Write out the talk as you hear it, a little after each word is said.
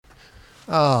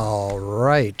All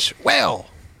right. Well,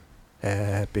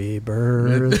 happy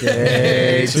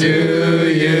birthday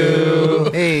to you.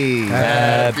 Hey.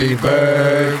 Happy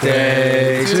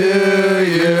birthday to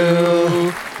you.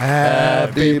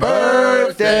 Happy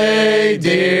birthday,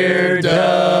 dear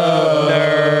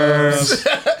Dubs.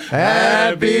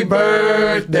 Happy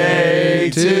birthday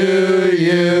to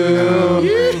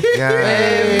you.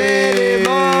 Hey,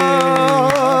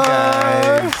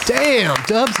 Damn,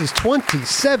 Dubs is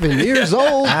 27 years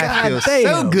old. I feel God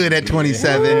damn. so good at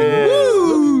 27.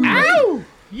 Woo! Ow!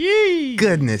 Yee!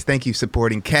 Goodness, thank you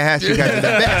supporting cast. You guys are the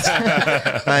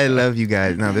best. I love you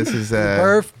guys. No, this is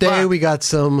birthday. We got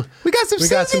some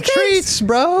treats,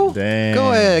 bro. Damn.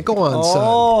 Go ahead, go on, son.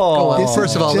 Go on. This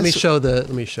First is of all, let me just- show the.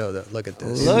 Look at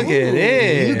this. Look at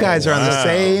it. You guys are on the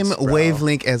same bro.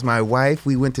 wavelength as my wife.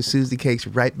 We went to Susie Cakes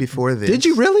right before this. Did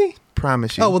you really?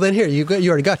 Promise you. Oh well, then here you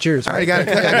already got yours. I Right? already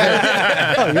got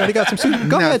it. Oh, you already got some soup.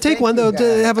 Go No, ahead, take thank one though. you, To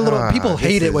guys. have a little. People This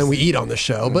hate it is- when we eat on the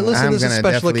show, but listen, I'm this is a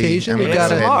gonna special definitely- occasion. I'm We gonna got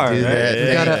go to. ahead and do that.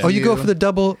 You gotta, Thank oh, you go for the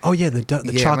double. Oh yeah, the Yeah,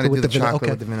 I'm chocolate gonna with do the vanilla. chocolate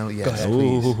Okay. with the vanilla. Yes, Go ahead.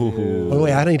 please. Oh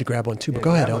wait, I need to grab one too. But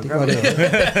go ahead, LD. Go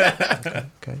ahead.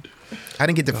 Okay. I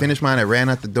didn't get to finish mine. I ran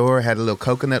out the door. Had a little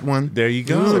coconut one. There you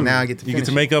go. So now I get to You finish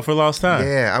get to make up for lost time.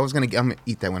 Yeah, I'm gonna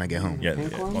eat that when I get home. Yeah,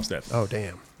 most definitely. Oh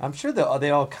damn. I'm sure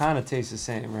they all kind of taste the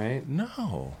same, right?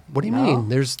 No. What do you No. mean?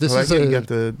 This Well, is you a. got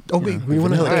the. Oh wait, we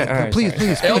want to. All right, Please.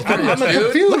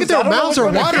 Elbridge, dude. Look at their mouths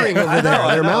are watering over there.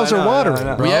 Their mouths are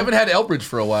watering. We haven't had Elbridge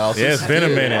for a while. Yeah, it's been a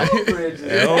minute.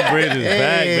 Elbridge is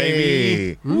back,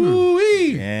 baby.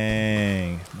 Ooh-wee.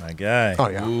 Dang, my guy. Oh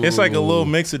yeah. It's like a little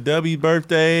mix of W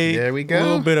birthday. There we go. A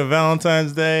little bit of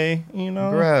Valentine's Day. You know,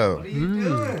 Bro.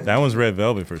 that one's red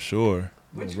velvet for sure.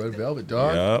 Red Velvet,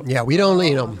 dog. Yup. Yeah, we don't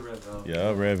eat them.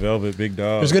 Yeah, red velvet, big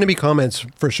dog. There's going to be comments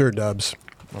for sure, Dubs.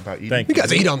 What about eating? Thank You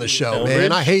guys eat on the show, man.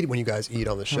 Elbridge? I hate when you guys eat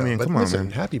on the show. mean, but come on, listen,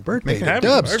 man. happy birthday, Make it to happy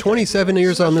Dubs. birthday. 27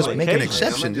 years on this. Make an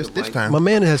exception just this time. My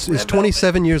man is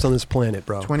 27 years on this planet,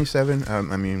 bro. 27. I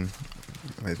mean,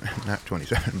 not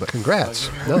 27, but Congrats.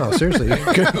 No, seriously.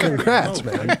 Congrats,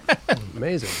 man.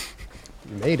 Amazing.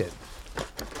 You made it.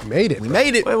 You made it. we bro.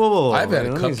 made it. Whoa. I've had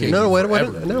a Let me cupcake. see. No, wait.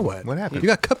 Forever. No, what? What happened?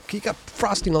 You got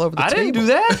frosting all over the I table.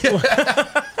 didn't do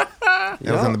that.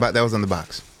 That was on the that was on the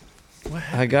box.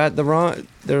 I got the wrong.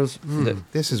 There's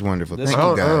This is wonderful. This- Thank I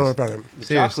you don't know guys. about it.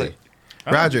 Seriously.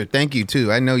 Roger, thank you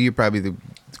too. I know you're probably the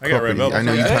I got red culprit. velvet. I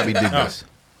know you probably did Oh. this.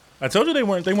 I told you they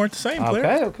weren't the same,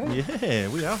 Claire. Okay. Yeah,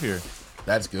 we out here.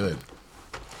 That's good.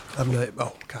 I'm gonna,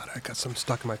 oh God, I got some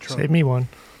stuck in my trunk. Save me one.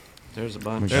 There's a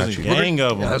bunch. There's a gang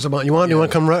of Yeah, them. there's a bunch. You want to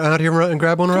come out here and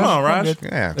grab one, Come Raj? on, Raj.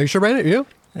 Yeah. Are you sure, Brandon? You? You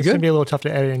It's gonna good? be a little tough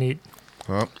to edit and eat.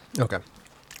 Well, Okay.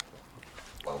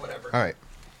 all right.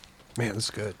 Man, this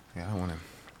is good. Yeah, I want to.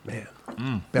 Man.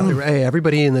 Hey,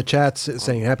 everybody in the chat's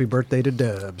saying happy birthday to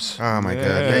Dubs. Oh my God!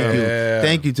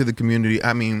 Thank you to the community.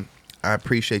 I mean, I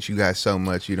appreciate you guys so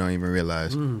much. You don't even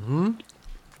realize.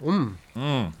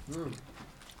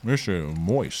 This shit is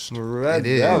moist. Red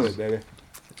It is. velvet, baby.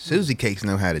 Susie Cakes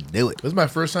know how to do it. This is my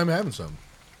first time having some.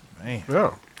 Man.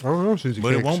 Yeah. I don't know, Susie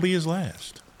But it Cakes. won't be his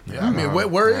last. Yeah, I mean,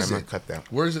 where Yeah, is I'm gonna it? Cut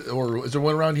that. Where is it? Or is there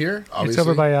one around here? It's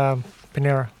over by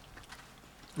Panera.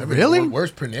 I mean, Really?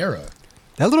 Where's Panera?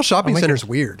 That little shopping Lincoln. center's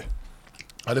weird.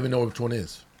 I don't even know which one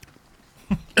is.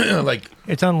 Like,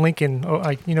 It's on Lincoln. Oh,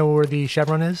 like you know where the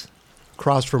Chevron is.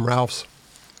 Across from Ralph's.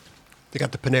 They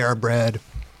got the Panera bread.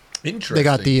 interesting. They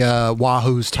got the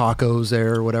Wahoo's tacos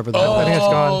there or whatever. I think it's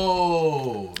gone.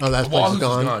 Oh, that The place is Wahoo's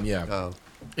gone? Yeah. Oh.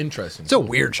 Interesting. It's a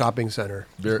weird shopping center.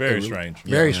 Very strange.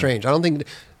 Very strange. I don't think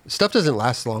stuff doesn't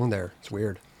last long there. It's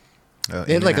weird.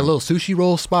 They had like a In-N-Out. little sushi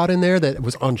roll spot in there that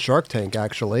was on Shark Tank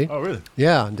actually. Oh, really?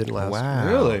 Yeah, and didn't last. Wow.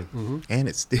 Really? And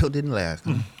it still didn't last.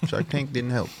 Shark Tank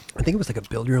didn't help. I think it was like a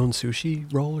build your own sushi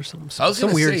roll or something. I was Some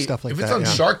gonna weird say, stuff like if that. it's on yeah.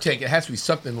 Shark Tank, it has to be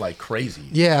something like crazy.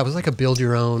 Yeah, it was like a build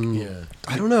your own. Yeah.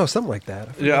 I don't know, something like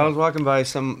that. Yeah, I was walking by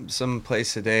some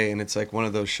place today, and it's like one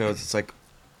of those shows. It's like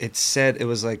it said it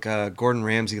was like Gordon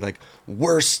Ramsay, like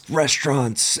worst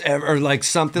restaurants ever, or like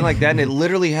something like that, and it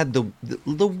literally had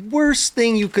the worst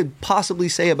thing you could possibly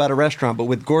say about a restaurant, but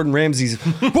with Gordon Ramsay's.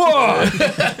 Whoa!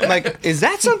 I'm like, is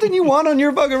that something you want on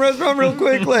your fucking restaurant, real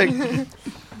quick? Like,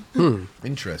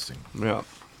 Interesting. yeah,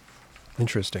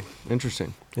 Interesting.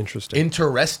 interesting, Interesting.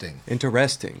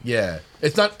 Yeah.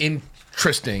 It's not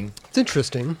interesting. It's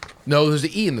interesting. No, there's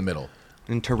an E in the middle.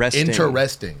 interesting.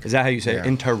 Interesting. Is that how you say Yeah. it?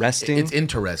 Interesting. It's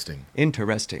interesting.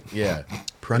 Interesting. Yeah.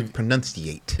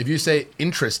 Pronunciate. If you say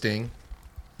interesting,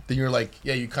 then you're like,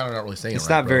 yeah, you kind of not really saying It's it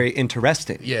right, not bro. very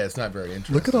interesting. Yeah, it's not very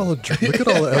interesting. Look at all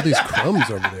LD's crumbs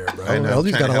over there, bro. I know.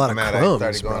 LD's got a lot of I crumbs,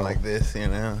 started going bro. like this,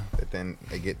 but then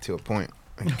they get to a point.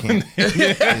 You can't.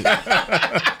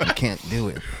 You can't do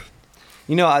it.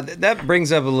 You know, that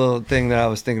brings up a little thing that I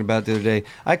was thinking about the other day.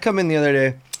 I come in the other day,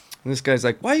 and this guy's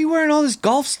like, why are you wearing all this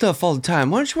golf stuff all the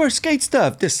time? Why don't you wear skate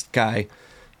stuff? This guy,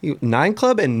 9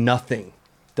 Club and nothing.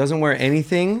 Doesn't wear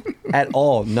anything at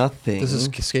all. Nothing. This is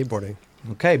skateboarding.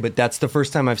 Okay, but that's the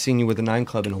first time I've seen you with a 9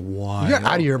 Club in a while. You're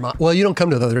out of your mind. Well, you don't come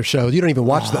to the other shows. You don't even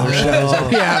watch the other shows.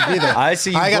 Yeah, either. I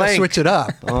see you I gotta blank. switch it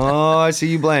up. Oh, I see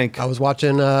you blank. I was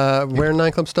watching wearing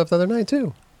 9 Club stuff the other night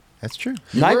too. That's true.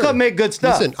 9 Club make good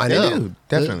stuff. Listen, I They know. do,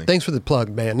 definitely. Thanks for the plug,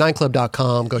 man.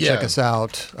 9club.com. Go check Yeah. us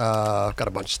out. Got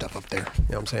a bunch of stuff up there. You know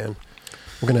what I'm saying?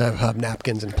 We're gonna have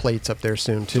napkins and plates up there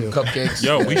soon too. Cupcakes.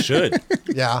 Yo, we should.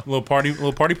 Yeah. Little party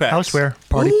packs. Houseware.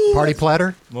 Party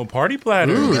platter. Little party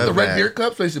platter. Get the Love red that. beer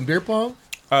cups. Play some beer pong.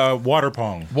 Water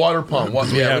pong. Water pong. Yeah,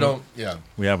 have- we don't. Yeah.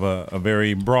 We have a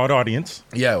very broad audience.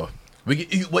 Yeah.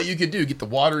 What you could do? You get the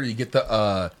water. You get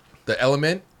the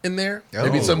element in there.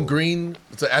 Maybe Oh. some green.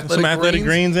 It's an athletic Some athletic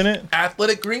greens in it.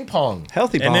 Athletic green pong.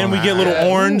 Healthy And then we get little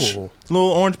Ooh.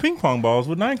 orange ping pong balls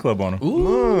with 9 Club on them.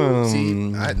 Ooh. See.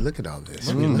 Look at all this.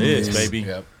 This, baby.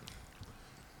 Yep.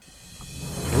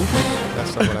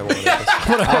 That's not what I wanted.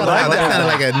 Wow, that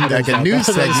sounded like a news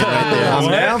segment right there.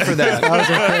 I'm down for that. That was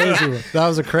a crazy one. That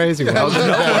was a crazy one. That was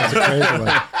a crazy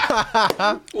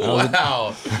one.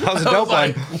 Wow. That was a dope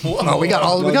one. Oh, we got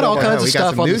all kinds of We got stuff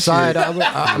some on the new side. shit.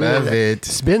 I mean, Love it.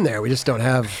 It's been there. We just don't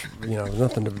have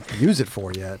nothing to use it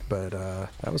for yet. But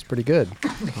that was pretty good.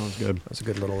 That was good. That was a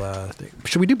good little thing.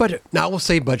 Should we do budget? No, we'll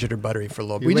save budget or buttery for a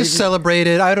little bit. We Wait, just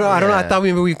celebrated. I don't know. I Yeah. thought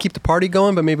maybe we'd keep the party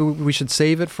going, but maybe we should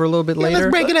save it for a little bit Yeah, later.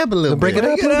 let's break it up a little Break bit. it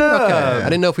up a little bit? Okay. I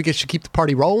didn't know if we should keep the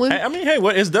party rolling. I mean, hey,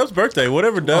 it's Dub's birthday.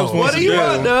 Whatever Dubs wants to do.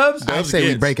 Dubs? I say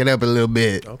we break it up a little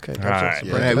bit. Okay. All right.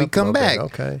 break All right, it we up a come little bit.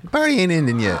 back. Okay. Party ain't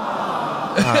ending yet.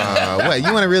 What,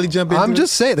 you want to really jump into I'm it?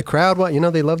 just saying the crowd.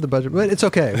 They love the budget, but it's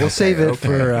okay. We'll save it for.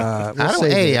 We'll I don't.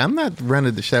 save Hey, it. I'm not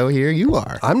running the show here. You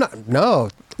are. I'm not. No.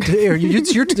 Here,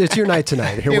 it's your night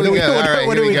tonight. Here, Here what do we we, go. All right,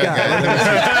 what here do we we go, got?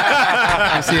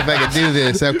 guys. Let's see if I can do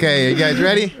this. Okay, you guys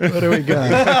ready? What do we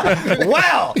got?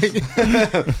 Wow.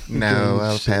 No,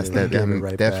 I'll Shit, pass that. give it I'm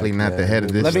right definitely back, not man. the head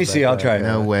of this. Let me see. I'll try it.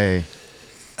 No way.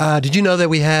 Did you know that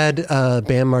we had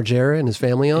Bam Margera and his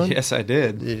family on? Yes, I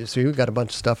did. Yeah, so we got a bunch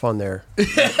of stuff on there. we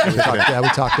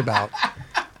talked about.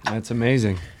 That's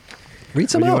amazing. Read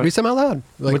some out. Read some out loud.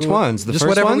 Which ones? The just first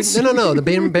whatever ones? No. The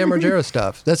Bam Margera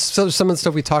stuff. That's some of the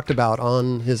stuff we talked about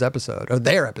on his episode, or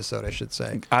their episode, I should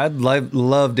say. I'd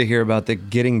love to hear about the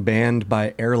getting banned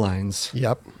by airlines.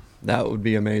 Yep. That would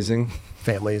be amazing.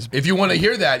 Families. If you want to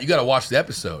hear that, you got to watch the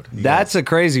episode. That's a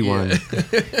crazy one.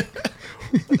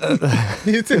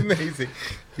 It's amazing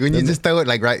when you just throw it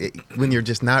like right when you're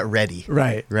just not ready.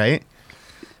 Right. Right.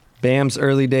 Bam's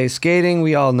early day skating.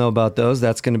 We all know about those.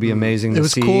 That's going to be amazing It to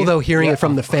was see. cool though hearing it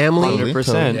from the family.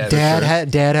 100%.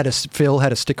 Yeah. Phil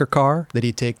had a sticker car that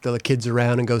he'd take the kids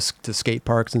around and go to skate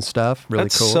parks and stuff. Really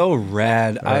That's cool. so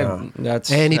rad. and he'd That's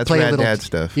play a rad little dad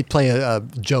stuff. He'd play a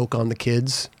joke on the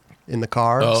kids in the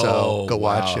car. So Oh, go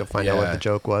watch. wow. You'll find out what Yeah. the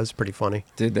joke was. Pretty funny.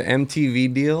 Did the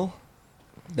MTV deal?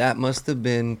 That must have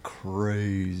been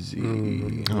crazy.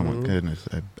 Oh my goodness,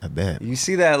 I bet. You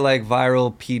see that like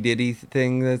viral P Diddy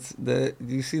thing? Do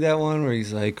you see that one where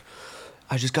he's like,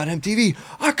 "I just got MTV.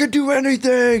 I could do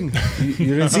anything." You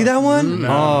didn't see that one?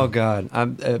 Oh God, I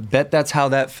bet that's how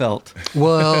that felt.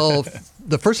 Well,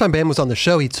 the first time Bam was on the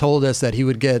show, he told us that he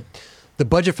would get the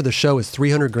budget for the show is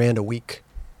 $300,000 a week.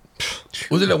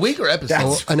 Was it a week or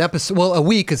episode? So an episode. Well, a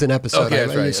week is an episode. Okay,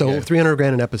 that's right, So okay.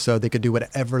 $300,000 an episode. They could do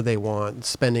whatever they want.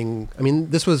 Spending. I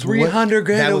mean, this was $300,000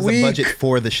 That a was the week. budget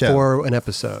for the show. for an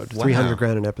episode. Wow.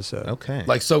 $300,000 an episode. Okay.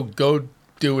 Like, so go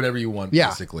do whatever you want, Yeah.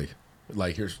 basically.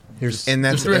 Like, here's and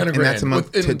that's There's $300,000 and that's among,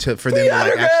 within- for them to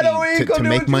like 300,000 a actually week, go to do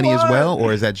make what you money as want. well,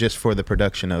 or is that just for the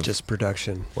production of? Just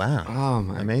production. Wow. Oh,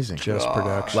 my Amazing. Just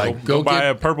production. like Go buy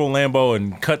get a purple Lambo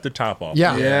and cut the top off.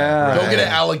 Yeah. Yeah. go get an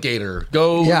alligator.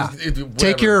 Go Yeah. whatever.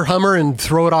 Take your Hummer and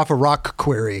throw it off a rock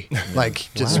quarry. Like,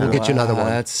 just we'll get you another one.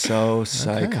 That's so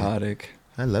psychotic.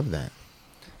 I love that.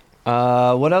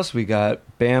 What else we got?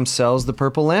 Bam sells the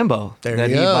purple Lambo. There that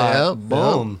you he go, bought. yeah,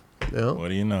 Boom. Yeah. What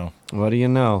do you know? What do you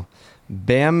know?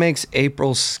 Bam makes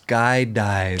April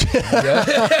skydive.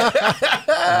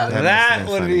 That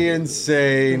would be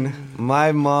insane.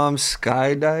 My mom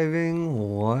skydiving?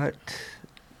 What?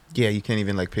 Yeah, you can't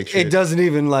even like picture It doesn't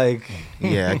even like.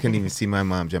 Yeah, I couldn't even see my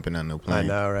mom jumping on no I plane.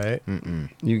 know, right?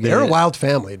 You get They're a it. wild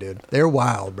family, dude. They're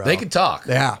wild, bro. They can talk.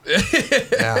 Yeah.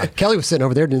 Yeah. Kelly was sitting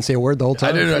over there, didn't say a word the whole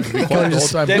time. I didn't have to be quiet the whole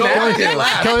time. Didn't No, have I to. can't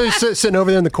laugh. Kelly was sitting over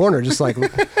there in the corner, just like,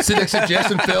 Sit next to Jess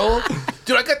and Phil.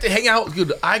 Dude, I got to hang out.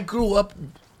 Dude, I grew up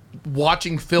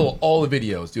watching Phil all the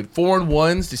videos, dude.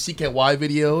 4-in-1s to CKY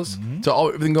videos to all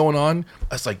everything going on.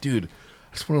 I was like, dude,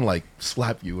 I just want to like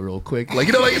slap you real quick,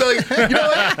 like man, was just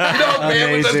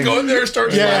Amazing. going there,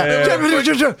 start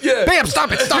slapping. Yeah. Bam,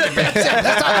 stop it, stop it, Bam. Stop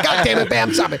it. God damn it,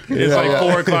 Bam, stop it. It's like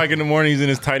 4:00 in the morning. He's in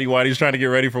his tighty whities He's trying to get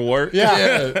ready for work.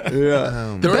 Yeah.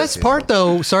 The best part,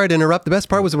 though, sorry to interrupt. The best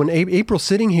part was when April's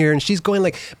sitting here and she's going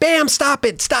like, "Bam, stop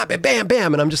it, bam,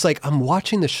 bam," and I'm just like, I'm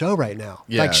watching the show right now.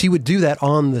 Yeah. Like she would do that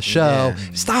on the show.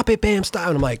 Stop it, bam, stop.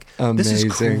 And I'm like, this is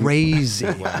Amazing. crazy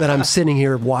that I'm sitting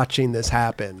here watching this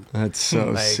happen. That's so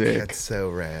Like, sick. That's so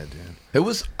rad,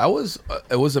 dude. I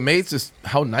was amazed at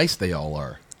how nice they all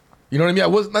are. You know what I mean? I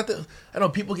was not that. I don't know.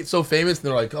 People get so famous and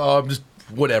they're like, "Oh, I'm just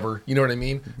whatever." You know what I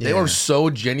mean? They Yeah. are so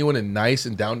genuine and nice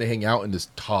and down to hang out and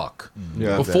just talk.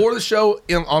 Yeah. Before the show,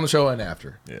 on the show, and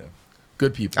after. Yeah.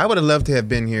 Good people. I would have loved to have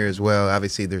been here as well.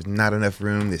 Obviously, there's not enough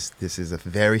room. This is a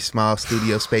very small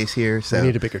studio space here. So We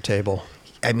need a bigger table.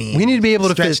 I mean, We need to be able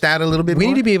to stretched fit out a little bit. We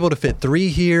more. need to be able to fit 3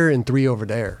 here and 3 over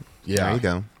there. Yeah. There you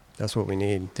go. That's what we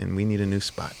need. Then we need a new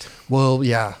spot. Well,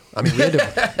 yeah. I mean, we had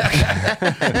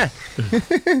to.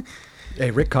 Hey,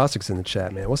 Rick Kostick's in the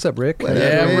chat, man. What's up, Rick?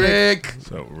 Yeah, Rick.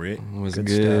 So Rick. Was Good,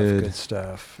 good. stuff. Good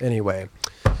stuff. Anyway,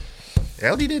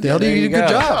 LD did the that. LD There did you a good go.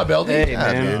 job. LD. Hey,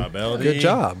 Yeah, man. LD. Good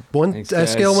job. One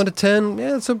Thanks, scale guys. 1 to 10.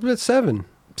 Yeah, it's a 7.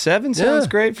 7 sounds Yeah.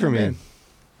 great for Not me. bad. Not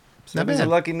Seven's a bad.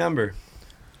 lucky number.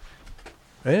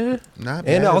 Yeah. Not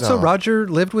bad And at also, all. Roger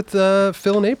lived with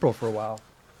Phil and April for a while.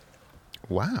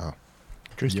 Wow.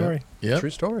 True story. Yeah. True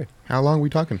story. How long are we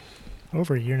talking?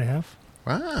 Over a year and a half.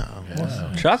 Wow.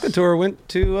 Chocolate Tour went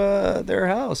to their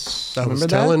house.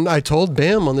 I told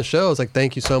Bam on the show, I was like,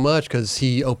 thank you so much, because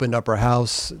he opened up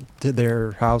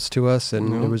their house to us,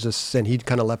 and Yep. it was just, and he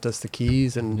kind of left us the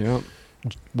keys and Yep.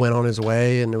 went on his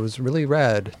way, and it was really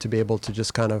rad to be able to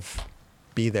just kind of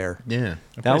be there. Yeah.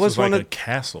 That was like one of- a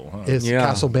castle. Huh? It's Yeah.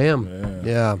 Castle Bam.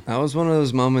 Yeah. That was one of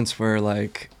those moments where,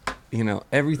 like, you know,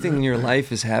 everything in your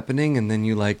life is happening, and then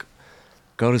you, like,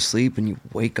 go to sleep and you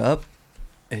wake up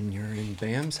and you're in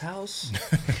Bam's house.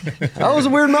 That was a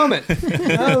weird moment.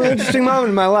 That was an interesting moment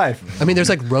in my life. I mean, there's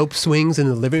like rope swings in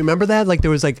the living room. Remember that? Like there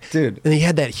was like, Dude. and he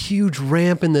had that huge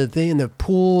ramp in the thing in the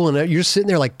pool, and you're sitting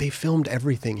there like they filmed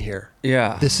everything here.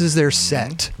 Yeah. This is their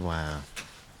set. Wow.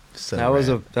 So that was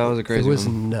rad. a crazy It was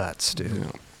one. nuts, dude.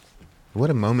 Yeah. What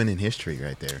a moment in history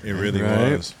right there. It really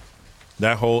Right. was.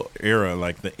 That whole era,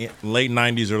 like the late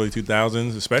 90s, early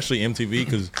 2000s, especially MTV,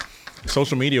 because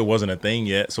social media wasn't a thing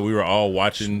yet. So we were all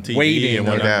watching TV Waiting, and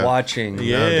no whatnot. doubt. watching.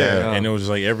 Yeah. doubt. And it was just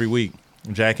like every week.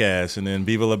 Jackass and then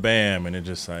Viva La Bam and it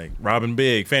just like Robin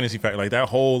Big, Fantasy Fact, like that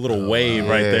whole little wave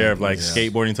right yeah. there of like Yeah.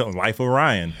 skateboarding, telling Life of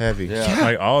Ryan. Heavy. Yeah.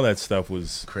 Like all that stuff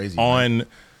was Crazy, on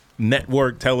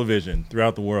network television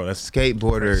throughout the world. That's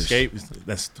Skateboarders.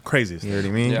 That's the craziest. You know what I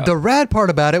mean? Yeah. The rad part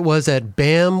about it was that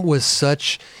Bam was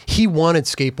he wanted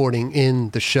skateboarding in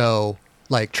the show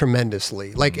like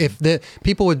tremendously. Like if the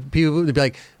people would be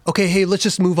like, okay, hey, let's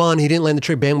just move on. He didn't land the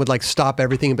trick. Bam would like stop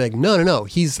everything and be like, no,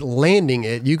 he's landing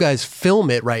it. You guys film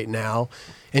it right now.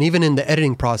 And even in the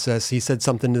editing process, he said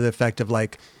something to the effect of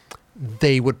like,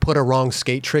 they would put a wrong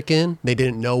skate trick in. They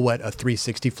didn't know what a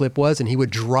 360 flip was. And he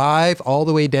would drive all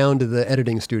the way down to the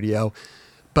editing studio.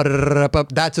 But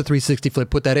that's a 360 flip.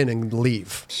 Put that in and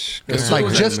leave. It's like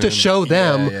just to show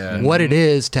them Yeah. what it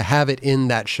is to have it in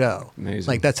that show. Amazing.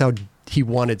 Like that's how he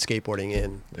wanted skateboarding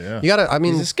in. Yeah. You gotta. I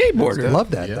mean, He's a skateboarder.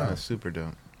 Love that Yeah. though. That's super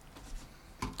dope.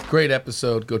 Great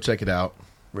episode. Go check it out.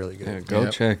 Really good. Yeah, go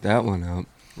Yep. check that one out.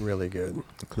 Really good.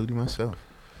 Including myself.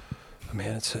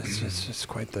 Man, it's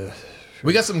quite the.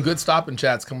 We got some good stop and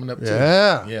chats coming up too.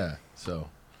 Yeah. Yeah. So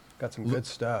Got some good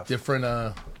stuff. different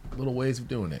little ways of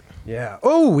doing it. Yeah.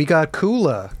 Oh, we got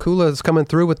Kula. Kula's coming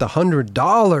through with the $100,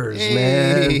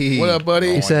 man. Hey. What up,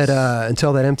 buddy? He said,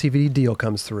 until that MTV deal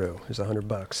comes through, here's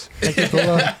 $100. Thank you,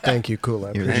 Kula. Thank you,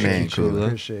 Kula. You're the man, Appreciate you. Kula.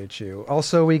 Appreciate you.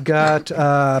 Also, we got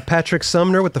Patrick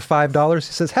Sumner with the $5.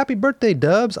 He says, happy birthday,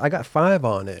 Dubs. I got 5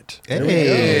 on it.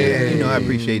 Hey. You know I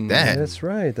appreciate that. That's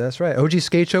right. That's right. OG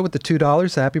Skate Show with the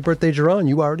 $2. Happy birthday, Jerron.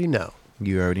 You already know.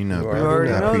 You already know, bro.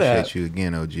 already I know appreciate that. you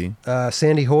again, OG.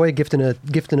 Sandy Hoy gifting a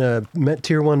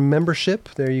Tier 1 membership.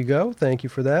 There you go. Thank you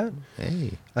for that.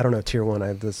 Hey. I don't know Tier 1. I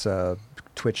have this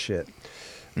Twitch shit.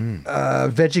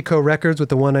 VeggieCo Records with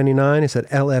the $1.99. He said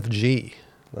LFG.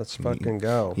 Let's fucking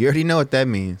go. You already know what that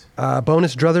means.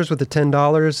 Bonus Druthers with the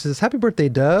 $10 says, happy birthday,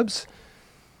 Dubs.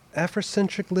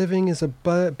 Afrocentric living is a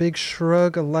big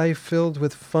shrug, a life filled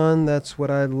with fun. That's what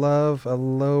I love. A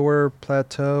lower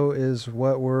plateau is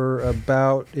what we're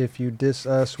about. If you diss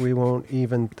us, we won't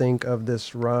even think of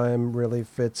this rhyme. Really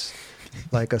fits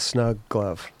like a snug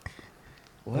glove.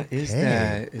 What is Okay.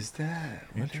 that? Is that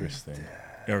what is Interesting.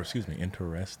 that? Or excuse me,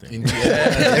 interesting. Yeah.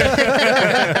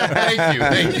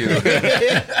 Thank you.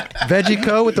 Veggie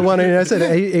Co with the 199. I said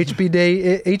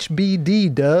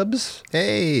HBD dubs.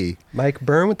 Hey. Mike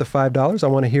Byrne with the $5. I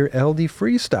want to hear LD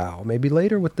freestyle. Maybe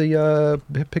later with the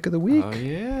pick of the week. Oh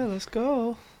yeah, let's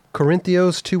go.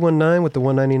 Corinthios 219 with the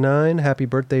 199. Happy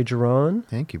birthday, Jerron.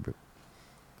 Thank you, bro.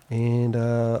 And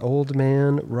Old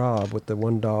Man Rob with the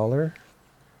 $1.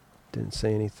 Didn't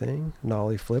say anything.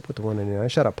 Nolly Flip with the 199.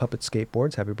 Shout out Puppet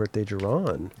Skateboards. Happy birthday,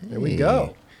 Jerron. There we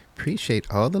go.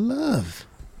 Appreciate all the love.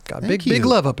 Got Thank big you.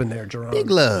 love up in there, Jerron. Big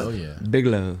love. Oh yeah. Big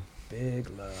love. Big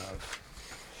love.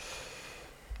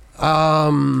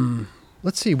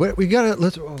 Let's see. What we gotta.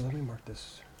 Let me mark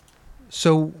this.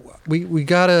 So we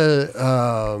gotta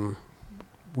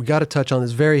touch on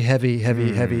this very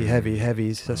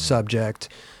heavy subject.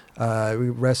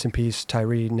 Rest in peace,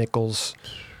 Tyree Nichols.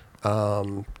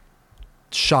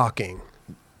 Shocking,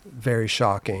 very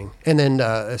shocking. And then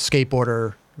a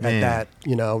skateboarder at that,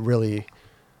 really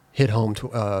hit home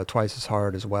twice as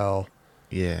hard as well.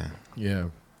 Yeah. Yeah.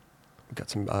 Got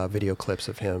some video clips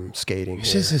of him skating.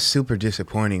 It's here. just super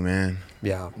disappointing, man.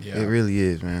 Yeah. It really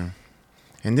is, man.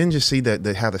 And then just see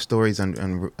how the story's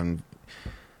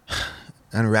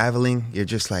unraveling. You're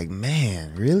just like,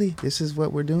 man, really? This is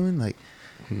what we're doing? Like,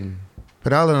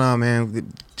 But all in all,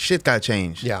 man, shit got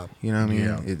changed. Yeah. You know what I mean?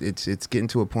 Yeah. It's getting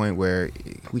to a point where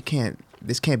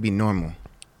this can't be normal.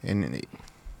 And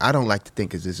I don't like to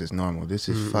think this is normal. This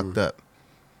is fucked up.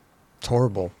 It's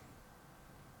horrible.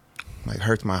 Like,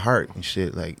 hurts my heart and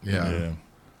shit. Like, Yeah.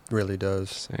 Really does.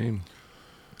 Same.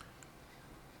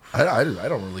 I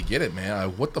don't really get it, man.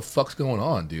 What the fuck's going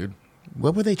on, dude?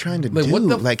 what were they trying to Like, do? what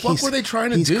the like, fuck were they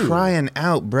trying to he's do? He's crying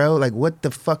out, bro. Like, what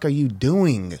the fuck are you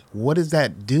doing? What does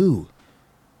that do?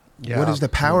 Yeah. What is the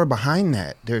power behind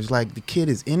that? There's like, the kid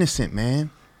is innocent, man.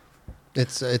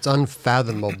 It's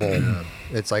unfathomable.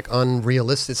 It's like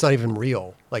unrealistic. It's not even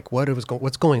real. Like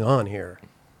what's going on here?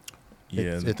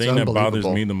 Yeah, the It's thing that bothers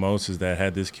unbelievable. me the most is that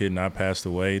had this kid not passed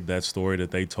away, that story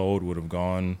that they told would have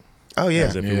gone Oh yeah,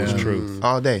 as if it was truth.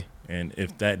 all day. And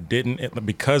if that didn't,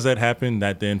 because that happened,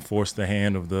 that then forced the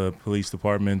hand of the police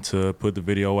department to put the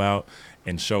video out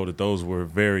and show that those were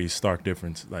very stark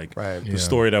difference. Like Right. the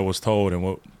story that was told and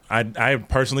what I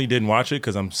personally didn't watch it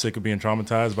because I'm sick of being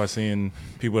traumatized by seeing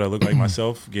people that look like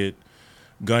myself get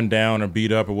gunned down or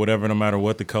beat up or whatever, no matter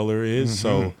what the color is.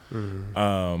 So,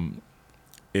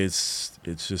 it's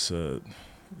just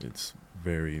it's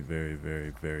very, very,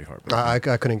 very, very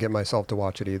heartbreaking. I couldn't get myself to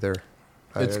watch it either.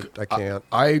 I can't.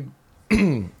 I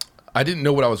didn't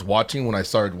know what I was watching when I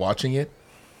started watching it.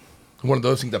 One of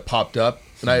those things that popped up,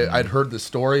 and I'd heard the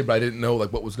story, but I didn't know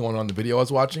like what was going on in the video I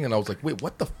was watching, and I was like, "Wait,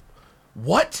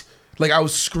 what?" Like I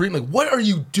was screaming, like, "What are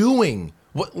you doing?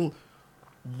 What?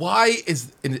 Why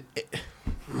is?"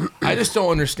 I just don't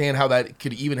understand how that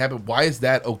could even happen. Why is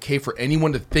that okay for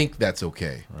anyone to think that's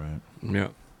okay? Right. Yeah.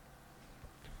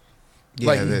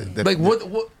 Like, Yeah,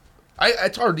 what?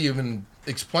 It's hard to even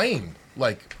explain.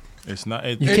 Like, It's not.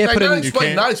 You can't put it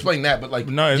in- not explain that, but like,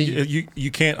 No,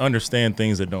 you can't understand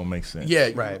things that don't make sense.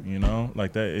 yeah, Right. You know,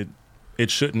 like that. It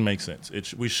shouldn't make sense.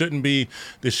 We shouldn't be.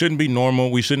 This shouldn't be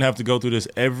normal. We shouldn't have to go through this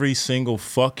every single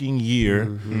fucking year,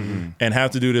 and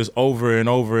have to do this over and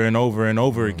over and over and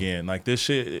over again. Like this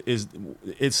shit is.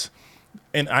 It's.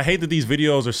 And I hate that these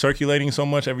videos are circulating so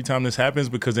much every time this happens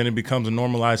because then it becomes a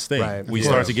normalized thing. Right, We of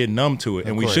start course. to get numb to it,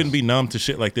 and we course. shouldn't be numb to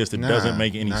shit like this that doesn't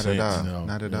make any not sense. At all. No,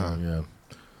 Not at no, all. yeah.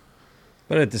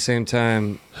 But at the same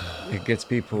time, it gets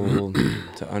people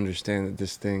to understand that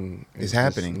this thing It's is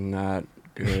happening. just not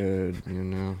good, you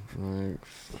know? Like,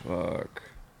 fuck.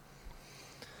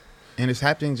 And it's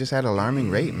happening just at an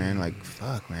alarming rate, man. Like,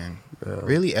 fuck, man.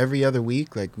 Really, every other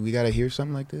week, like, we gotta hear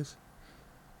something like this?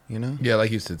 You know? Yeah,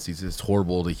 like you said, Cece, it's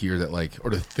horrible to hear that, like, or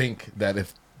to think that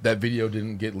if that video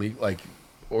didn't get leaked, like,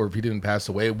 or if he didn't pass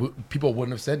away, people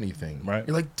wouldn't have said anything. Right.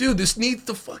 You're like, dude, this needs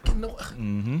to fucking know.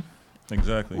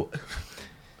 Exactly.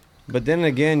 But then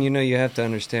again, you know, you have to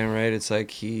understand, right? It's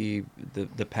like the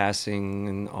passing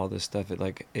and all this stuff.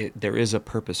 There is a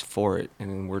purpose for it,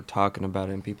 and we're talking about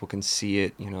it, and people can see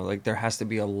it. You know, like there has to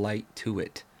be a light to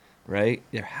it, right?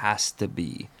 There has to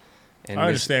be. And I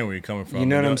understand where you're coming from. You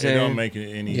know what I'm It saying? don't make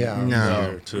it any Yeah. No.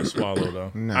 easier to swallow,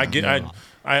 though. No. I get.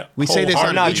 I We say this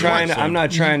I'm not Each trying. I'm not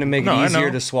trying to make No, I it easier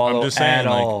know. to swallow I'm just saying, at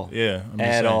like, all. yeah, I'm just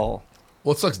at saying. all.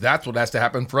 Well, it sucks. That's what has to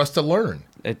happen for us to learn.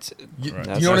 It's You, Right.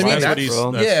 you know what I mean? That's what That's, he's-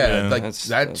 bro. that's- yeah, yeah. like That's-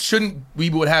 that shouldn't be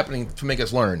what's happening to make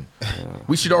us learn.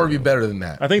 We should already be better than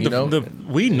that. I think you know?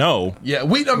 we know, yeah,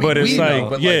 we. I mean, but it's we like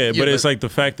know, but it's like the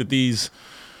fact that these.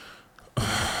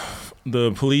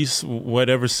 The police,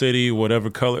 whatever city,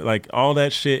 whatever color, like all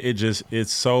that shit,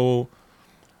 it's so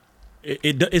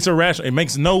it's irrational. It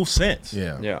makes no sense.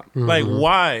 Yeah. Yeah. Like,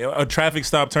 why a traffic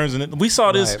stop turns in? We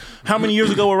saw this how many years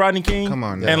ago with Rodney King? Come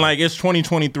on now. And like, it's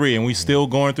 2023 and we still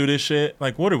going through this shit.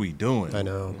 Like, what are we doing? I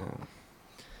know.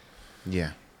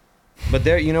 Yeah. But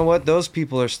there, you know what? Those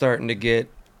people are starting to get.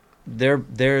 They're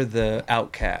the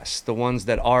outcasts, the ones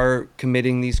that are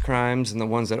committing these crimes, and the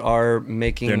ones that are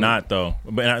making. They're not though.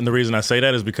 And the reason I say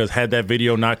that is because had that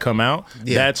video not come out,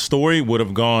 Yeah. that story would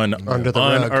have gone Under the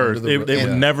rug, unearthed. under the rug. It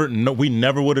would never. No, we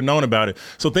never would have known about it.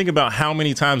 So think about how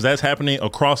many times that's happening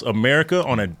across America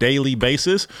on a daily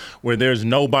basis, where there's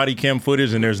no body cam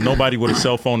footage and there's nobody with a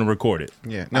cell phone to record it.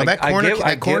 Yeah. Now I that corner, get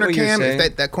that corner what you're cam, saying.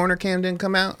 if that corner cam didn't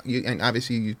come out, and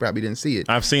obviously you probably didn't see it.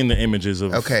 I've seen the images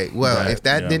of. Okay, well, if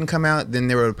that yeah. didn't come out, then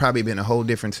there would have probably been a whole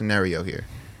different scenario here.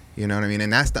 You know what I mean?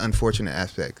 And that's the unfortunate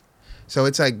aspect. So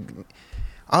it's like,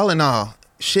 all in all,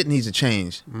 shit needs to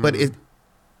change, but it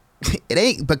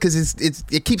ain't, because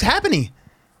it keeps happening.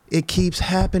 It keeps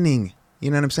happening. You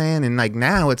know what I'm saying? And like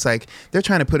now, it's like they're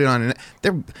trying to put it on, and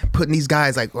they're putting these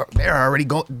guys like they're already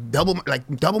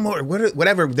double more,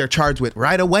 whatever they're charged with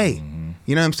right away.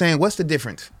 You know what I'm saying? What's the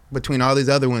difference between all these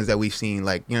other ones that we've seen?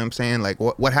 Like, you know what I'm saying? Like,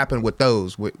 what happened with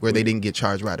those where they didn't get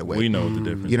charged right away? We know the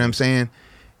difference. You know what I'm saying?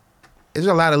 There's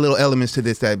a lot of little elements to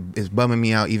this that is bumming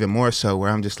me out even more so, where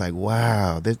I'm just like,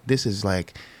 wow, this is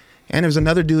like, and there's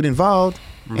another dude involved,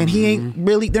 and he ain't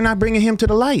really, they're not bringing him to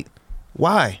the light.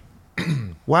 Why?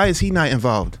 Why is he not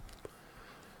involved?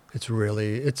 It's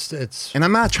really, it's. And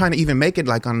I'm not trying to even make it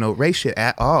like on no race shit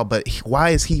at all, but why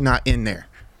is he not in there?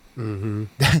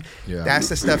 Yeah. That's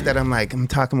the stuff that I'm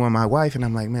talking with my wife, and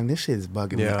I'm like, man, this shit is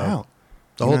bugging me out. The You know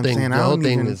whole what I'm thing. saying? The I whole don't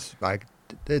thing even- is like,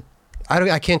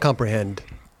 I can't comprehend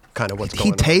kind of what's He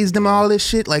going on. tased him all this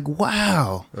shit. Like,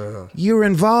 wow, you're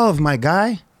involved, my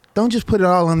guy. Don't just put it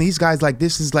all on these guys. Like,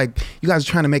 this is like, you guys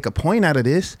are trying to make a point out of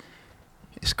this.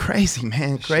 It's crazy,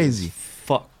 man. Crazy.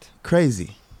 Fucked.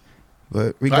 Crazy.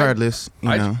 But regardless, you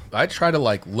know. I try to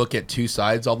like look at two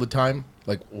sides all the time,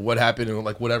 like what happened and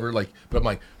like whatever. Like, but I'm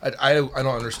like, I don't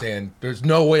understand. There's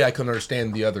no way I can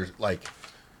understand the other. Like,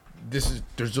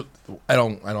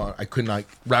 I could not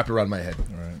wrap it around my head.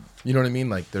 Right. You know what I mean?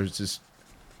 Like, there's just.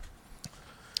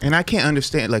 And I can't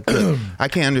understand, like, I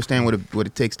can't understand what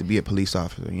it takes to be a police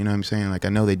officer. You know what I'm saying? Like, I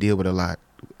know they deal with a lot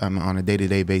on a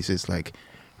day-to-day basis. Like,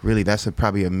 really, that's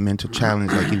probably a mental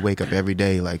challenge. Like, you wake up every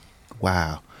day like,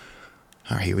 wow,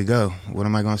 all right, here we go. What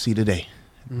am I going to see today?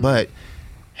 But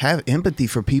have empathy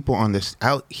for people on this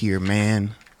out here,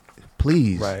 man.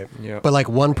 Please. Right. Yeah. But like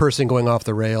one person going off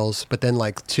the rails, but then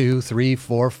like 2, 3,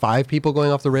 4, 5 people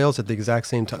going off the rails at the exact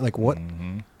same time. Like what?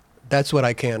 That's what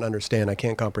I can't understand. I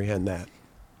can't comprehend that.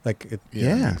 Like it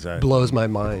Yeah. Exactly. blows my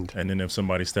mind. And then if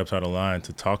somebody steps out of line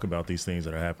to talk about these things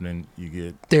that are happening, you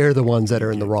get They're the ones that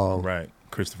are in the wrong. right.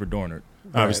 Christopher Dorner.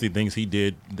 Obviously, things he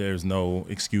did, there's no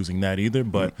excusing that either.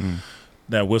 But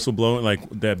that whistleblowing, like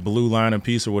that blue line of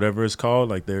peace or whatever it's called,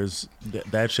 like there's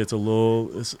that shit's it's a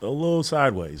little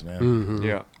sideways, man.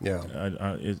 Yeah.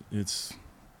 Yeah. It's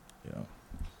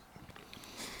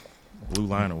blue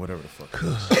line or whatever the fuck.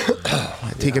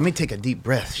 Let me take a deep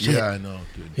breath. Shit. Yeah, I know,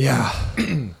 dude. Yeah.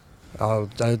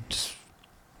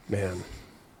 Man,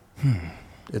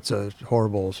 it's a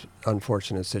horrible,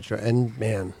 unfortunate situation. And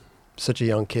man, such a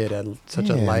young kid had such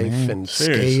a Yeah, life man. and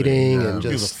Seriously, skating and he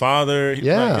was a just father.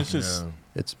 Yeah. Like, it's just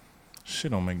it's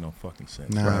shit don't make no fucking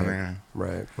sense. Nah, Right. man.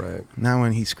 right. Not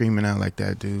when he's screaming out like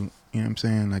that, dude. You know what I'm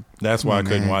saying? Like, That's come why I on,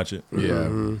 couldn't man. watch it. Yeah.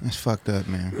 That's fucked up,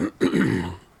 man.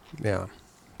 Yeah.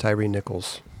 Tyree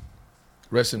Nichols.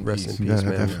 Rest in Rest peace. in Yeah, peace,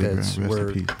 man. definitely, bro. That's Rest where,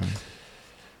 in peace, man.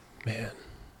 man.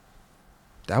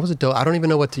 That was a dope. I don't even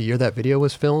know what year that video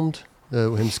was filmed.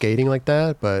 Him skating like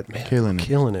that, but man,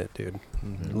 Killing it. dude.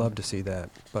 I'd love to see that,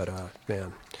 but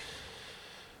man,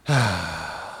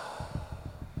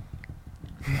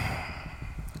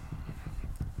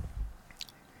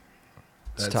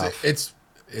 it's tough.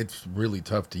 It's really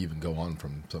tough to even go on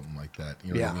from something like that.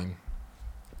 You know what I mean?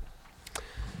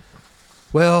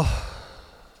 Well,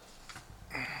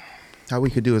 All we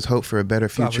could do is hope for a better I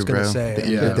was future, gonna bro. say, At the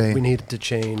end of the day. we need to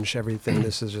change everything.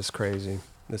 This is just crazy.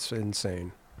 This is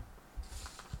insane.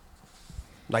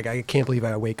 Like I can't believe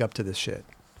I wake up to this shit.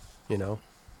 You know?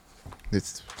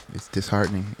 It's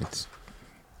disheartening.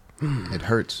 It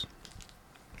hurts.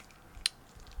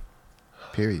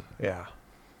 Period. Yeah.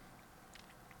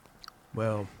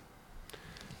 Well,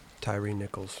 Tyree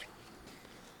Nichols.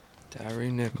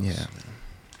 Tyree Nichols. Yeah.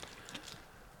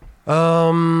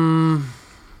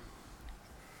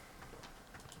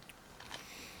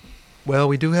 Well,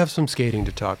 we do have some skating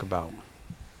to talk about.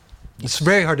 It's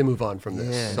very hard to move on from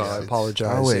this, Yeah, so I it's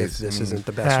apologize always, if this I mean, isn't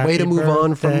the best way to move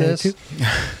on from this.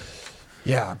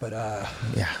 Yeah, but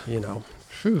Yeah. you know,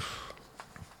 phew.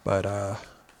 But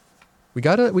we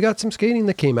got some skating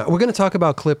that came out. We're going to talk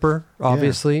about Clipper,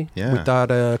 obviously. Yeah. We thought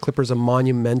Clipper's a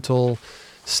monumental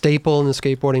staple in the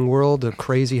skateboarding world, a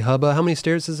crazy hubba. How many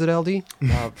stairs is it, LD?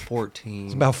 About 14.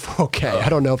 It's about okay. I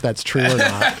don't know if that's true or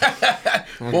not.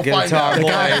 We'll Give it find to our out.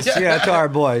 boys. Yeah, to our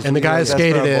boys. And the guy That's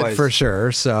skated our it boys. for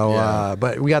sure. So, Yeah.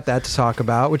 but we got that to talk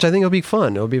about, which I think will be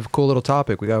fun. It'll be a cool little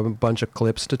topic. We got a bunch of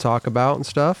clips to talk about and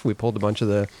stuff. We pulled a bunch of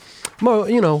the, what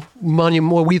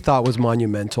we thought was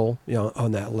monumental,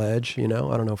 on that ledge. I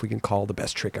don't know if we can call the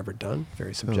best trick ever done.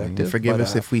 Very subjective. Forgive but,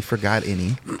 us if we forgot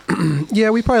any. Yeah,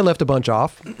 we probably left a bunch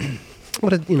off.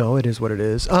 But it is what it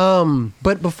is.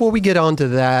 But before we get on to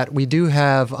that, we do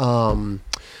have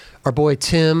our boy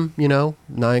Tim,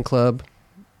 9 Club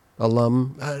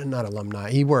not alumni.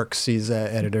 He works. He's an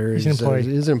editor. He's an employee.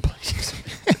 He's an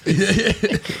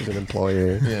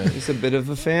employer. Yeah. He's a bit of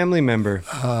a family member.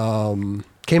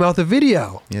 Came out the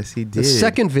video. Yes, he The did.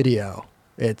 second video.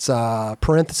 It's second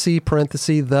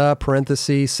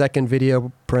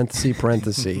video,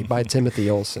 by Timothy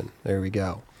Olsen. There we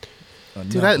go.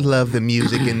 Dude, I love the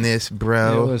music in this, It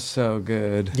bro. was so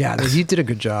good. Yeah, he did a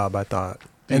good job, I thought.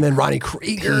 And then Ronnie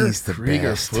Krieger. He's the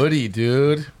Krieger best. footy,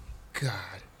 dude. God.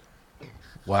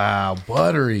 Wow,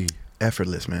 buttery.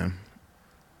 Effortless, man.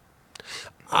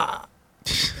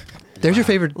 There's your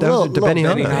favorite. That was the Benny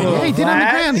Benny Hanna. Hanna. Yeah, he did on the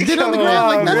ground. He did on the ground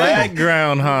like nothing.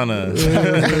 Background Hana.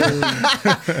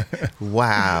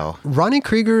 Wow. Ronnie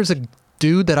Krieger is a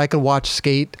dude that I can watch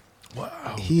skate.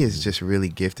 He is just really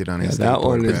gifted on his that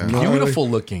one skateboard, is bro. Beautiful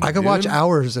looking. I could watch dude.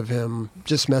 hours of him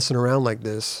just messing around like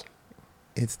this.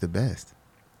 It's the best.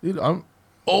 Dude, I'm.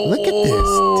 Look at this,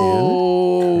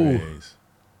 Oh, Craze.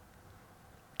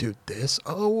 Dude, this.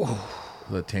 Oh,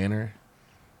 the Tanner.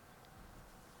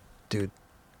 dude.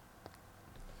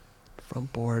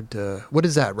 Front board. What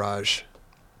is that, Raj?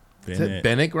 Is it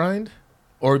Bennett grind?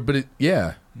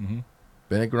 Yeah. Mm-hmm.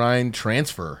 Bennett grind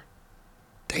transfer.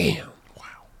 Damn.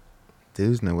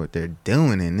 Dudes know what they're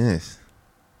doing in this.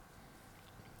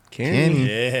 Can Can he? he?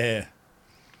 Yeah.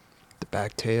 The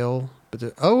back tail.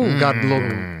 But got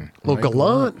a little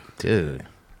gallant. Dude.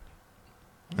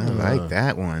 I like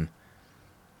that one.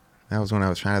 That was when I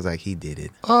was like, he did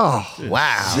it. Oh,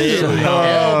 Wow.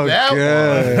 Oh, that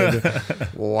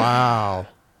good. wow.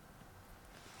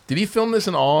 Did he film this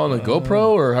all on a GoPro,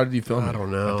 or how did he film I it?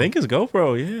 don't know. I think it's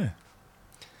GoPro, yeah.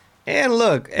 And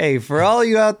look, hey, for all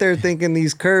you out there thinking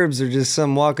these curbs are just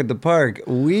some walk at the park,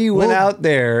 we went out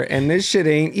there and this shit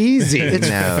ain't easy. It's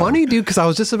No. funny, dude, because I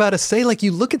was just about to say, like,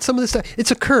 you look at some of this stuff. It's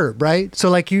a curb, right?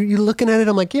 So, like, you're looking at it.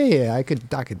 I'm like, yeah, I could.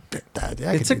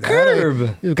 It's a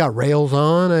curb. You've got rails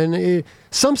on, and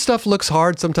some stuff looks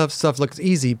hard, some tough stuff looks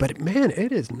easy. But man,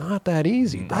 it is not that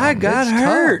easy. Bro. I got It's tough.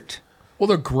 hurt. Well,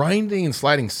 they're grinding and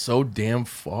sliding so damn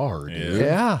far, dude.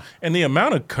 Yeah. And the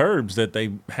amount of curbs that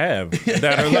they have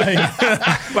that are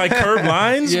like curb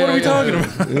lines. Yeah, What are we yeah, talking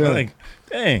yeah. about? Like,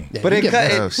 dang. Yeah, But you it, get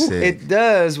that. Oh, sick. it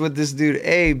does with this dude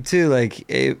Abe too. Like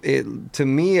it to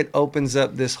me, it opens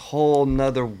up this whole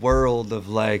nother world of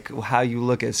like how you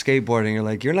look at skateboarding. You're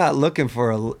like, you're not looking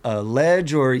for a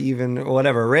ledge or even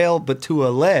whatever rail, but to a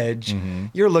ledge,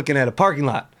 you're looking at a parking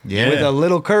lot Yeah. with a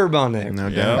little curb on there. No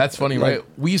Yeah. doubt. That's funny, right?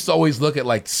 We used to always look at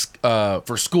like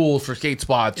for schools for skate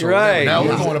spots, or Right. whatever. Now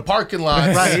we're Yeah. going to parking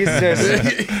lots. Right, he's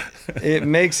just, it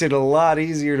makes it a lot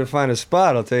easier to find a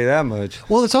spot. I'll tell you that much.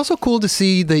 Well, it's also cool to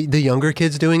see the younger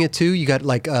kids doing it too. You got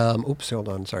like, hold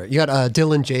on, sorry. You got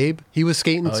Dylan Jabe. He was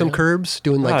skating some curbs,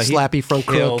 doing like Oh, he slappy front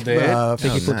crook, killed it.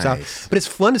 fakey flips out. nice. But it's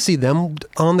fun to see them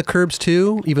on the curbs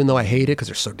too, even though I hate it because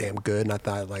they're so damn good. And I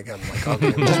thought,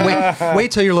 okay, just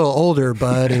wait till you're a little older,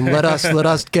 bud, and let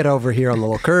us get over here on the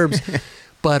little curbs.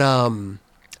 But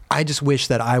I just wish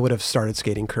that I would have started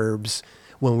skating curbs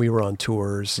when we were on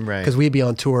tours, Right. because we'd be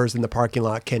on tours in the parking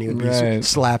lot. Kenny would be Right.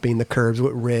 slapping the curbs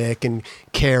with Rick and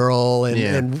Carol and,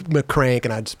 Yeah. and McCrank,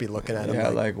 and I'd just be looking at him Yeah,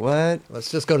 like, like what?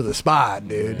 let's just go to the spot,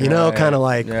 dude. You know, Right. kind of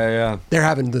like Yeah. they're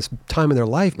having this time in their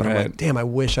life, but I'm Right. like, damn, I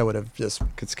wish I would have just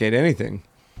Could skate anything.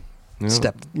 Yeah.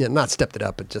 not stepped it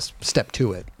up, but just stepped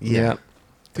to it. Yeah.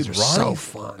 Because Dude, they're so Ronnie-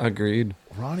 fun. Agreed.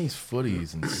 Ronnie's footy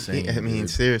is insane. I mean, dude.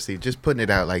 seriously, just putting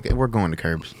it out like, we're going to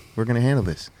curbs. We're going to handle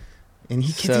this. And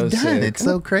he gets So it done. sick. It's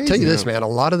so crazy. Tell you this, man, a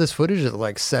lot of this footage is at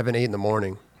like 7, 8 in the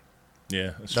morning.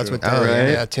 Yeah, That's true. what Oh, Tim, right.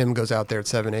 yeah, Tim goes out there at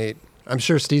 7, 8. I'm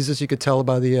sure Steezus, you could tell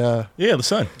by the Yeah, the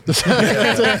sun.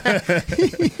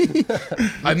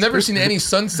 I've never seen any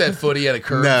sunset footy at a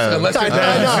curb. No. Unless I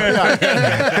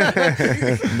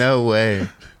you're know. No way.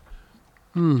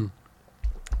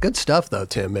 Good stuff, though,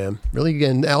 Tim, man. Really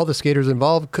getting all the skaters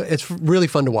involved. It's really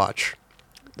fun to watch.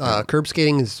 Curb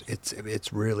skating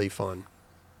it's really fun.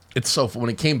 it's so when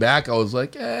it came back, I was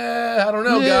like, I don't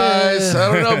know, guys.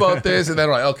 I don't know about this. And then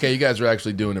I'm like, okay, you guys are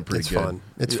actually doing it pretty It's good. fun.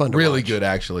 It's fun to really watch. good,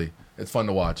 actually. It's fun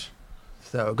to watch.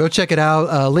 So go check it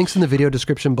out. Links in the video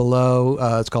description below.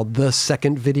 It's called The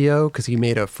Second Video because he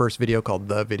made a first video called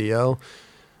The Video.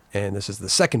 And this is the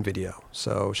second video.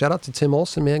 So shout out to Tim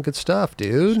Olson, man. Good stuff,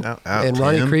 dude. Shout out, and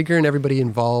Ronnie Tim. Krieger and everybody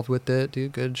involved with it,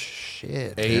 dude. Good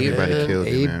shit. Everybody man. killed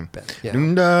it, man. Yeah.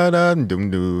 Doom da da doom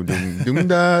doo doom doom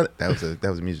da. That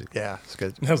was music. Yeah, it's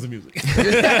good. That was the music.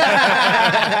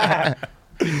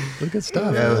 Good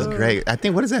stuff. That was great. I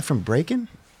think what is that from Breaking?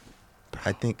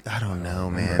 I don't know,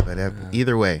 man. But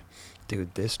either way,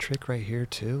 Dude, this trick right here,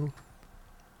 too.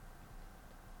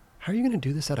 How are you going to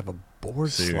do this out of a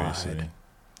board Seriously. slide?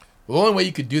 Well, the only way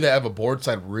you could do that out of a board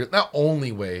side, not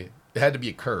only way, it had to be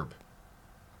a curb.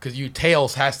 Because your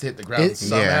tails has to hit the ground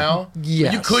somehow.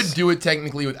 Yes. You could do it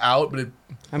technically without, but it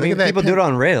I mean, at that people do it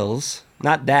on rails.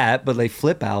 Not that, but they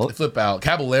flip out. flip out.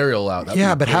 Caballerial out. That'd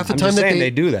Yeah, be but half the I'm time just that saying they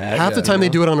do that. Half the Yeah, time you they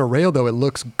know? do it on a rail, though, it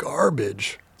looks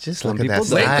garbage. just Some look at that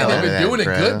people Lately, style. they've of been that, doing it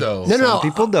bro. good, though. No, no, Some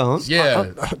people don't.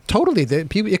 Yeah. Totally.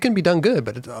 It can be done good,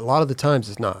 but a lot of the times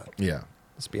it's not. Yeah.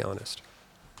 Let's be honest.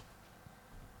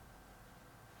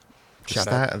 The Shout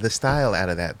out. style, the style out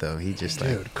of that though, he just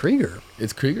like Dude, Krieger.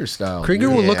 It's Krieger style. Krieger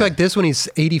will look Yeah. like this when he's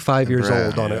 85 years Bruh.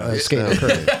 old on a Yeah. skating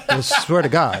curve. I swear to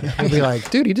God. He'll be like,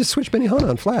 dude, he just switched Benihana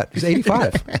on flat. He's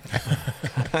 85.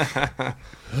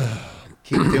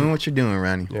 keep doing what you're doing,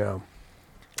 Ronnie. Yeah.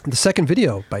 The second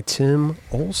video by Tim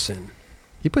Olson.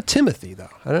 He put Timothy, though.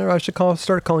 I don't know. I should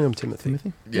start calling him Timothy.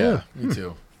 Yeah, me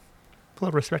too. Put a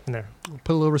little respect in there.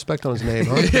 Put a little respect on his name,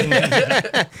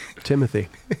 huh? Timothy.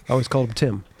 I always called him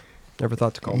Tim. Never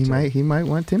thought to call him Tim. He might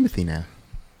want Timothy now.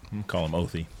 Call him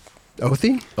Othy.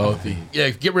 Othy? Oh, yeah,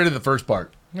 get rid of the first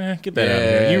part. Get that out of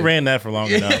here. You ran that for long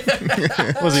enough.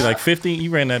 Was he like 50? You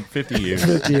ran that 50 years.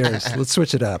 50 years. Let's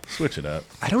switch it up. Switch it up.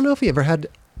 I don't know if he ever had...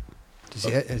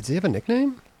 Does he have a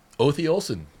nickname? Othy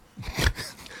Olson.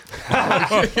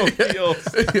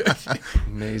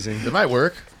 Amazing. It might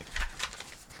work.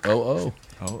 Oh.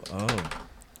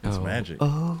 It's magic.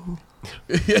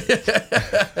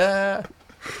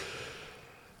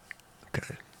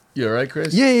 Okay. You all right,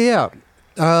 Chris? Yeah.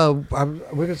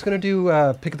 We're just going to do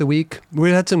pick of the week. We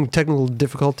had some technical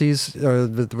difficulties, but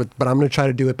I'm going to try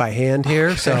to do it by hand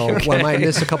here. So I might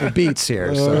miss a couple beats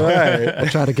here. So All right. I'll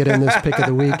try to get in this pick of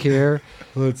the week here.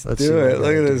 Let's see do what I it. Look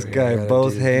gotta at this do here. I guy. gotta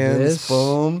Both do hands. this.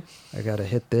 Boom. I got to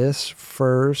hit this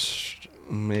first.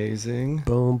 Amazing.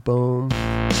 Boom, boom.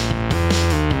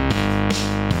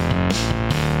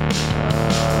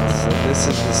 So this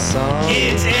is the song.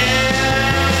 It's LD's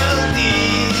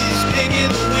pick of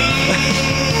the week.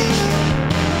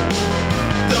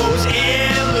 Those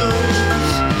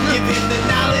heirlooms give him the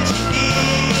knowledge he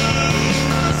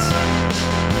needs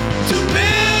to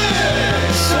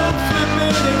build some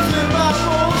flippin' and flip out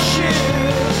bullshit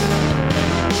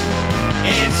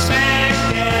and smack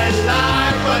that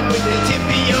like button with the tip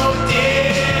of your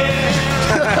dick.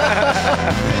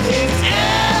 It's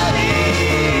LD's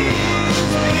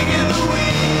pick of the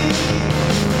week.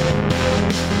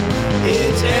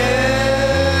 It's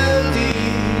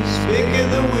LD's pick of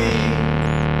the week.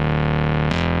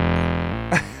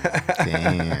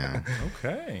 Damn.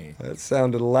 Okay. That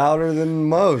sounded louder than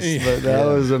most, Yeah. but that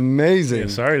was amazing. Yeah,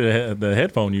 sorry to the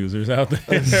headphone users out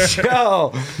there.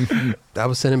 Joe. That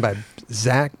was sent in by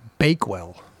Zach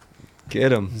Bakewell.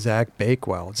 Get him. Zach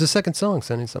Bakewell. It's the second song,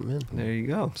 sending something in. There you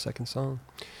go. Second song.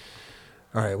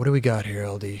 All right, what do we got here,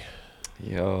 LD?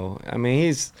 Yo, I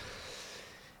mean,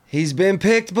 he's been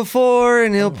picked before,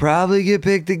 and he'll probably get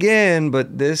picked again.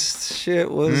 But this shit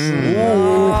was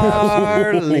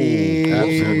gnarly.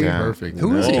 Absolutely Yeah. perfect.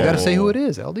 Who is it? You got to say who Oh. it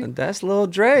is, LD. That's Lil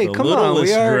Dre. The Come on, we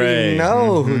littlest already Dre.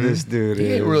 know who this dude He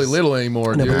is. ain't really little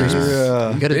anymore, No, but dude. there's,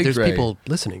 Yeah. Big there's Dre. people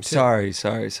listening, too. Sorry.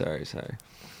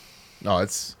 No,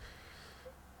 it's.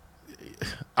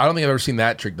 I don't think I've ever seen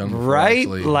that trick done before. Right?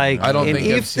 Actually. Like, I don't and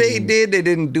think I've if they seen did, they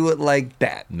didn't do it like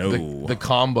that. No. the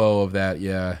combo of that.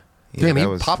 Yeah. Damn, he that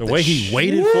was- popped the the way he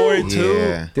waited for it, too.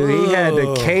 Yeah. Dude, he had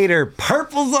to cater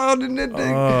purples on in that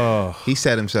thing. Oh, He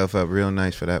set himself up real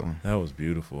nice for that one. that was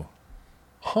beautiful.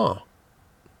 Huh.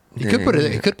 He could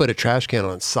put a trash can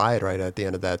on its side right at the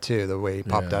end of that, too, the way he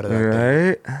popped Yeah. out of that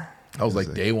thing. Right? I was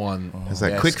like day one. It's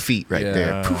like Yes. quick feet right Yeah.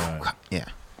 there. Poof. Yeah.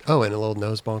 Oh, and a little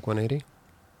nose bonk 180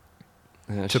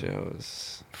 That To-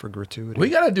 shows. for gratuity. We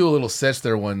gotta do a little sesh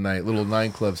there one night, little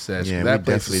 9 Club sesh. Yeah, that we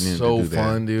place definitely is need so to do that.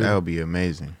 fun, dude. That would be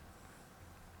amazing.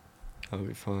 That would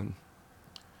be fun.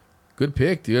 Good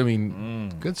pick, dude. I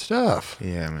mean, Good stuff.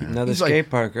 Yeah, man. Another He's like- skate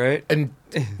park, right? and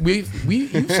we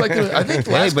selected. I think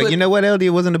Hey, last but clip, you know what, LD? It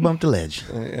wasn't a bump to ledge.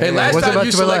 Hey, last What's time about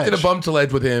you to selected ledge? a bump to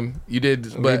ledge with him. You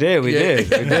did. But, We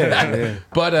did.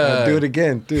 But I'll do it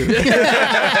again, dude.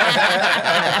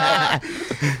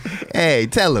 Hey,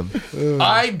 tell him.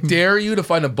 I dare you to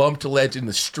find a bump to ledge in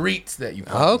the streets that you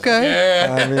find. Okay.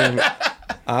 Yeah. I mean,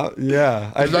 I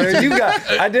dare you guys.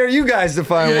 I dare you guys to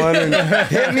find one and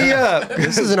hit me up.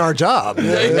 This isn't our job.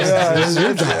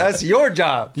 That's your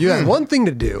job. You have one thing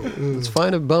to do. Let's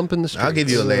find a bump in the street. I'll give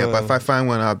you a layup. If I find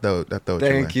one, I'll throw it your way.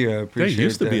 Thank you. I There appreciate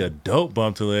used to be that. a dope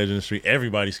bump to ledge in the street.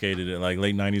 Everybody skated it like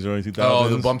late 90s, early 2000s. Oh,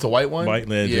 the bump to white one. White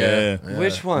ledge, yeah.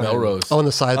 Which one? Melrose. on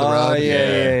the side of the Oh road.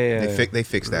 yeah. They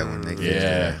fixed that one. They fixed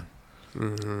Yeah.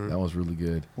 it. That was really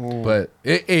good. But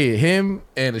him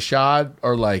and Ashad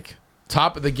are like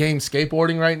top of the game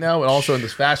skateboarding right now, and also in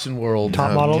this fashion world.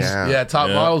 Top models. Yeah, top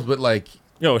Yeah. models, but like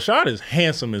Yo, Shad is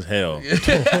handsome as hell.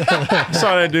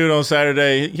 Saw that dude on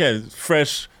Saturday. He had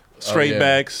fresh straight yeah.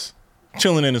 backs,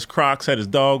 chilling in his Crocs, had his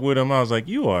dog with him. I was like,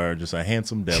 you are just a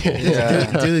handsome devil.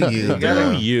 Do you? Do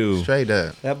bro. you. Straight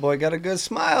up. That boy got a good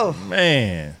smile.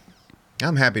 Man.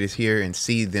 I'm happy to hear and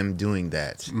see them doing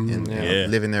that and Yeah.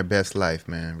 living their best life,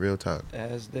 man. Real talk.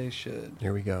 As they should.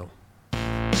 Here we go.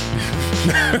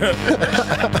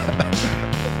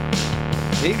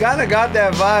 He kind of got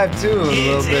that vibe too, a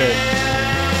little bit.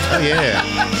 Oh yeah.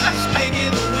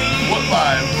 what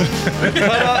vibe?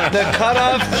 The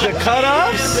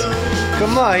cutoffs.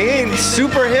 Come on, he ain't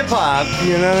super hip hop.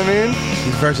 You know what I mean?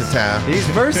 He's versatile. He's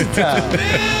versatile.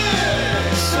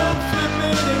 Some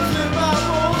flipping and flip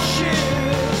out bullshit.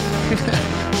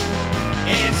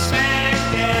 And smack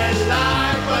that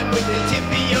line button with the tip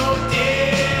of your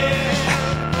dick.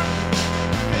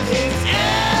 'Cause it's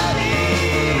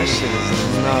Ellie. That shit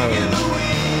is gnarly.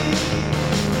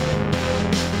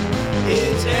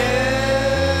 It's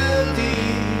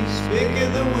Ellie's pick of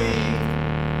the week.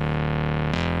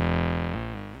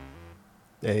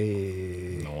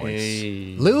 Hey.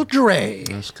 Hey. Lil Dre.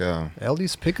 Let's go.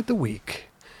 LD's pick of the week.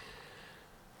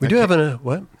 We do have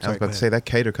what? I was about to say that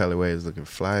cater colorway is looking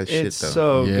fly as shit It's though.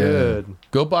 so Yeah. good.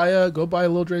 Go buy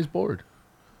Lil Dre's board.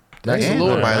 Next Yeah, to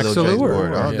Lil go buy a Dre. Lil Dre's Lure.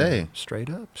 board all Yeah. day. Straight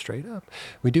up.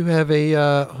 We do have a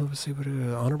let's see what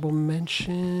honorable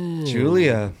mention.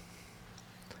 Julia.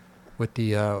 with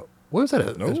the what was that?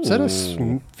 Is that a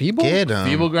feeble? Get 'em.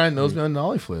 Feeble grind nose bend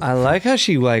nollie flip. I like how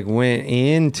she like went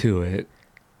into it.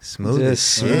 Smooth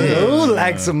Just as shit. smooth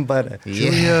like some butter.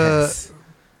 Yes.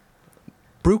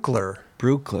 Brookler.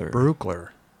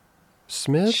 Brookler.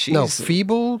 Smith? No, She's-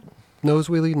 feeble nose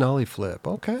wheelie nollie flip.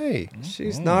 Okay.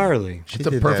 She's gnarly. She It's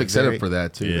a did perfect that very- setup for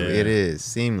that too. Yeah. It is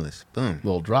seamless. Boom.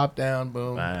 Little drop down,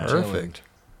 boom. Wow. Perfect.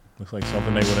 Looks like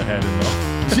something they would have had in the.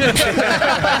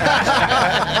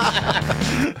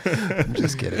 I'm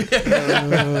just kidding.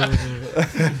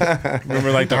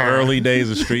 Remember, like the early days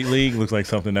of Street League? Looks like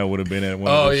something that would have been at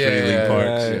one of the Street League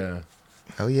parks. Yeah.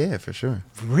 Oh yeah, for sure.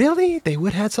 Really? They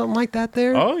would have something like that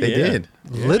there? Oh, They yeah. did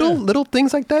Little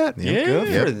things like that? Yeah. Good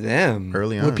Yep. for them.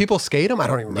 early on. Would people skate them? I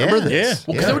don't even remember Yeah. this. Yeah.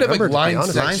 Well, because they would have I remember, like to be line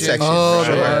honest. Line sections. sections. Oh,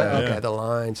 Sure. the line, Yeah. okay, the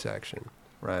line section.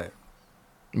 Right.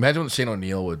 Imagine what Shane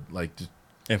O'Neill would like just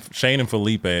And Shane and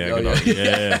Felipe. yeah.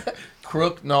 Yeah.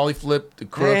 crook nollie flip to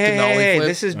crook Hey, to nollie hey, flip.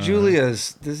 this is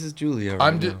Julia's. This is Julia.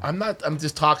 Right now. I'm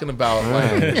just talking about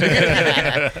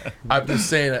like I'm just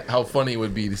saying how funny it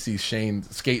would be to see Shane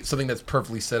skate something that's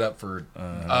perfectly set up for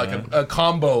like a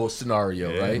combo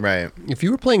scenario, right? Right. If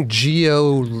you were playing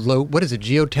geotagger,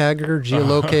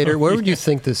 geolocator, where would you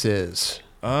think this is?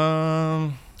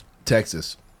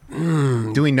 Texas.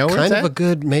 Do we know where Kind it's of a at?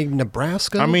 good, maybe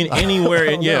Nebraska? I mean, anywhere,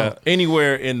 don't know.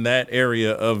 anywhere in that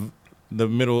area of the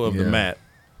middle of the Yeah. map.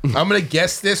 I'm gonna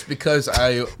guess this because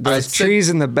I Those said- trees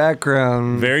in the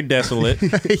background. Very desolate.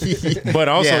 But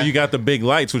also, Yeah. you got the big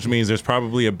lights, which means there's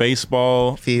probably a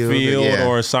baseball Field, yeah.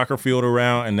 or a soccer field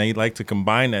around, and they like to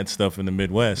combine that stuff in the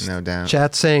Midwest. No doubt.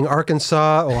 Chat saying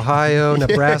Arkansas, Ohio,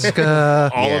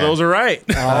 Nebraska. All of Yeah. those are right.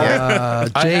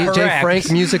 Jay Correct. Frank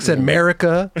Music's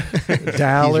America,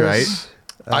 Dallas. right.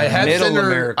 I have Middle sent her.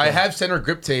 America. I have sent her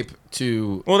grip tape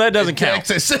to. Well, that doesn't count.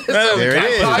 Texas. doesn't There it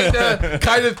is. I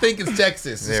kind of think it's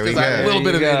Texas There we because I have a go. little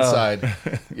bit of There you go. inside.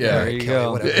 Yeah. There you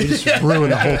go. Whatever. You just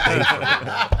ruined the whole thing.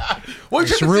 Well,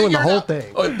 Just you're ruined the you're whole not-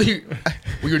 thing. Oh,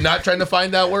 well, you're not trying to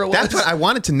find out where it was. That's what I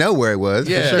wanted to know where it was.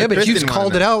 for Yeah. sure. Yeah, but Chris you just didn't wanna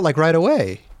called it know. out like right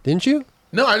away, didn't you?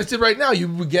 No, I just did right now. You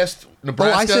guessed Oh,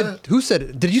 Nebraska. I said. Who said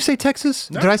it? Did you say Texas?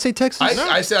 Did I say Texas?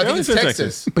 I said I think it's said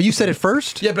Texas. But you said it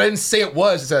first. Yeah, but I didn't say it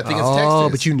was. I said I think it's Texas. Oh,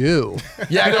 but you knew.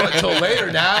 Yeah, I know until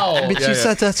later now. But Yeah, you yeah.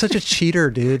 said that's such a cheater,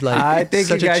 dude. Like I think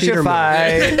you such a guys cheater should move.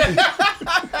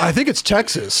 fight. I think it's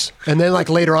Texas. And then like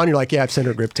later on, you're like, yeah, I've sent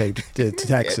her grip tape to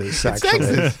Texas.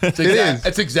 Actually,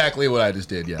 It's exactly what I just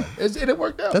did. Yeah, it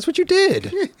worked out. that's what you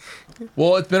did.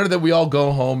 Well, it's better that we all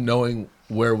go home knowing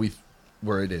where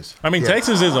it is. I mean,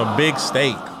 Texas is a big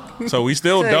state, so we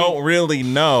still don't really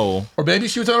know. Or maybe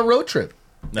she was on a road trip.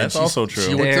 That's she's- also she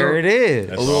true. went There it is.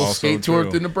 That's A little also skate tour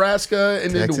true. through Nebraska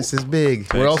and then Texas is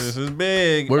big. Where else? Texas is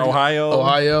big. Where- Ohio,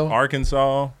 Ohio.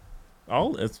 Arkansas,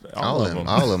 all of All them.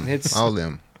 of them. It's- All of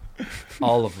them.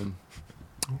 All of them.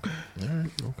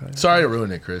 Sorry to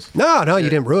ruin it, Chris. No, you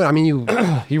didn't ruin it. I mean, you,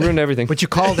 He ruined everything. but you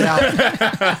called it out.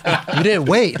 You didn't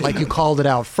wait. Like you called it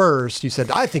out first. You said,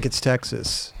 I think it's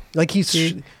Texas. Like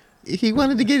He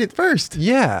wanted to get it first.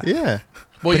 yeah. Yeah.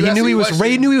 Well, But you he asked knew me he a was question.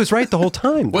 right. He knew he was right the whole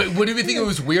time. Would you think it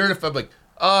was weird if I'm like,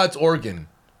 it's Oregon,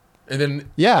 and then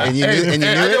Yeah. And you knew, and you hey,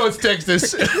 knew I it? know it's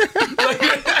Texas.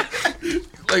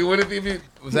 like would it be?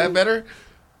 Was that better?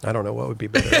 I don't know what would be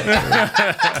better.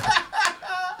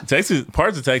 Texas,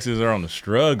 parts of Texas are on the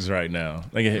strugs right now.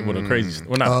 They get hit with a crazy,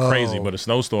 well, not crazy, but a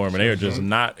snowstorm, and they are just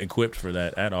not equipped for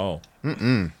that at all.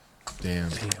 Damn.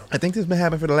 I think this has been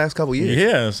happening for the last couple years.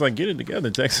 Yeah, it's like get it together,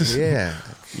 Texas. Yeah.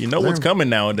 You know what's coming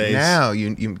nowadays. Now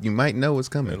you might know what's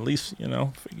At coming. least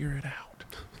figure it out.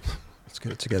 Let's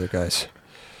get it together, guys.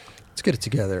 Let's get it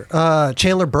together.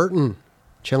 Chandler Burton.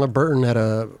 Chandler Burton had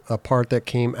a part that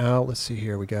came out. Let's see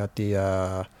here. We got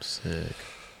the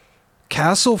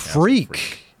Castle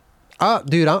Freak.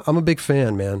 Dude, I'm a big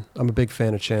fan, man. I'm a big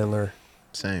fan of Chandler.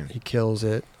 Same. He kills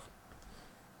it.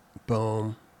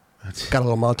 Boom. Got a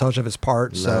little montage of his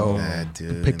part, so Love that,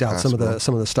 dude. picked out some of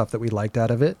Impossible. the stuff that we liked out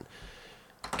of it.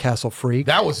 Castle Freak.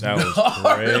 That was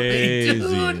crazy.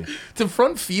 dude. To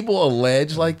front feeble a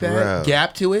ledge like that, Bro.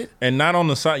 gap to it. And not on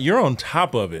the side. You're on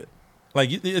top of it. Like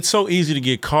it's so easy to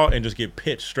get caught and just get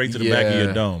pitched straight to the back of Yeah.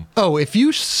 your dome. Oh, if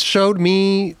you showed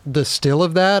me the still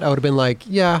of that, I would have been like,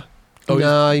 yeah. Oh,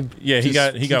 nah, he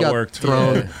got worked.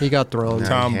 thrown. Yeah. He got thrown. Nah.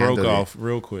 Tom He broke handled it. off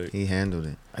real quick. He handled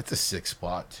it. That's a sick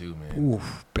spot too, man.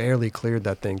 Oof, barely cleared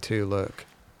that thing too. Look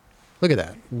at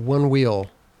that. One wheel.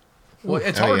 Well,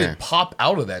 it's Oh, hard yeah. to pop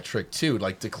out of that trick too,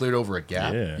 like to clear it over a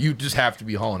gap. Yeah. You just have to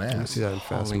be hauling You ass. see that in fast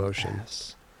Hauling motion.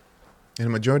 ass. And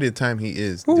the majority of the time, he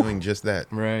is doing just that.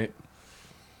 Right.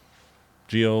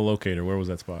 Geolocator. Where was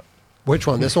that spot? Which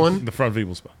one? This one? The front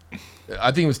people spot.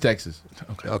 I think it was Texas.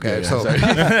 Okay, Yeah, so sorry.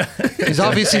 he's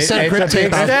obviously sent grip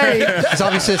tape out. He's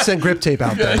obviously sent grip tape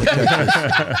out there.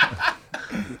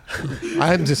 I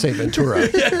had to say Ventura.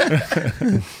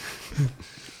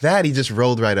 That he just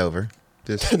rolled right over.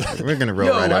 Just we're gonna roll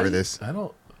Yo, right over this.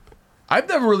 I've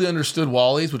never really understood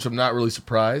Wally's, which I'm not really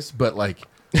surprised, but like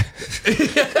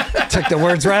Took the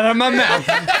words right out of my mouth.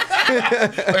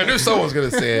 I knew someone was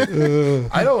gonna say it.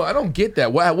 I don't get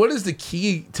that. What is the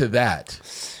key to that?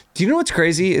 Do you know what's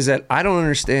crazy is that I don't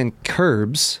understand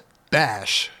curbs.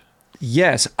 Bash.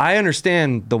 Yes, I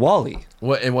understand the Wally.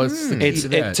 What's the key It's to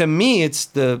that? to me, it's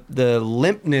the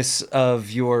limpness of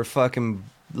your fucking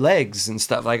legs and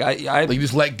stuff. Like I like you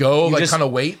just let go, You like just- kind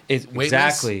of weight. it's weightless?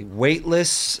 exactly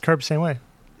weightless. Curb same way.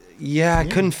 Yeah, I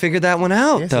couldn't figure that one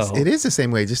out Yes, though. it is the same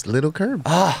way, just little curb.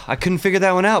 I couldn't figure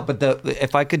that one out. But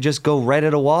if I could just go right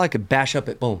at a wall, I could bash up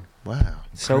it. Boom. Wow.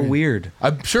 So weird.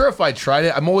 I'm sure if I tried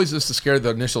it, I'm always just scared of the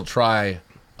initial try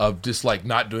of just like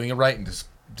not doing it right and just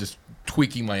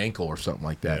tweaking my ankle or something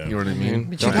like that. Yeah. You know what I mean?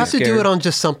 But Don't you'd be have to do scared. it on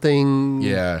just something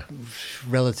Yeah.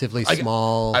 relatively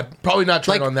small. I probably not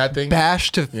tried like on that thing.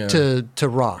 bash to Yeah. to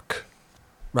rock,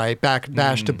 right?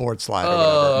 Bash to board slide. Or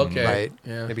Oh, whatever, okay. Right.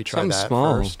 Yeah. Maybe try Something that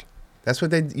small. first. That's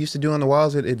what they used to do on the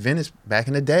walls at Venice back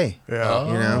in the day. Yeah.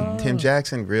 You know, Tim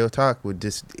Jackson, real talk,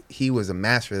 he was a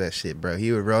master of that shit, bro.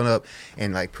 He would roll up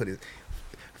and like put it,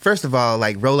 first of all,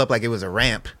 like roll up like it was a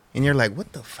ramp. And you're like,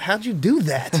 what the, how'd you do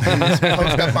that? And just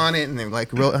post up on it and then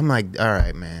like roll. I'm like, all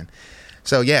right, man.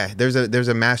 So yeah, there's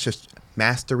a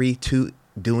mastery to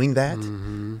doing that.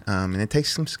 And it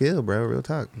takes some skill, bro, real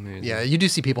talk. Yeah, you do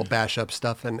see people bash up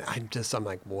stuff, and I'm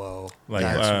like, whoa, Like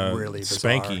that's really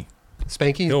bizarre. Spanky.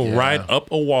 Spanky, He'll Yeah. ride up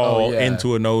a wall Oh, yeah.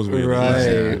 into a nose with Right.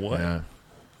 it. What? Yeah.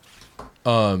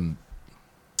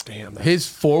 damn. His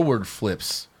forward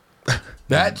flips.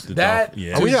 That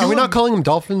Yeah. Are we not calling them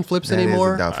dolphin flips That is a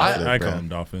anymore? dolphin I flip, call bro. him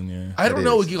dolphin. Yeah. I don't It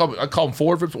know is. what you call them. I call them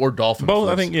forward flips or dolphin Both.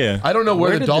 flips. I think. Yeah. I don't know where,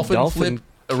 Where the did the dolphin dolphin flip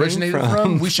came originated from?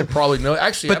 from. We should probably know.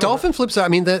 Actually, But dolphin flips, I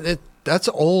mean, that's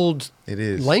old It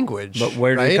is. language. But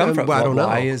where did right? it come from? I don't know.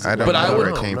 Why is I don't But know I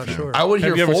where would- it came I'm not from. sure. I would hear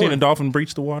Have you ever forward. seen a dolphin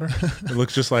breach the water? It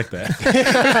looks just like that.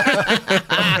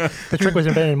 The trick was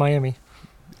invented in Miami.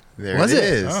 There Was it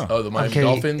it? is. Oh. Oh, the Miami Okay.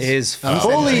 Dolphins. Is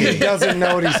fully doesn't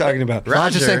know what he's talking about.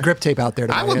 Roger Roger. sent grip tape out there.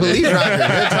 To I would Miami. believe Roger.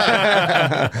 Good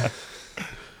time.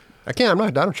 I can't. I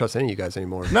don't trust any of you guys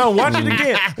anymore. No, watch it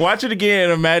again. Watch it again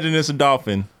and imagine it's a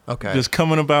dolphin. Okay. Just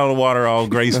coming up out of the water all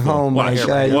graceful. Oh my watch,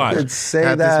 god! You watch. could say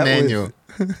Have that. this manual.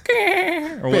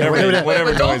 Or whatever the noise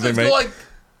they Dolphins make. go like,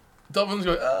 Dolphins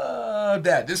go,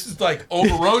 Dad, this is like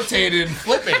over rotated and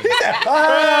flipping.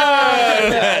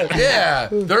 Yeah,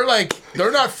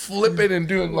 they're not flipping and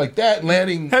doing like that,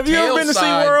 landing. Have you ever been to tail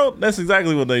side. SeaWorld? That's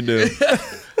exactly what they do.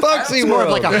 Fuck It's more of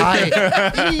SeaWorld. like a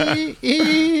high.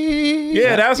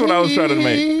 Yeah, that's what I was trying to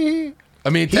make. I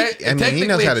mean, He knows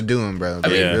technically, how to do them, bro. I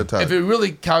mean, Yeah. Real talk. if it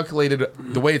really calculated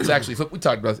the way it's actually flipped, we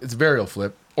talked about it, it's varial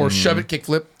flip or shove it, kick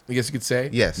flip. I guess you could say.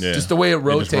 Yes. Yeah. Just the way it It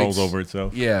rotates. just rolls over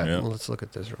itself. Yeah. Well, let's look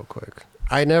at this real quick.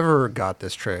 I never got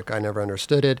this trick. I never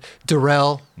understood it.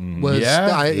 Darrell was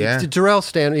Yeah, Darrell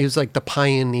Stanley. He was like the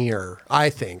pioneer, I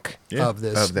think, Yeah. of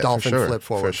this Of that, for dolphin sure, flip,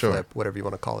 forward for sure. flip, whatever you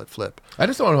want to call it, flip. I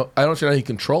just don't know. I don't know how you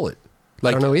control it. I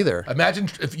don't know either. Imagine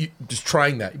if you just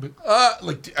trying that. You'd be,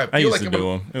 like I feel I used like to I'm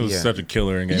do them. It was Yeah. such a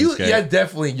killer in You, Gamescape. yeah,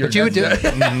 definitely. You're But you would do nuts.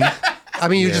 it. I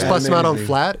mean, you just Yeah. bust them out on Amazing.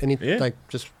 flat, and you Yeah. like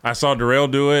just. I saw Darrell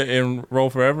do it in Roll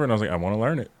Forever, and I was like, I want to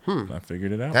learn it. I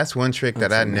figured it out. That's one trick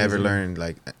that I never learned,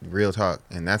 like real talk,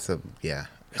 and that's a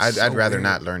I'd so rather weird.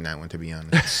 not learn that one, to be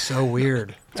honest. So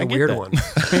weird. It's I a get weird that. one.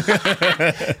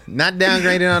 Not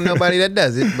downgrading on nobody that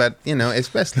does it, but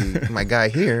especially my guy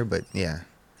here. But yeah,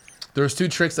 There's two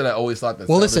tricks that I always thought that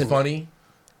Well, sounded listen. funny.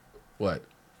 What?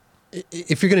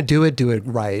 If you're gonna do it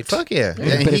right. fuck yeah, But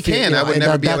and he if you- can. I would and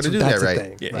never be able that's- to do that that's the right.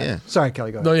 thing, Yeah. right. Yeah. Sorry,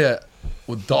 Kelly. Go ahead. No, yeah.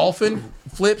 With dolphin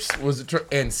flips was a trick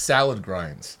and salad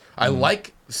grinds. I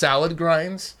like salad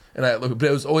grinds, but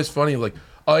it was always funny. Like,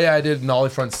 oh yeah, I did nollie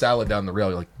front salad down the rail.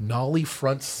 You're like, nollie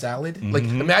front salad? Like,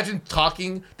 imagine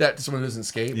talking that to someone who doesn't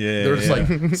skate. Yeah, They're just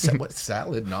yeah. like, what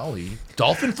salad nollie?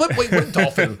 Dolphin flip? Wait, what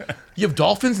dolphin? You have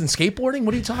dolphins in skateboarding?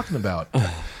 What are you talking about?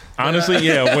 Honestly,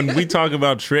 yeah. When we talk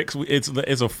about tricks, it's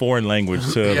a foreign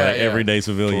language to Yeah, like yeah. everyday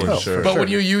civilians. For sure. But when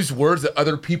you use words that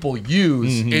other people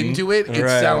use into it, it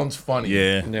Right. sounds funny.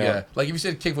 Yeah. Yeah. Like if you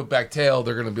said kickflip back tail,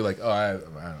 they're gonna be like, oh, I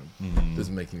don't,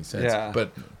 doesn't make any sense. Yeah.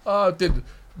 But did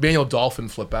Manuel Dolphin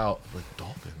flip out? Like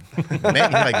dolphin.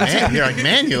 You're like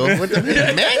Manuel. What the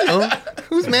Manuel?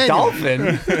 Who's Manuel?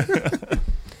 Dolphin.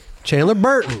 Chandler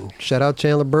Burton. Shout out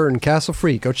Chandler Burton, Castle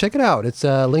Freak. Go check it out. It's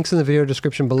links in the video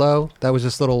description below. That was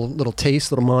just little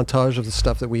taste, little montage of the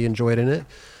stuff that we enjoyed in it.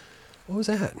 What was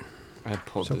that? I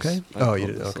pulled It's this. okay? I Oh, pulled you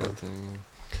did? this Okay. little thing.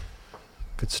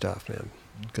 Good stuff, man.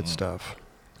 Good stuff.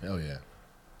 Hell yeah.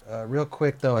 Real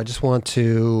quick though, I just want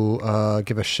to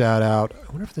give a shout out. I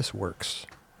wonder if this works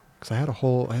because I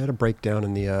had a breakdown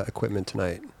in the equipment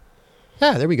tonight.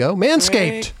 Yeah, there we go.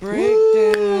 Manscaped.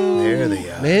 Breakdown. There they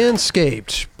are.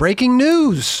 Manscaped. Breaking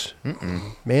news.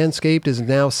 Manscaped is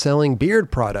now selling beard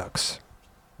products.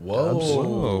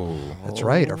 Whoa. That's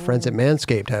right. Our friends at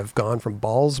Manscaped have gone from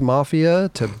Balls Mafia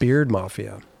to Beard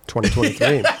Mafia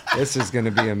 2023. This is going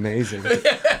to be amazing. They're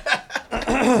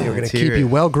going to Let's keep hear you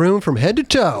it. well groomed from head to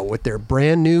toe with their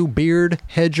brand new Beard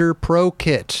Hedger Pro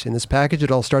Kit. In this package,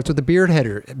 it all starts with the Beard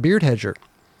Hedger.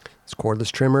 This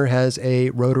cordless trimmer has a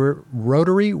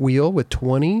rotary wheel with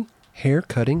 20 hair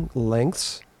cutting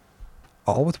lengths,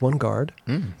 all with one guard.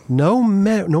 No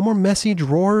more messy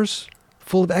drawers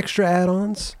full of extra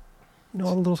add-ons.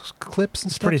 All the little clips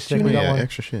and stuff. pretty that sick. you We need. got Yeah, one.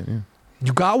 extra shit. Yeah.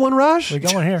 You got one, Raj? We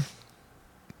got one here.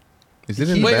 Is it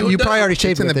in the Wait, bathroom? You probably already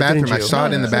shaved It's in it the with it, didn't bathroom. I you? saw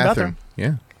it in the it's in the bathroom.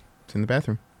 Yeah, it's in the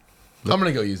bathroom. I'm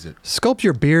gonna go use it. Sculpt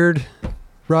your beard,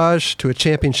 Raj, to a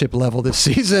championship level this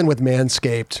season with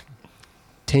Manscaped.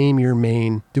 Tame your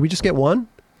mane. Did we just get one?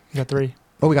 We got 3.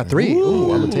 Oh, we got 3.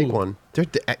 Ooh, I'm going to take one.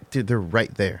 Dude, they're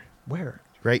right there. Where?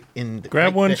 Right in. Grab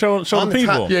right one, there. show On the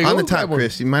people. Top, Yeah, on go the top, grab one.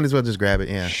 Chris. You might as well just grab it.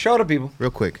 Yeah, Show the people.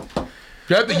 real quick.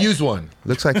 Grab the used one.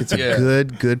 Looks like it's a Yeah.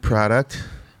 good product.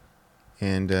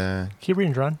 And Keep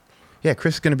reading, John. yeah,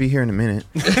 Chris is gonna be here in a minute.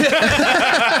 Go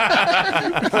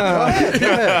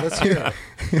ahead. Let's hear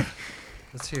it.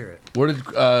 Let's hear it. Where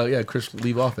did Chris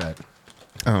leave off at?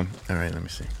 All right. Let me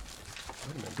see.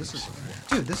 This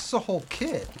is a whole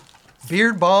kit.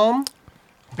 Beard balm,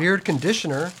 beard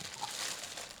conditioner.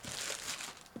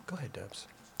 Go ahead, Dubs.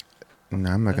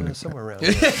 No, I'm not gonna. Somewhere around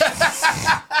there.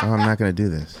 I'm not gonna do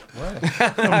this.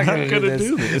 I'm not gonna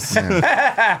do this.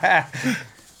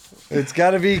 It's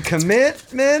got to be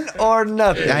commitment or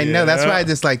nothing. I know. That's why I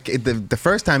just like the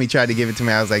first time he tried to give it to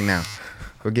me, I was like, no,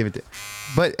 we'll give it to.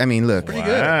 But I mean, look,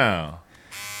 Wow.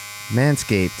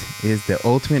 Manscaped is the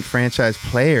ultimate franchise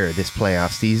player this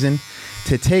playoff season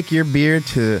to take your beard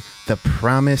to the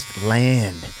promised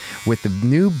land with the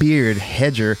new Beard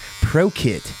Hedger Pro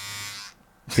Kit.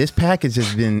 This package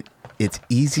has been, it's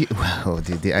easy. Wow,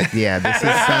 dude. Yeah, this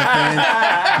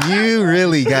is something you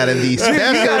really got to be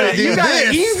special to do You got this.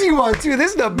 an easy one, too.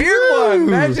 This is the beard one.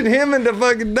 Imagine him and the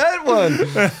fucking nut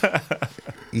one.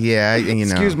 Yeah, and you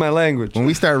know. Excuse my language. When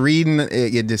we start reading,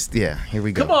 it just, yeah, here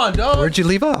we go. Come on, dog. Where'd you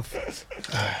leave off?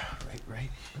 Right.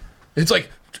 It's like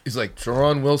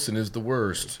Jerron Wilson is the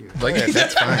worst. Like Yeah,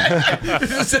 that's fine.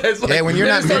 it says, like, Yeah, when you're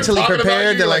they not start mentally talking about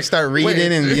prepared you, to like start reading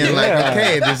wait. and you're like,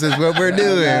 okay, this is what we're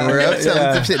doing. We're up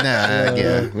Yeah. some shit now.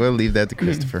 Yeah, we'll leave that to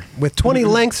Christopher. With 20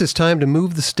 lengths, it's time to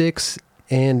move the sticks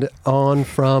and on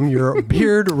from your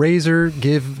beard razor,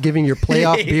 giving your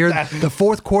playoff beard the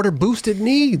fourth quarter boost it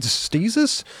needs.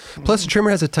 Steezus. Plus, the trimmer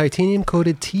has a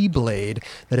titanium-coated T-blade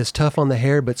that is tough on the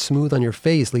hair but smooth on your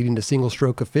face, leading to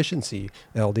single-stroke efficiency,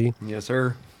 LD. Yes,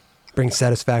 sir. Brings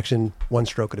satisfaction one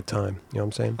stroke at a time. You know what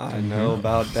I'm saying? I know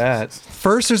about that.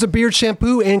 First, there's a beard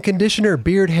shampoo and conditioner.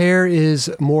 Beard hair is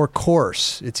more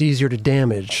coarse. It's easier to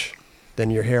damage than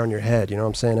your hair on your head. You know what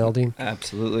I'm saying, LD?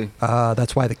 Absolutely.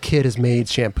 That's why the kit has made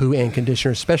shampoo and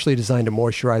conditioner specially designed to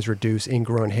moisturize, reduce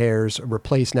ingrown hairs,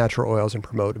 replace natural oils, and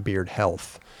promote beard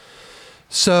health.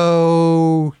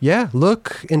 So, yeah,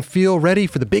 look and feel ready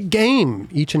for the big game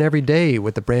each and every day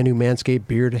with the brand new Manscaped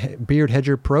Beard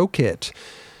Hedger Pro Kit.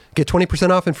 Get 20%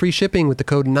 off and free shipping with the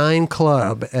code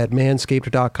 9club at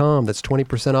manscaped.com. That's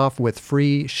 20% off with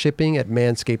free shipping at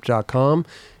manscaped.com.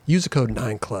 Use the code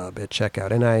 9club at checkout.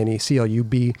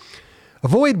 NINECLUB.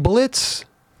 Avoid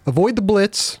the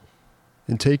blitz,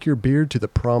 and take your beard to the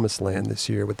promised land this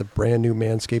year with the brand new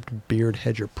Manscaped Beard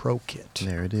Hedger Pro Kit.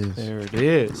 There it is. There it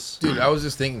is. Dude, I was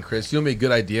just thinking, Chris, you know, be a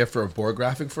good idea for a board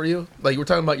graphic for you. Like, we're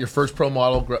talking about your first pro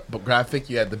model graphic.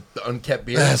 You had the unkept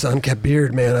beard. That's unkept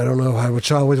beard, man. I don't know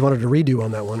which I always wanted to redo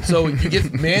on that one. So you get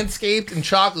Manscaped and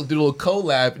chocolate, do a little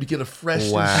collab, and you get a fresh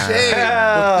Wow.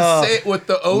 shave with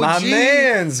the OG. My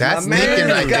man's. That's my man thinking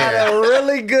right got there. a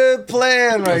really good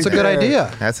plan right That's a good there.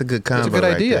 idea. That's a good combo. That's a good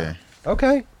right idea. there.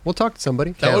 Okay, we'll talk to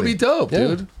somebody. That would be dope, Yeah.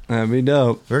 dude. That'd be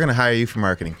dope. We're gonna hire you for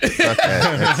marketing. Fuck that.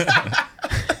 That's-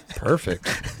 Perfect.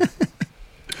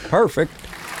 Perfect.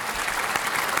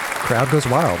 Crowd goes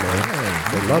wild,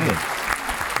 man. They love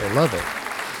it. They love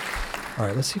it. All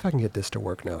right, let's see if I can get this to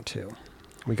work now too.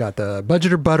 We got the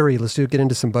budget or buttery. Let's get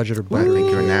into some budget or I buttery.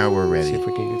 think now we're See ready. if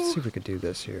we could do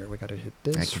this here. We got to hit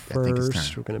this I think it's first.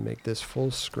 time. We're gonna make this full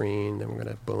screen. Then we're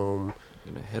gonna boom.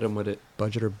 I'm gonna hit him with it.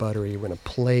 Budget or buttery. We're gonna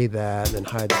play that and then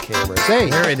hide the cameras. Hey,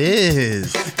 There it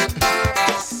is.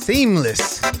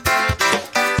 Seamless.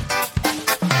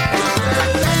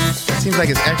 Seems like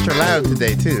it's extra loud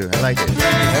today too. I like it.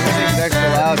 Everything's extra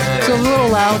loud it's today. a little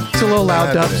loud. It's a little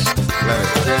loud, Love Dubs. it.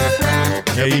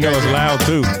 Love Yeah, you know it's loud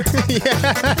too. it.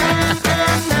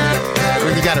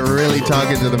 When you gotta really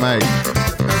talk into the mic.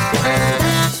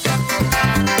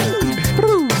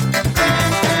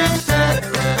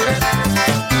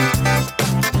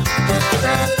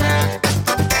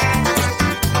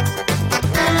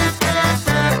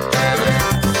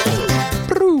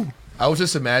 I was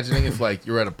just imagining if, like,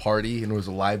 you're at a party and there was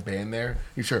a live band there.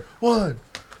 You sure 1,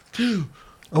 2,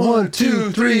 1,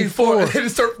 2, 3, 4, and they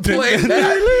just start playing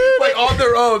that like on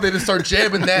their own. They just start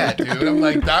jamming that, dude. I'm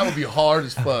like, that would be hard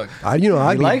as fuck. I'd He be,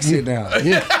 likes it now.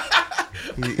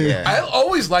 Yeah. I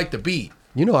always like the beat.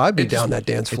 I'd be It just- down that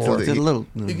dance it's a floor. little- It's a little,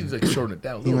 You can just like shorten it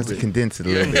down a He little wants to bit. condense it a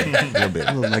little bit.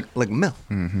 A little bit. like milk.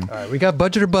 All right, we got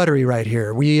budget or buttery right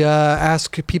here. We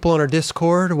ask people on our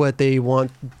Discord what they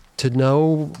want to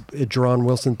know. Jerron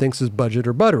Wilson thinks is budget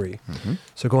or buttery.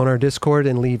 So go on our Discord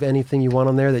and leave anything you want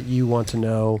on there that you want to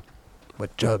know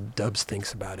what Dubs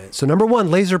thinks about it. So number 1,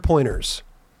 laser pointers.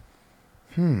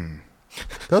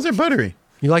 Those are buttery.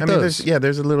 You like those?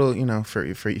 There's a little, for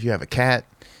if you have a cat,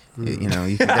 you can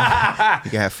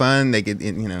have fun. They could,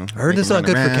 I heard it's not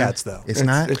good for cats, though. It's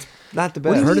not. It's not the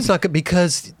I best. heard it's not good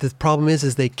because the problem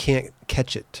is they can't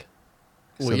catch it.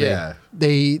 Well, So yeah.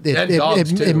 And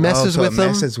dogs, too. It messes so with it them.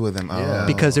 messes with them. Yeah. Oh.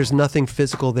 Because there's nothing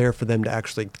physical there for them to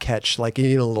actually catch, like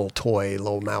a little toy,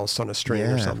 little mouse on a string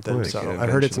Yeah, or of something. course. So They could I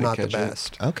heard it's eventually not the catch it.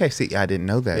 best. Okay, see, I didn't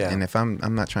know that. Yeah. And if I'm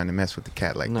not trying to mess with the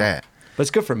cat like No. that. But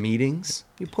it's good for meetings.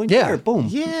 You point Yeah. there, boom.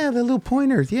 Yeah, the little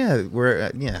pointers. Yeah,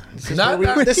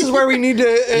 This is where we need to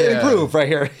Yeah. improve right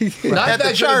here. Not At that the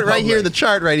good chart in right here, public. the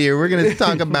chart right here. We're going to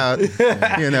talk about,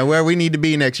 where we need to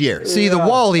be next year. See the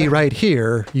Wally right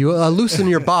here. You loosen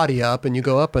your body up and you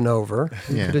go up and over.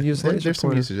 You Yeah, could have used laser there's some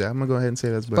pointer. usage. I'm gonna go ahead and say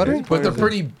that's Buttery? better.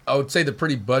 But I would say they're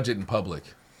pretty budget in public.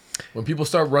 When people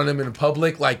start running them in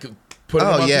public, like putting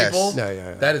them on yes. people.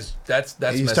 Yeah. That's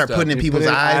You messed start up. putting in people's put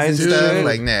in eyes and eyes, stuff. dude.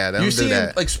 Like, nah, don't You do see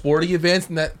that. like sporting events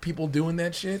and that people doing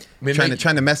that shit. I mean,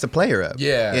 trying to mess the player up.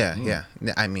 Yeah. Yeah.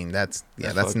 I mean, that's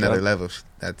fucked another up. level.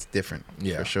 That's different.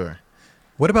 Yeah. For sure.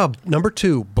 What about number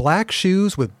 2? Black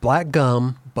shoes with black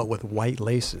gum, but with white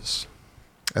laces.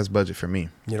 That's budget for me.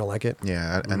 You don't like it?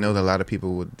 Yeah, I know that a lot of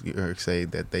people would say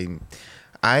that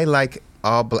I like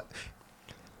all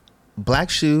black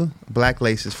shoe, black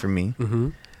laces for me.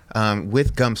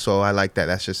 With gum sole, I like that.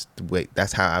 That's just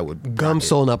that's how I would Gum rock it.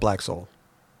 sole, not black sole.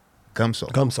 Gum sole.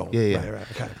 Gum sole. Yeah.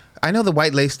 Right. Okay. I know the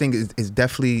white lace thing is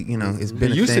definitely, it's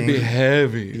been It a used thing. to be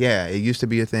heavy. Yeah, it used to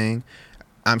be a thing.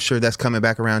 I'm sure that's coming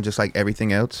back around just like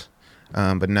everything else.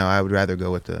 But no, I would rather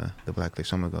go with the black lace.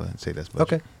 So I'm going to go ahead and say that's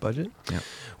budget. Okay. Budget. Yeah.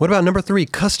 What about number 3?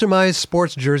 Customized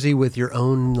sports jersey with your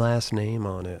own last name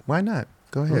on it. Why not?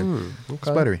 Go ahead. It's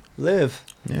buttery. Live.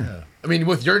 Yeah. I mean,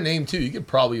 with your name too, you could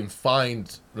probably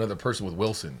find another person with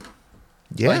Wilson.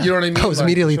 Yeah. Like, you know what I mean? I was Like,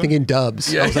 immediately thinking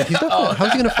Dubs. Yeah. I was like, he's not,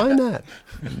 how's he going to find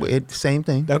that? Same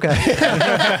thing. Okay.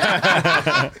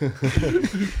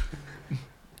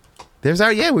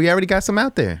 We already got some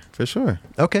out there for sure.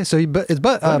 Okay, so it's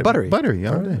buttery. Buttery,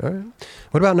 all day. All right.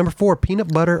 What about number 4? Peanut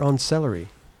butter on celery.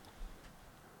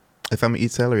 If I'm gonna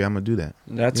eat celery, I'm gonna do that.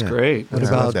 That's Yeah. great. What That's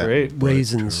about that. great.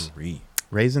 raisins?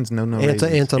 Raisins, no Ants, raisins.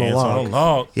 ants on a Ants log. on a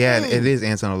log. Yeah, it is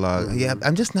ants on a log. Yeah,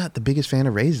 I'm just not the biggest fan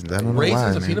of raisins. I don't know why.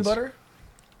 Raisins and man. peanut butter?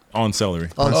 On celery.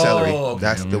 On Oh, celery. okay.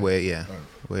 That's the way. Yeah,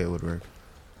 way it would work.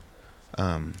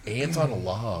 Ants on a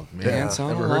log, man. Ants on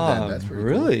Never a heard log. that. That's pretty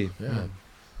Really? cool. Yeah.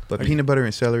 But peanut butter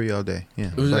and celery all day.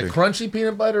 Yeah. Was it buttery. like crunchy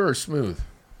peanut butter or smooth?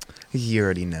 You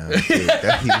already know. Dude. He doesn't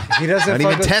Don't fuck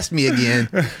even with- test me again.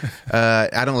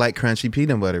 I don't like crunchy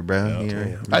peanut butter, bro. Yeah, You know,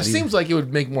 yeah. not It seems like it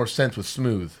would make more sense with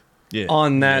smooth, Yeah.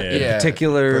 On that Yeah.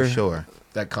 particular. for sure.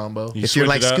 that combo. You If you're switch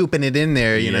like it up. scooping it in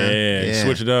there, you know. Yeah,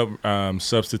 switch it up.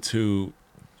 Substitute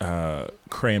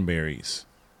cranberries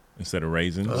instead of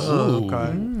raisins. Oh,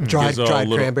 okay. Dried Gives a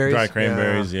little- cranberries. Dried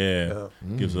cranberries, yeah.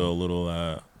 Yeah. Gives a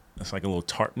little. It's like a little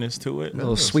tartness to it. A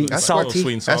little sweet and That's It's like a worth, little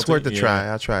sweet and that's salty, worth a yeah. try.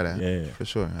 I'll try that. Yeah. For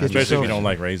sure. Get Especially if yourself- you don't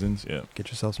like raisins. Yeah. Get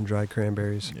yourself some dried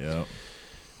cranberries. Yeah.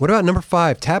 What about number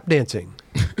 5? Tap dancing.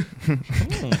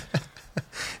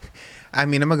 I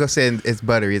mean, I'm gonna go say it's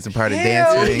buttery. It's a part of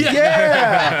dancing.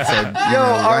 Yeah. So, you Yo,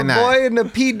 know, why our not? boy in the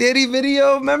P. Diddy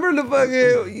video. Remember the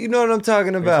fucking, you know what I'm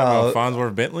talking We're talking about? about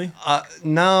Farnsworth Bentley.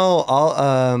 No,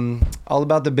 all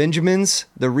about the Benjamins,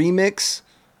 the remix.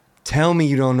 Tell me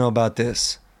you don't know about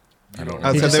this. I don't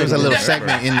Oh, know. so there was a little Yeah.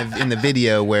 segment in the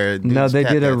video where No, dudes they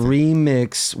tap did a dancing.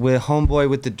 remix with homeboy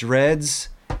with the dreads,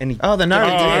 and he. Oh, the Oh,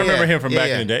 Gnarly. I yeah, remember yeah. him from Yeah, back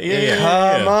yeah. in the day. Yeah, Yeah,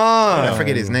 yeah. Come on. I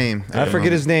forget his name. I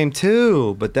forget his name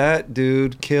too, but that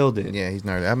dude killed it. Yeah, he's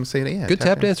gnarly. I'm gonna say that. Yeah, Good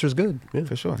tap dancer is good. Yeah.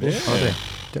 for sure. Yeah. All day.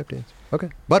 Tap dance. Okay.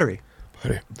 Buttery.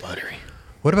 Buttery.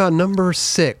 What about number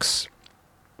 6?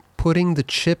 Putting the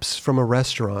chips from a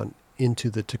restaurant into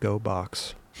the to-go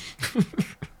box.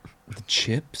 The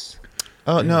chips.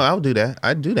 Oh no, I'll do that.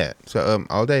 I'd do that. So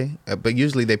all day. But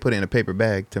usually they put it in a paper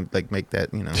bag to like make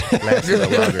that last a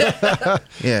little longer.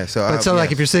 Yeah. So. But so,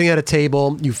 like, if you're sitting at a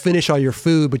table, you finish all your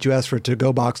food, but you ask for a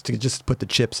to-go box to just put the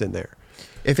chips in there.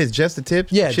 if it's just the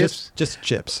tips, Yeah, chips, just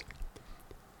chips.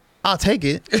 I'll take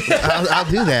it. I'll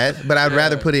do that. But I'd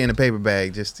rather put it in a paper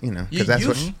bag, just because that's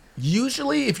what.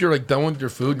 Usually, if you're like done with your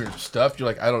food and your stuff, you're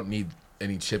like, I don't need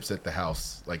any chips at the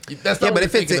house. Like that's not Yeah, what but you're if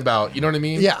it's thinking about. You know what I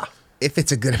mean? Yeah. If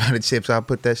it's a good amount of chips, I'll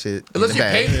put that shit. Unless in you the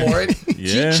pay bag. for it.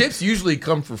 Yeah. Chips usually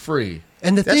come for free.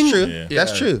 And the That's thing, true. Yeah.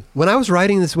 That's true. when I was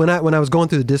writing this, when I was going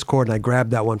through the Discord and I grabbed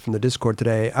that one from the Discord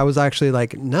today, I was actually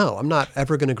like, no, I'm not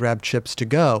ever going to grab chips to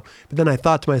go. But then I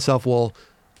thought to myself, well,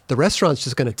 the restaurant's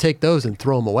just going to take those and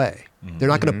throw them away. They're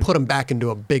not going to put them back into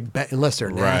a big bag unless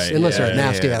they're nasty, Right, unless they're a yeah,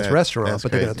 nasty yeah, ass that- restaurant. that's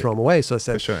But they're going to crazy. throw them away. So I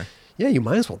said, For sure. yeah, you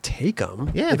might as well take them.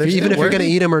 Yeah, If they're you- even if still you're going to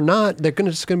worthy. eat them or not, they're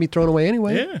just going to be thrown away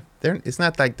anyway. Yeah. It's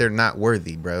not like they're not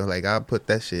worthy, bro. Like I'll put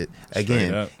that shit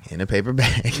again up. in a paper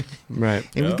bag. Right.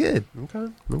 It was Yeah. good. Okay.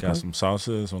 Got some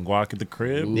sauces, some guac at the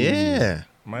crib. Yeah.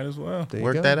 Might as well. There you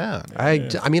Work go. that out. I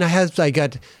mean, I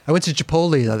went to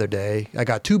Chipotle the other day. I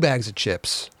got 2 bags of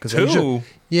chips. 'Cause I usually- 2?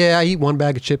 Yeah, I eat 1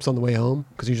 bag of chips on the way home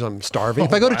because usually I'm starving.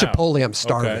 If I go to wow. Chipotle, I'm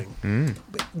starving. Mm.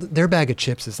 Their bag of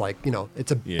chips is like,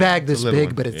 it's a Yeah, bag this it's a little big,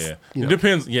 one. but it's, Yeah. you It know,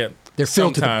 depends. Yeah. they're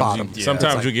filled to the Sometimes bottom. You, Yeah.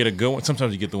 sometimes It's you like- get a good one.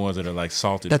 Sometimes you get the ones that are like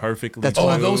salted That- perfectly. that's Oh,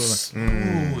 why- those.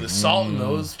 Ooh, the salt in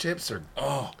those chips are.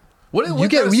 Oh. What you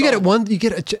get it one. You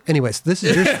get anyways. This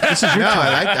is your No,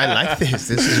 I like this.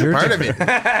 This is Your part of it.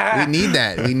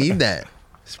 We need that.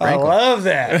 Sprinkle. love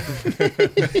that.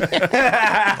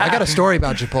 I got a story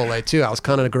about Chipotle too. I was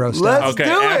kind of grossed Let's out. Okay,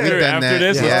 do it. after Done that.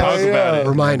 this, Yeah. let's talk about it.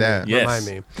 Remind me. No doubt. Yes. Remind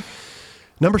me.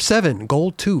 Number 7,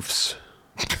 gold toofs.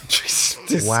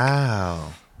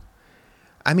 Wow.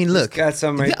 I mean, look. got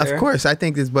some right there. Of course, I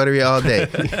think it's buttery all day.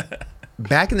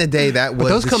 Back in the day, that was But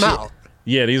those the come shit. out.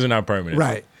 Yeah, these are not permanent.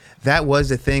 Right. That was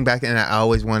the thing back then. I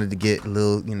always wanted to get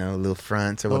little, little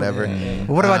fronts or whatever. But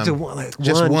what about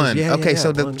Just one? Yeah, okay, yeah,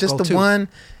 so one, just gold the tooth. one.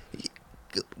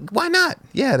 Why not?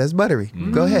 Yeah, that's buttery.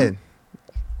 Go ahead.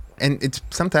 And it's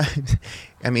sometimes,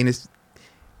 I mean, it's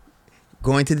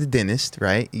going to the dentist,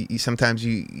 right? Sometimes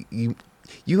you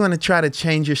want to try to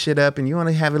change your shit up, and you want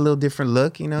to have a little different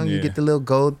look. You Yeah. get the little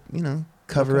gold,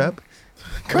 cover up.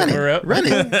 Run Cover it, up. run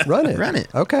it, Run it. run it.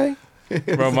 Okay.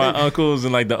 Bro, my uncles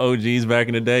and like the OGs back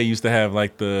in the day used to have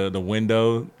like the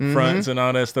window fronts and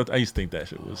all that stuff. I used to think that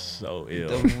shit was so ill.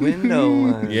 The window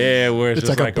one. Yeah, where it's It's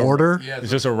just like a border. Yeah, It's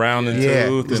just around the Yeah,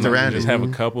 tooth, just and around just it. have a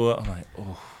couple. I'm like,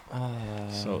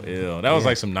 so ill. That was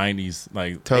like some '90s,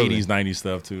 like Totally. '80s, '90s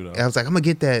stuff too, though. I was like, I'm gonna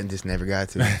get that, and just never got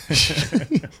to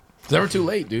it. It's never too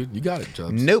late, dude. You got it,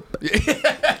 Chubbs. Nope. Get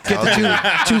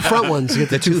the two front ones. Get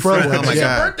the two front ones. Oh my It's your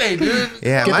God. birthday, dude.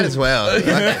 Yeah, might as well.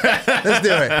 Let's do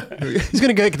it. He's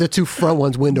gonna get the two front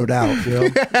ones windowed out.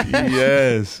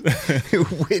 Yes.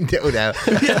 Windowed out.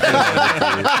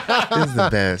 This is the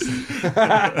best.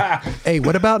 Hey,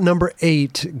 what about number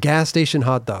 8? Gas station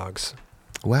hot dogs.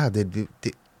 Wow, did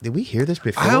we hear this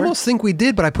before? I almost think we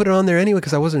did, but I put it on there anyway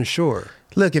because I wasn't sure.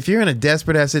 Look, if you're in a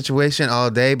desperate ass situation all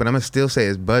day, but I'm gonna still say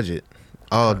it's budget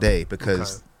all day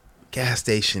because gas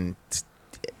station.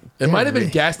 It might have been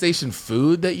really- gas station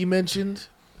food that you mentioned.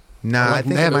 Nah, I Like,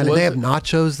 think they have, it was- they have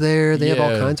nachos there. They have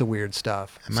all Yeah. kinds of weird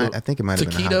stuff. I think it might have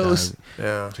been a hot taquitos.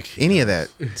 dog. Yeah. Any of that.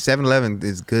 7-Eleven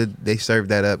is good. They serve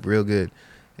that up real good.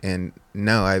 And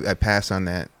no, I pass on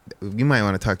that. You might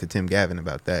want to talk to Tim Gavin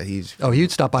about that. He's Oh,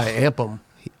 he'd stop by Ampum.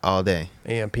 all day.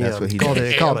 AM PM. That's what he called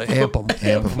did. it. Called it Ampum.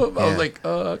 Ampum, I was yeah. like,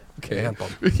 okay. Ampum.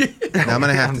 No, I'm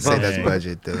gonna have to say that's Yeah.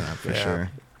 budget though, for sure.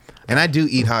 And I do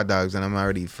eat hot dogs, and I'm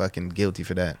already fucking guilty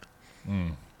for that.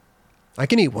 I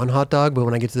can eat one hot dog, but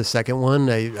when I get to the second one,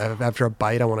 after a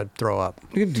bite, I want to throw up.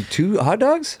 You can do 2 hot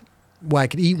dogs? Well, I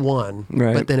could eat one,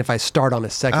 Right. but then if I start on a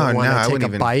second Oh, one, no, I I take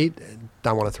wouldn't a even- bite,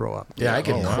 I want to throw up. Yeah, I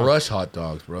can crush hot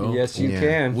dogs, bro. Yes, you Yeah.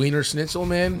 can. Wiener schnitzel,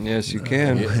 man. Yes, you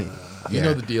can. You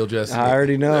know the deal, Jesse. I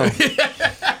already know.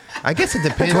 I guess it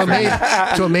depends.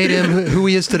 So it made him who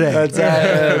he is today.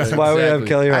 That's why we have Exactly.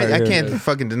 Kelly Hart I here. can't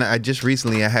fucking deny. I just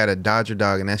recently I had a Dodger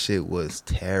dog, and that shit was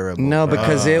terrible. No, bro.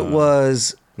 because it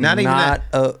was Not even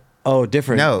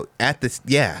different. No, it was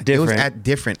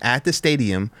Different. at the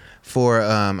stadium for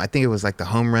I think it was like the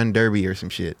home run derby or some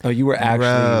shit. Oh, you were actually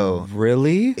Bro.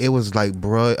 really? It was like,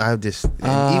 bro, I just and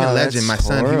even that's Legend, my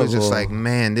son, he was just horrible. like,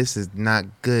 man, this is not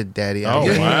good, Daddy. Oh,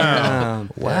 I- wow.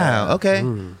 wow, okay.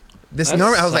 This That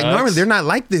normal. I was like, sucks. normally they're not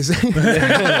like this.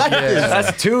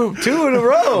 That's two in a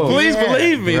row. Please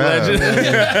believe me, Bro.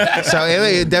 legend. So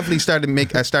it definitely started to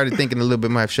make. I started thinking a little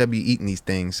bit more. I should be eating these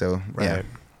things. So yeah. Right.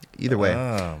 Either way,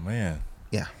 Oh man.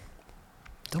 yeah.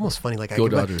 It's almost funny. Like Go I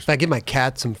give Dodgers. if I give my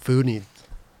cat some food and he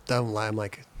doesn't lie, I'm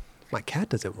like, my cat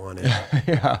doesn't want it.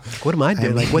 Yeah. What am I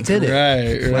doing? Like, what's in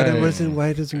it?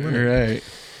 Why does he want it? Right.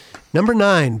 Number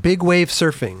 9, big wave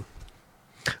surfing.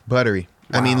 Buttery.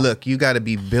 I mean, Wow. look, you got to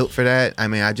be built for that. I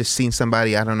mean, I just seen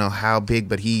somebody. I don't know how big,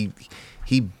 but he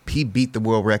beat the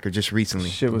world record just recently.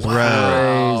 Shit was Bro,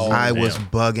 crazy. I was Damn.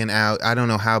 bugging out. I don't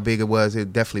know how big it was.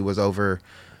 It definitely was over.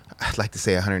 I'd like to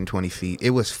say 120 feet.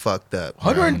 It was fucked up.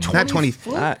 120 Not 20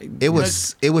 foot? It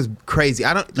was crazy.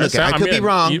 I don't look. sound- I could I be mean,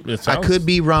 wrong. it I sounds- could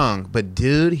be wrong. But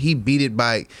dude, he beat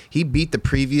the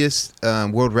previous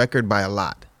world record by a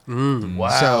lot. Wow.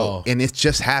 So and it's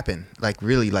just happened. Like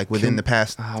really, like within the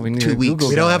past we need 2 to weeks. Google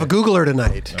We don't have a Googler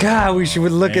tonight. God, we should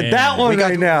look at that one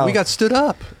right now. We got stood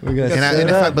up. We got And, set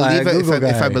if I up by a believe it, Google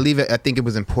if I guy. believe it, I think it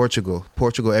was in Portugal.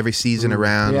 Portugal every season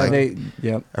around Yeah, like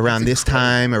yep. around this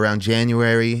time, around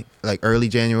January, like early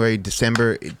January,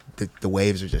 December, the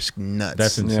waves are just nuts.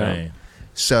 That's insane.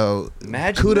 So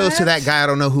Imagine kudos to that. that guy. I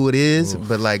don't know who it is,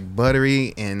 but like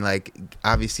Buttery and like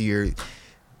obviously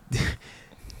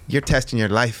you're testing your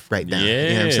life right now. You know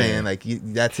what I'm Yeah. saying? Like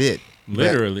that's it.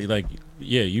 Literally, like,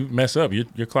 yeah, you mess up, you're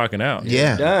clocking out.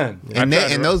 Yeah. Done. And I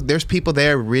tried to- those there's people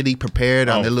there really prepared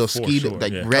on Oh, their little for ski sure,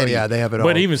 like yeah. ready. Oh, yeah, they have it all.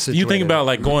 But even you think situated. about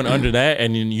like going under that,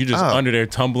 and you just Oh. under there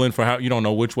tumbling for how you don't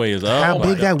know which way is up. How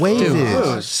big that wave Dude.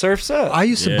 is. Surf's up. I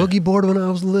used to Yeah. boogie board when I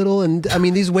was little, and I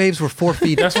mean these waves were 4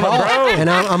 feet That's tall, what, bro. and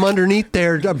I'm underneath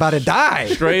there about to die.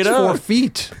 Straight It's up. 4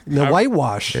 feet. The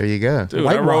whitewash. There you go. Dude,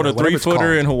 White I rode water, a whatever it's 3-footer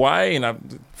called. in Hawaii, and I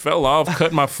fell off,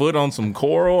 cut my foot on some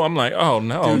coral. I'm like, oh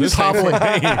no, Dude, this he's ain't hobbling. for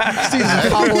me.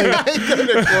 Steve's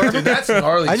hobbling. Dude, that's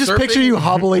gnarly. I just picture you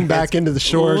hobbling back into the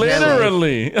shore.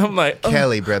 Literally, I'm like, oh,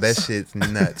 Kelly, bro, that shit's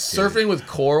nuts. dude. Surfing with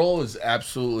coral is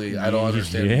absolutely. I don't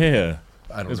understand. yeah,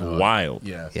 I don't it's know. wild.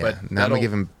 Yeah, Yeah, but now I'm that'll- gonna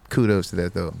give him kudos to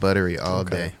that though. Buttery all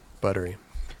day. Buttery.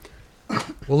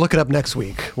 We'll look it up next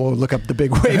week. We'll look up the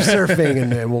big wave surfing,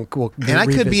 and then we'll And I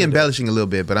could revisit be it. embellishing a little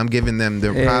bit, but I'm giving them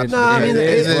their props. No, I mean,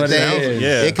 because it at the end of the is day, what it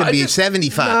is. it could I be just-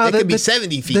 75. No, It could be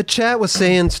 70 feet. The chat was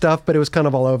saying stuff, but it was kind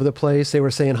of all over the place. They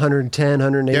were saying 110, There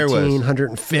 118, was.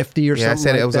 150 or yeah, I something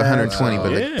said like it was that. 120,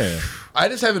 but like, Yeah, I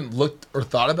just haven't looked or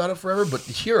thought about it forever, but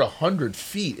here 100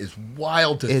 feet is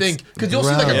wild to It's think. Because you'll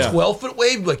see like a Yeah. 12-foot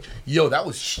wave, like, yo, that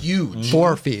was huge.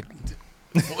 4 feet.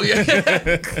 Well,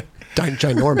 yeah.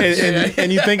 Ginormous.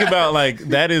 and you think about like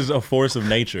that is a force of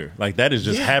nature. Like that is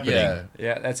just happening. Yeah.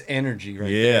 Yeah, that's energy right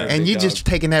Yeah. there. and big you dog. just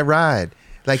taking that ride.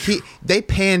 Like they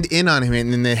panned in on him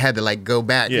and then they had to like go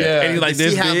back. Yeah. And he's like to see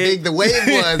this how big. big the wave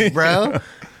was, bro.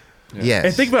 Yes.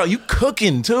 And think about you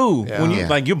cooking too. When you Yeah.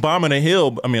 like you're bombing a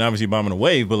hill. I mean, obviously bombing a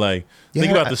wave, but like think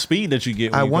Yeah, about I- the speed that you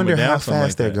get. When I you're wonder coming down how something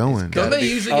fast like they're that. going. Don't Gotta they be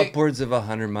usually get, upwards of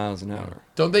 100 miles an hour.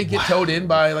 don't they get towed in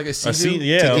by like a I sea see. doo?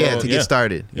 Yeah, Yeah, well, to get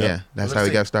started. Yeah. Yeah, that's Let's how he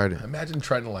say- got started. Imagine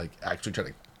trying to like actually try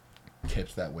to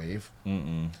catch that wave.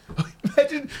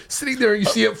 Imagine sitting there and you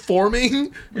see it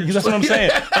forming. Because that's what I'm saying.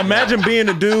 Imagine being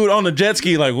a dude on the jet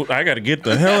ski, like I got to get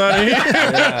the hell out of here.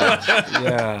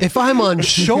 Yeah. If I'm on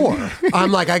shore,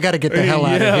 I'm like, I got to get the hell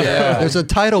out of here. Yeah. There's a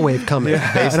tidal wave coming.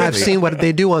 And I've seen what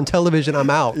they do on television. I'm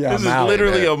out. Yeah, This is I'm out.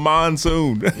 literally a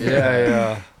monsoon.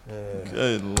 Yeah.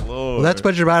 Good lord. Well, that's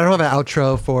budget. I don't have an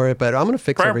outro for it, but I'm going to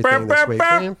fix everything this week.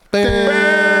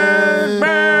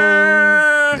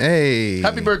 Hey.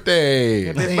 Happy birthday.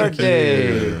 Happy Thank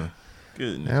birthday. you.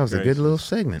 Goodness That was a good gracious. little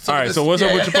segment. All right, so what's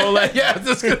up with Chipotle? Yeah,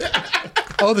 that's good.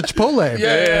 Oh, the Chipotle.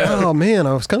 Yeah. Oh, man.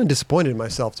 I was kind of disappointed in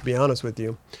myself, to be honest with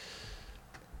you.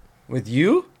 With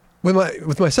you?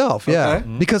 With myself, yeah. Okay.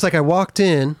 Because like I walked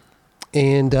in,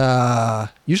 and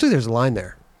usually there's a line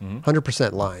there,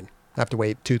 100% line. I have to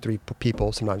wait 2-3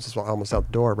 people. Sometimes it's almost out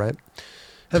the door, right?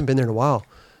 Haven't been there in a while.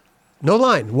 No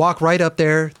line. Walk right up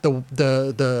there.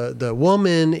 The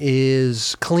woman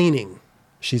is cleaning.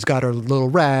 She's got her little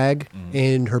rag,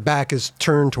 and her back is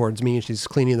turned towards me, and she's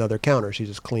cleaning the other counter. She's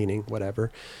just cleaning,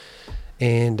 whatever.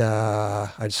 And I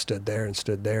just stood there,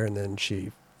 and then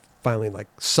she finally like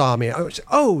saw me.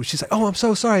 She's like, oh, I'm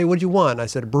so sorry. What do you want? I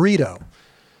said, a burrito.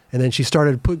 And then she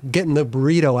started getting the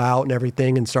burrito out and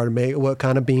everything, and started making what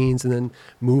kind of beans, and then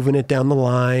moving it down the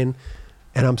line.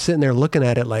 And I'm sitting there looking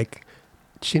at it like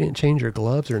she didn't change her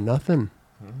gloves or nothing.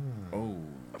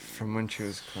 From when she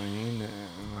was clean.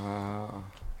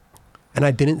 And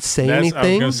I didn't say I was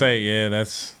anything. gonna say, yeah,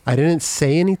 that's I didn't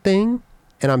say anything,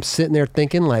 and I'm sitting there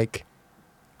thinking like,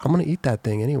 I'm gonna eat that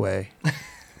thing anyway,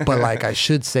 but like I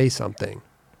should say something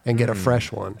and get a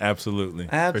fresh one. absolutely.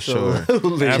 For sure.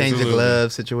 Absolutely. Change the Absolutely.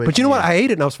 glove situation. But you know what? Yeah, I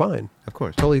ate it and I was fine. of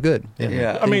course. Totally good.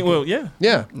 Yeah. I mean, well, yeah,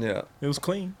 Yeah. Yeah. it was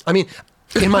clean. I mean,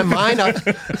 in my mind, there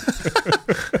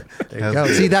you go.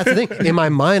 See, that's the thing. In my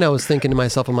mind, I was thinking to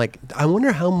myself, I'm like, I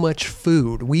wonder how much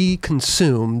food we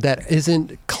consume that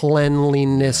isn't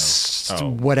cleanliness, No. Oh.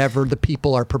 whatever the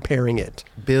people are preparing it.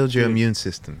 Build your immune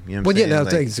system. You know Well, what I'm yeah, saying? no,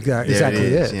 that's there exactly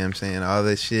it. You know what I'm saying? All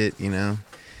this shit,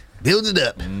 build it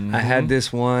up. I had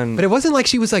this one. But it wasn't like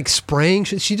she was like spraying.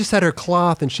 She just had her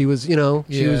cloth and she was, she was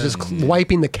Yeah. just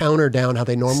wiping the counter down how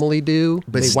they normally do.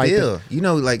 But they wipe still,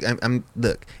 it. I'm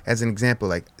look, as an example,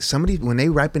 like somebody when they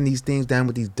ripen these things down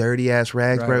with these dirty ass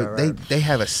rags, Right, bro, right, right. they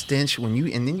have a stench when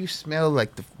and then you smell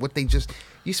like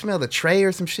you smell the tray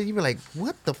or some shit. You be like,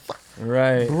 what the fuck,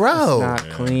 Right. bro? It's not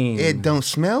clean. It don't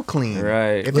smell clean.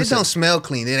 Right. If Listen. it don't smell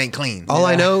clean, it ain't clean. All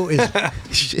I know is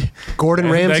Gordon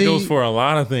That Ramsay. goes for a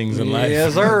lot of things in life.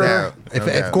 Yes, No sir. doubt. if,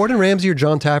 No if doubt. Gordon Ramsay or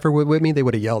John Taffer were with me, they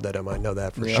would have yelled at him. I know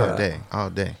that for Yeah. sure. all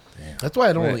day, That's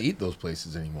why I don't Right. really eat those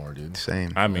places anymore, dude.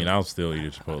 same. I mean, I'll still eat a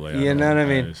Chipotle. You know what I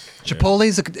mean?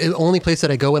 Chipotle's the only place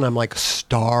that I go and I'm like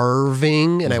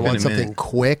starving and I It's want been a something minute.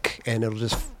 quick and it'll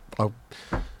just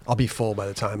I'll be full by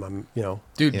the time I'm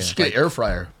Dude, Yeah. just get air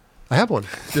fryer. I have one.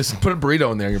 Just put a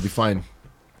burrito in there, you'll be fine.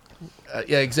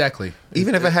 Yeah, exactly.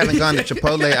 Even if I haven't gone to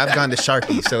Chipotle, I've gone to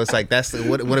Sharky. So it's like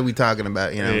what are we talking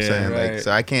about? You know what I'm Yeah. saying? Like, Right.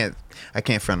 so I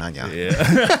can't front on y'all.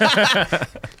 Yeah.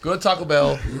 Go to Taco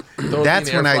Bell. throw it That's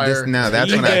in the when air I just fryer. no.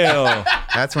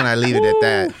 That's when I leave it at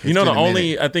that. You know, It's the been a only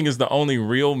minute. I think is the only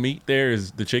real meat there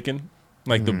is the chicken.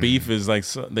 Like the beef is like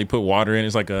they put water in.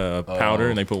 It's like a powder,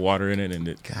 and they put water in it, and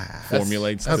it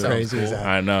formulates. How to- crazy is that?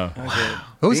 I know.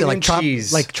 What was it Bean like? and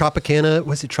cheese. Like Tropicana?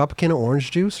 Was it Tropicana orange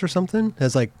juice or something?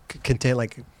 Has like contain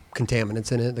like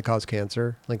contaminants in it that cause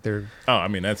cancer. Like they're. Oh, I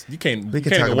mean, that's you can't We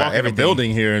could walk talk in about a everything.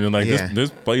 building here and like Yeah. this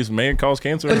place may cause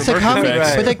cancer. But and it's like birth how many,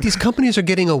 defects. but like these companies are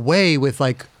getting away with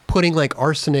like putting like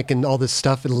arsenic and all this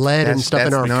stuff and lead and stuff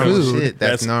in our normal food. shit.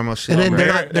 That's normal shit. And then they're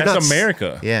Ameri- not- they're that's not-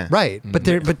 America. yeah. Right, but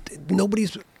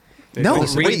nobody's. No,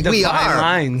 Read the we fine are.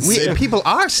 lines. People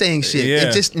are saying shit. Yeah.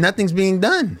 It just nothing's being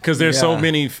done. Because there's so Yeah.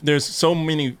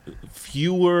 many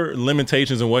fewer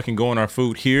limitations on what can go in our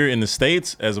food here in the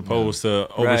States as opposed to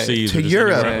overseas. To or just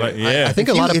Europe. anywhere. Like, yeah. I think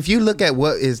if a lot of if you look at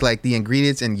what is like the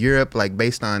ingredients in Europe, like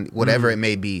based on whatever it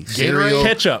may be, cereal,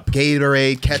 Ketchup.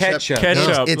 Gatorade, ketchup,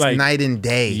 Ketchup, it's like- night and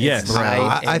day. Yes. It's bro.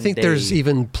 Right. I think there's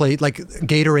even like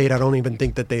Gatorade. I don't even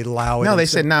think that they allow it. No, they in-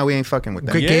 said no, we ain't fucking with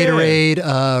that. Yeah.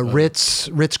 Gatorade,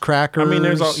 Ritz crackers. I mean,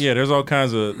 there's all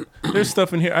kinds of there's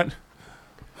stuff in here.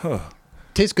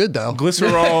 Tastes good though.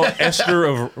 Glycerol ester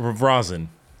of rosin.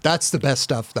 That's the best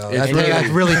stuff though. It's That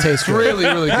really tastes good. really,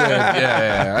 really good.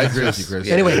 Yeah, I agree with you, Chris.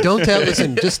 Anyway, don't tell.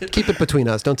 Listen, just keep it between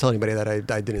us. Don't tell anybody that I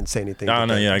didn't say anything. Oh,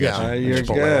 no, yeah, I got you. You're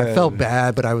Chipotle. good. I felt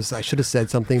bad, but I should have said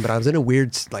something. But I was in a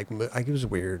weird it was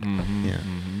weird. Yeah.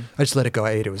 I just let it go.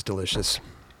 I ate it. It was delicious.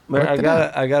 But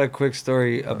I got a quick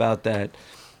story about that.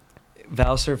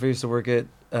 Val Surfer used to work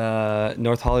at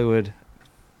North Hollywood.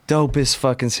 Dopest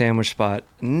fucking sandwich spot.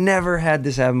 Never had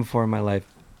this happen before in my life.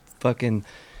 Fucking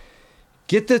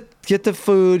get the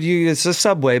food. It's a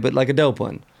Subway, but like a dope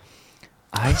one.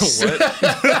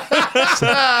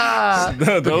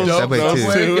 Those Subway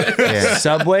too. Yeah.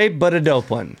 Subway, but a dope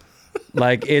one.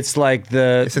 Like it's like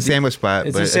It's a sandwich spot.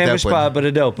 It's but a sandwich that one- spot, but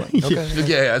a dope one.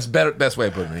 Yeah, that's better. Best way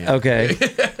of putting it. Yeah. Okay.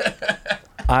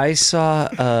 I saw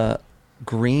a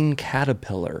green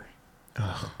caterpillar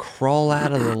crawl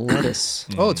out of the lettuce.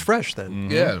 Oh, it's fresh then.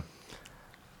 Yeah.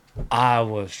 I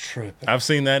was tripping. I've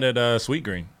seen that at Sweet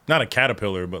Green. Not a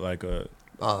caterpillar, but like a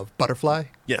Butterfly.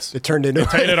 yes. It turned into.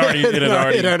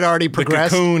 It had already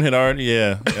progressed. The cocoon had already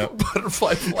yeah.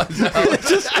 Butterfly flies out.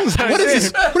 What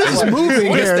is this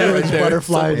moving here? This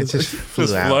butterfly. It just flew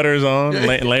Just out. flutters on,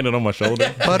 landed on my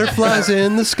shoulder. Butterflies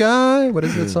in the sky. What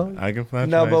is that song? I can fly.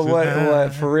 No, but twice as high.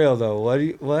 what for real though?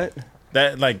 What?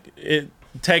 That like it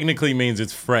technically means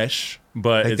it's fresh,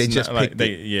 but Like it's they not, just like picked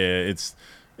they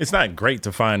it's not great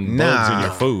to find bugs in your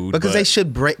food because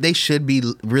but they should be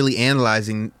really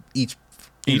analyzing each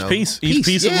piece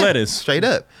of lettuce. straight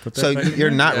up. Put that So back in.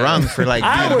 you're not wrong for like.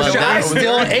 being bugged I out.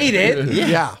 still ate it.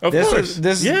 Yeah. Of course,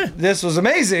 This was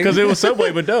amazing. because it was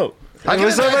Subway, but dope. I can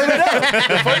imagine,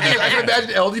 the funny thing is, I can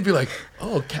imagine LD be like,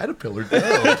 "Oh, caterpillar, dope.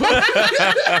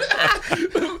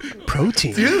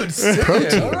 Protein. Dude, sick.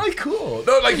 All right, cool."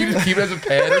 No, like you just keep it as a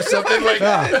pet or something like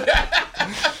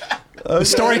that. The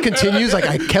story continues. Like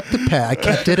I kept the pet. I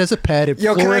kept it as a pet. It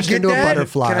Yo, can I flourished get into that? a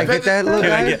butterfly. Can I get that little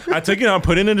guy? I took it, I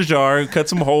put it in a jar, cut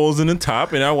some holes in the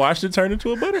top, and I watched it turn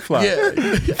into a butterfly.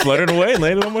 Yeah. Fluttered away and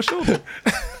landed on my shoulder.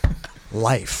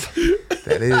 Life.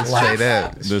 That is straight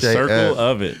up. The Straight circle up.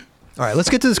 of it. All right, let's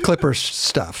get to this Clipper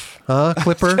stuff. Huh?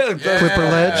 Clipper? Clipper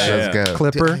ledge? Yeah. Let's go.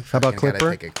 Clipper? Dude, I How about fucking gotta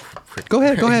Clipper? take a quick- Go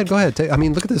ahead. I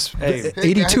mean, look at this. Hey.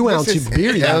 82 ounce This is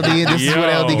beer. you got. LD, this is what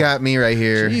Yo. LD got me right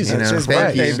here. Jesus, you know, it's his thank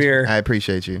birthday you. beer. I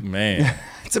appreciate you. Man,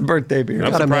 It's a birthday beer.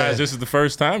 I'm Gotta surprised admit. this is the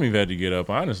first time you've had to get up,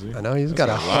 honestly. I know he's got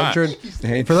That's a lot. 100.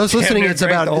 Hey, For those damn listening, near it's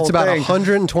drank about the whole thing.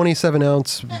 127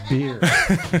 ounce beer.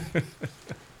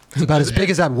 It's about as big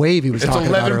as that wave he was It's talking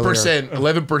about earlier. 11%,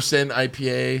 11%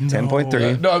 IPA.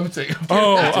 10.3. No, I'm saying.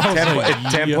 Oh, I was like,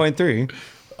 10.3.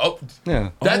 Oh, Oh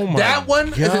that my that one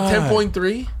is a God.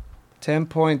 10.3.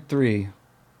 10.3.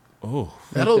 oh,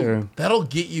 there. That'll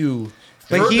get you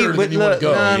But further than you want to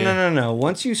go. No.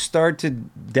 Once you start to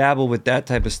dabble with that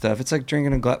type of stuff, it's like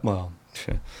drinking a glass. Well,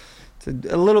 it's a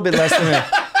little bit less than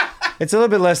it's a little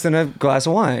bit less than a glass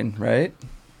of wine, right?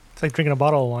 It's like drinking a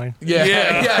bottle of wine. Yeah,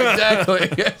 yeah, exactly.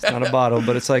 It's not a bottle,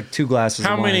 but it's like 2 glasses.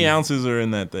 how of wine. many ounces are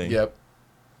in that thing? Yep.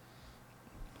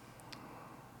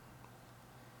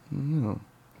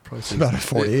 It's about a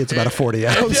 40. It's about a 40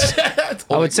 ounce.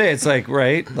 I would say it's like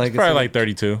right, like Probably it's like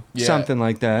 32. Yeah. something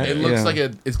like that. It looks yeah. like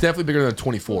it's definitely bigger than a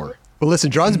 24. Well,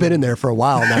 listen, John's been in there for a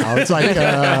while now. It's like,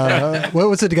 what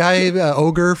was it, the guy,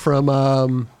 Ogre from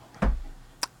Nerds?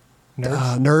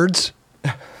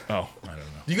 Oh, I don't know.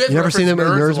 You guys You never seen him in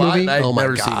the reference Nerds a lot, movie? and I've Oh my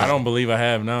never God. seen I it. don't believe I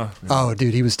have now. Oh,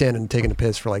 dude, he was standing taking a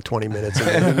piss for like 20 minutes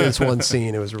in this one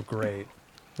scene. It was great.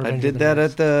 I Revenge did of the that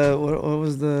Nerds. at the what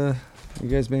was the? You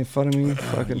guys made fun of me.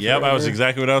 Fucking. Yep, that was forever.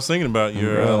 exactly what I was thinking about.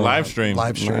 Your live stream.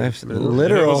 Live stream.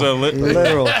 Literal. It was a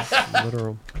literal.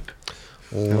 Literal.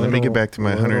 Now, let me get back to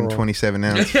my 127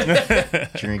 ounce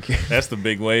drink. That's the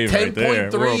big wave right there.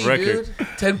 10.3, World record. dude.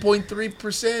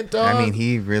 10.3%, dog. I mean,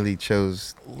 he really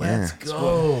chose. Let's yeah.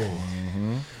 go.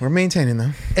 We're maintaining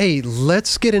them. Hey,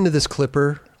 let's get into this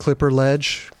Clipper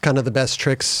ledge. Kind of the best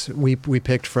tricks we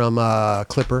picked from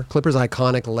Clipper. Clipper's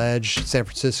iconic ledge, San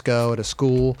Francisco at a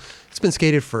school. It's been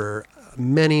skated for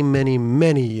many, many,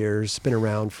 many years. It's been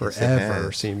around forever,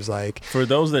 has. seems like. For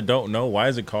those that don't know, why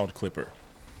is it called Clipper?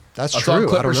 That's It's true. on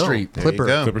Clipper I don't know. Street. There you Clipper.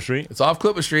 go. Clipper Street? It's off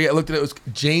Clipper Street. I looked at it. It was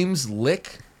James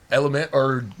Lick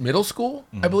middle school,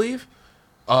 I believe.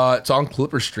 It's on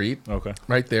Clipper Street. Okay.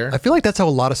 Right there. I feel like that's how a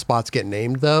lot of spots get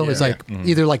named, though. It's Yeah. like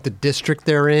either like the district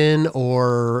they're in,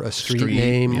 or a street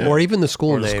name, yeah. or even the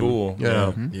school Or the name. school,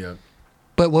 Yeah. yeah. Yeah.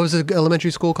 But what was the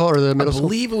elementary school called, or the I middle school?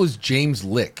 believe it was James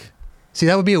Lick. See,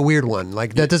 that would be a weird one.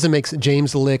 Like that doesn't make sense.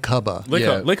 James Lick Hubba. Lick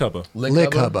Yeah. Hubba.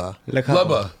 Lick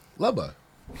Hubba. Lubba.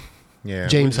 Yeah.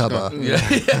 James we're just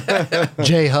Hubba. gonna-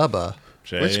 J Hubba.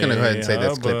 We're just gonna go ahead and say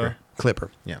that's Hubba. Clipper.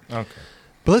 Clipper. Yeah. Okay.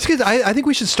 But let's get. I think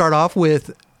we should start off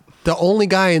with the only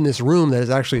guy in this room that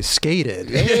has actually skated.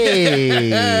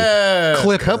 Hey,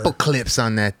 Clipper. couple clips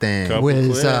on that thing. Couple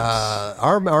Was clips.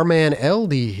 our man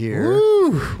LD here?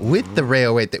 Woo, with the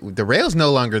rail. Wait, the rail's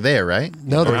no longer there, right?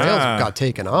 No, the Ah. rails got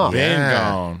taken off. Been Yeah.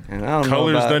 gone. And I don't know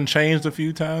Colors about- done changed a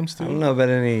few times I don't too. know about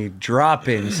any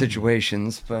drop-in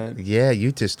situations, but Yeah,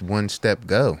 you just one step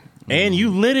go. And you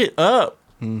lit it up.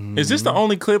 Is this the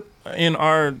only clip in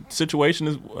our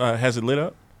situation has it lit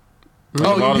up?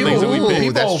 Oh, all the things that we picked.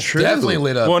 people That's true. definitely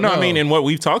lit up. Well, no, I mean, in what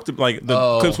we've talked about, like the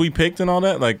Oh. clips we picked and all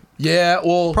that, like yeah,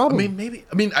 well, Probably. I mean, maybe.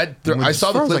 I mean, I As saw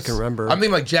the far as I clips. can remember. I'm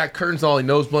thinking like Jack Curtin's All He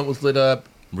Knows Blunt was lit up.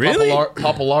 Really?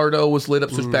 Papalardo was lit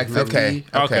up. Switchback 50.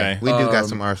 Okay. We do got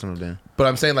some Arsenal then. But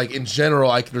I'm saying like in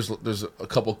general, there's a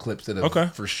couple clips that have Okay.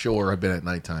 for sure have been at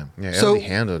nighttime. Yeah, So, LD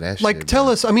handled that shit. Like, tell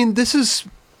bro. us. I mean, this is.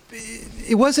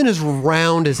 It wasn't as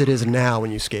round as it is now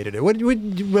when you skated it. What do you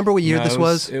remember what year no, this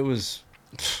was? It was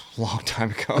a long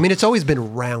time ago. I mean, it's always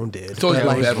been rounded. It's always but,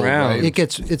 been like, beveled, round. right?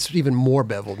 it's even more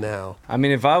beveled now. I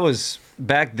mean, if I was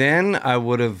back then, I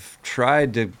would have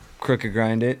tried to crooked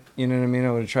grind it. You know what I mean?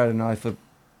 I would have tried to knife flip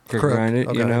crooked Crook, grind it.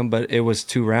 okay. You know, but it was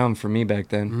too round for me back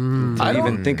then I to don't-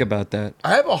 even think about that.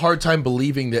 I have a hard time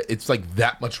believing that it's like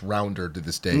that much rounder to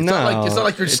this day. It's No, not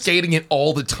like you're it's- skating it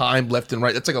all the time, left and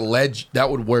right. That's like a ledge that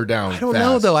would wear down. I don't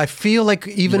know fast. though. I feel like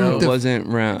even No, it the, wasn't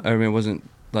round. I mean, it wasn't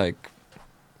like.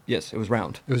 Yes, it was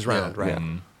round. it was round, right?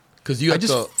 Yeah. because you. I Have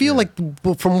just to, feel yeah.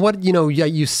 like from what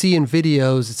you see in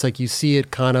videos, it's like you see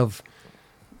it kind of.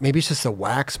 Maybe it's just a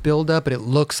wax buildup, but it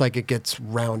looks like it gets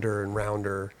rounder and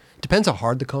rounder. Depends how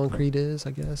hard the concrete is,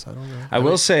 I guess. I don't know. I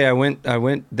will say I went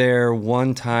there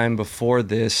one time before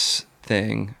this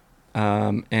thing,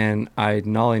 and I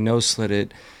nollie nose slid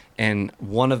it, and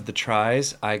one of the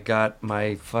tries I got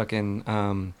my fucking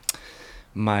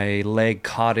my leg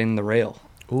caught in the rail.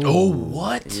 Oh,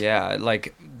 what? Yeah,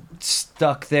 like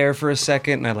stuck there for a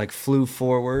second, and I like flew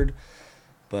forward.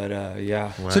 But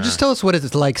yeah, So just tell us what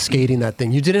it's like skating that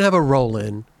thing. You didn't have a roll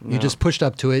in. You No. just pushed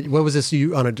up to it. What was this?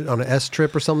 You on an S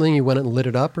trip or something? You went and lit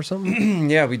it up or something?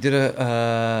 yeah, we did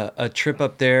a trip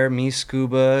up there. Me,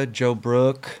 Scuba, Joe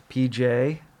Brook,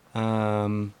 PJ.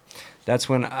 That's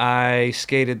when I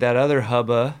skated that other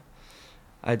hubba.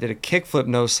 I did a kickflip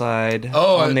no slide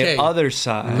on okay. the other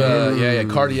side.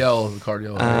 Cardiel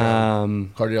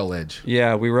ledge.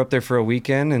 Yeah, we were up there for a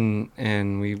weekend,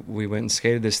 and we went and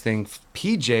skated this thing.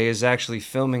 PJ is actually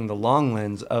filming the long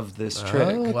lens of this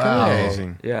trick. Oh, Wow.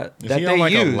 Amazing. Yeah, is that he they on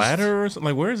like used. a ladder or something?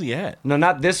 Like where is he at? No,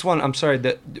 not this one. I'm sorry.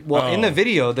 In Oh. the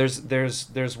video,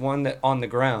 there's one that on the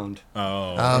ground.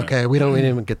 Oh, Okay, we didn't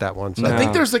even get that one. So. I think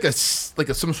No. there's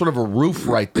like some sort of a roof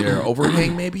right there,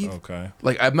 overhang maybe. Okay.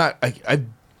 Like I've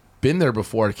been there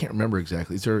before. I can't remember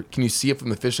exactly. Can you see it from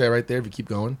the fisheye right there? If you keep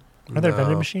going, Are there No.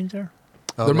 vending machines there?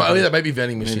 Oh, that might be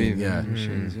vending machine. Maybe Yeah.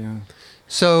 machines, yeah.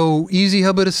 So easy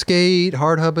hubba to skate,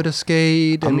 hard hubba to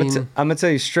skate. I'm gonna tell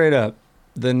you straight up,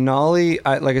 the nollie.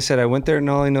 Like I said, I went there,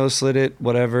 nollie nose slid it,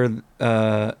 whatever.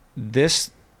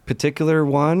 This particular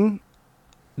one,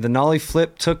 the nollie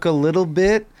flip took a little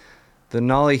bit. The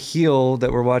nollie heel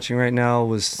that we're watching right now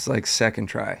was like second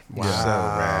try. So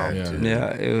rad, Yeah. dude.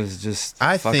 Yeah, it was just.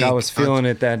 I I think was feeling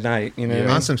it that night. You know. What I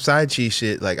On mean? some side cheese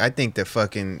shit, like I think that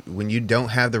fucking when you don't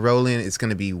have the roll in, it's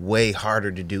gonna be way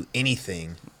harder to do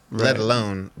anything, let Right.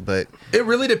 alone. But It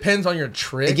really depends on your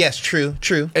trick. yes, true.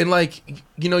 And like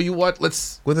you what?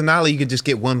 Let's With a nollie, you could just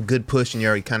get one good push and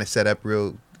you're already kind of set up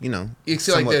real, you see like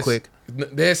somewhat this. quick.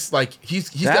 This like he's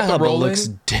that got the hubba roll looks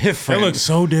in. different. It looks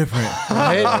so different.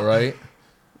 All right.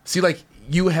 See, like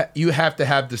you have to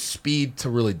have the speed to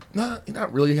really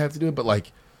not really have to do it, but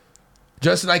like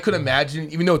Justin, I could imagine,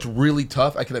 even though it's really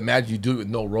tough, I could imagine you do it with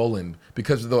no roll in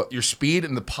because of your speed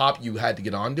and the pop you had to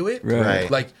get onto it. Right.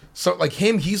 Right. Like so, like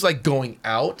him, he's like going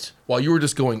out while you were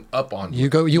just going up on You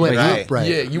went Right. up, right?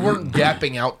 Yeah, you weren't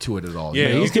gapping out to it at all. Yeah, you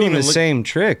know? you He's can doing even the look- same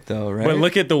trick though, right? But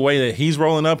look at the way that he's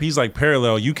rolling up. He's like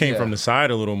parallel. You came Yeah. from the side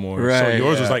a little more. So Right,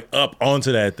 yours was yeah. like up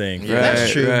onto that thing. Yeah. That's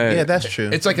Right, true. right. Yeah, that's true.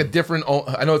 It's like a different.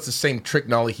 I know it's the same trick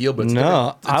nollie heel, but it's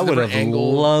no, it's a I would different have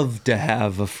angle. loved to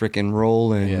have a freaking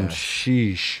roll in. Yeah.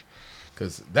 Sheesh.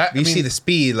 Because that you see the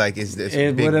speed, like, is a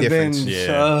It big would have been difference. Yeah.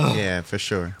 so. Yeah, for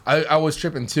sure. I was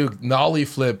tripping too. Nollie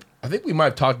flip. I think we might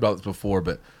have talked about this before,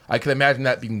 but I can imagine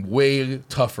that being way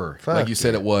tougher, Fuck like you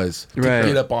said yeah. it was, to Right.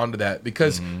 get up onto that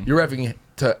because you're having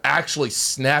to actually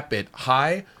snap it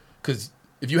high. Because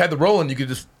if you had the rolling, you could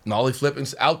just nollie flip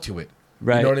and out to it.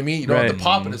 Right. You know what I mean? You don't have Right. to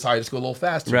pop it as high; just go a little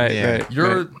faster. Right, Yeah. right.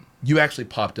 You right. actually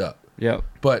popped up, Yep.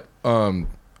 but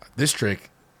this trick,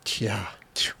 Yeah.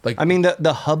 like I mean,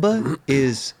 the hubba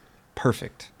is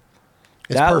perfect.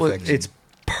 It's perfect. It's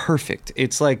perfect.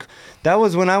 It's like that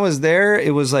was when I was there.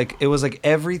 It was like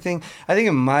everything. I think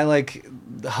in my like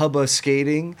hubba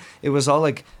skating, it was all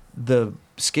like the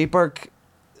skate park,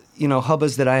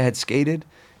 hubbas that I had skated.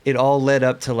 It all led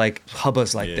up to like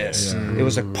hubbas like this. It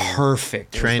was like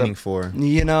perfect. It was Training the- for.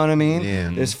 You know what I mean? Yeah.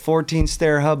 This 14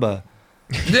 stair hubba.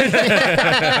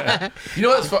 You know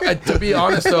what's fun? To be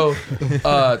honest, though,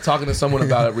 talking to someone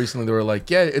about it recently, they were like,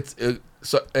 "Yeah, it's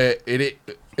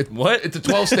What? It's a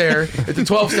 12 stair. It's a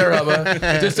 12 stair hubba.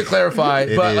 Just to clarify,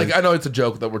 It but is. like I know it's a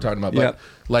joke that we're talking about, but Yeah.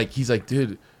 like he's like,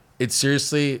 dude, it's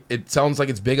seriously. It sounds like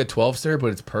it's big a 12 stair, but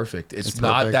it's perfect. It's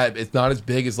not perfect. that. It's not as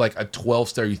big as like a 12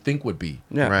 stair you think would be.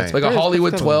 Yeah. Right. It's like a Very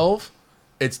Hollywood perfect. 12.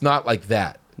 It's not like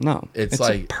that. No, It's a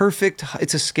like- perfect.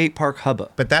 It's a skate park hubba.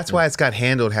 But that's why it's got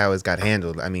handled how it's got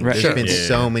handled. I mean, Right. there's Sure. been Yeah.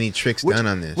 so many tricks done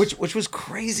on this. Which was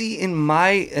crazy in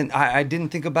my, and I didn't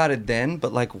think about it then,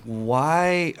 but like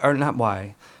why, or not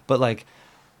why, but like,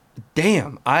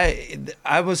 damn, I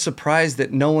was surprised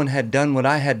that no one had done what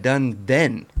I had done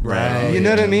then. Right. You know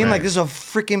what I mean? Right. Like this is a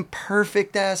freaking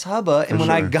perfect ass hubba, and when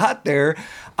I sure. got there,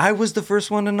 I was the first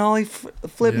one to nollie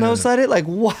flip Yeah. nose slide it. Like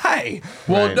why?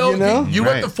 Well, Right. no, You know? you were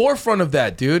at Right. the forefront of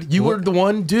that, dude. You were the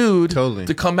one dude Totally.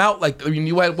 to come out like. I mean,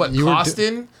 you had what You were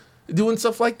Costin doing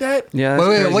stuff like that. Yeah. that's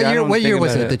Wait, crazy. what I year? don't What year think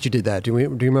was about it that you did that? Do you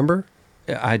remember?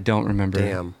 I don't remember.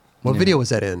 Damn. What video was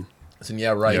that in? So, yeah,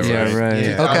 right. Yeah, Yeah, right.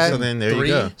 yeah. Okay. So then there you 3?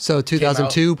 go. So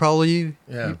 2002, probably you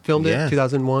Yeah. filmed Yeah. it.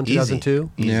 2001, Easy.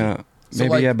 2002. Easy. Yeah. So, Maybe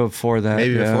like, yeah before that.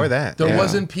 Maybe yeah. before that. There Yeah.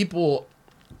 wasn't people.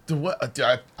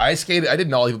 I skated. I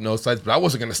didn't all even no sides, but I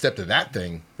wasn't going to step to that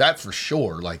thing. That for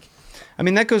sure. Like, I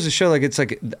mean, that goes to show, like, it's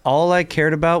like all I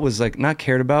cared about was like not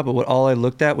cared about, but what all I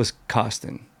looked at was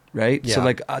Costin, right? So Yeah.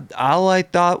 like all I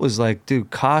thought was like,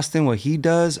 dude, Costin, what he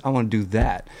does, I want to do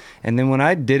that. And then when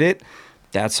I did it,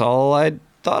 that's all I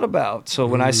thought about. So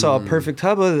when I saw a perfect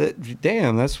hubba,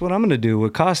 damn, that's what I'm gonna do.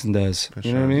 What Costin does,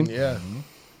 you know what I mean? yeah.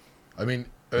 I mean,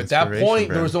 at that Inspiration, point,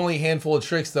 bro. there was only a handful of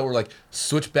tricks that were like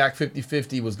switchback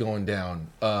 50-50 was going down.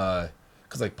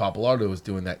 Because like Papalardo was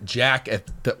doing that. Jack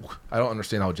I don't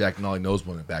understand how Jack Nolly knows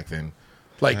one back then.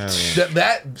 Like Oh, yeah.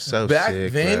 that So back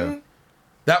sick, then, bro.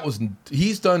 that was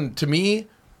he's done to me,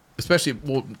 especially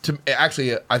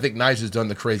actually I think Nige has done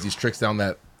the craziest tricks down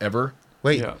that ever.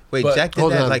 Wait, Yeah. wait. But- Jack did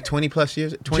Hold that on. like 20 plus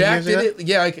years. 20 Jack years did ago. it.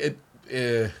 Yeah, like it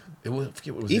was, I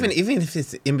forget what it was. Even if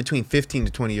it's in between 15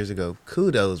 to 20 years ago,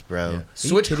 kudos, bro. Are you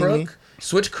switch kidding me?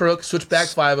 crook, switch back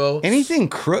 5-0.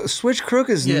 Anything switch crook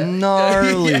is Yeah.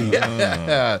 gnarly.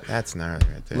 Yeah. That's gnarly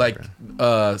right there. Like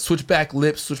bro. switch back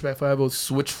lips, switch back 5-0,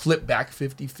 switch flip back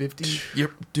 50-50.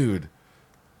 Yep, dude.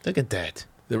 Look at that.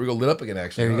 There we go, lit up again.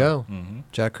 Actually, There you go.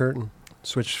 Jack Curtin.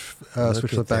 Switch switch at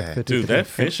flip back that. 50. Dude, that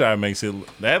fisheye makes it.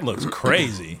 That looks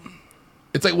crazy.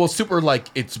 It's like super like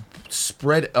it's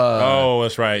spread. Oh,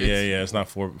 that's right. Yeah. It's not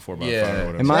 4x5 or Yeah.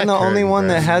 whatever. Am I Jack the only Curtin, one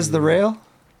bro. that has the rail?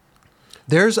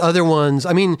 There's other ones.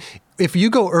 I mean, if you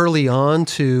go early on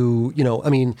to, I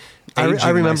mean, I Aging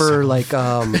remember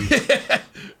myself. like,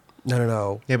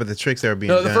 no. Yeah, but the tricks that are being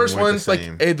No, done the first weren't one's the like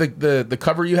same. the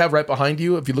cover you have right behind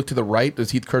you. If you look to the right,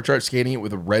 there's Heath Kirchart skating it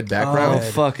with a red Oh, background,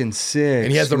 fucking sick.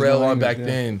 and he has the Excuse rail my on back language,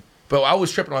 yeah. then. But I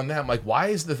was tripping on that. I'm like, why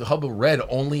is the hub of red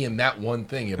only in that one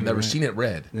thing? I've never seen it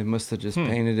red. They must have just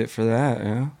painted it for that,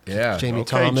 yeah. Yeah, Jamie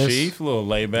Okay, Thomas, Chief, a little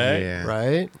layback. Yeah.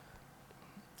 right?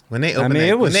 When they open, mean,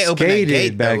 it was when they open that skated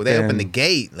gate, back though, they then. open the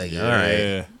gate. Like, all right.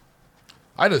 Yeah.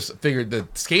 I just figured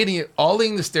that skating,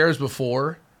 olling the stairs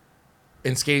before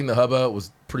and skating the hubba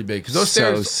was pretty big. Because those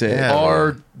So stairs sick. Yeah.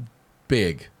 are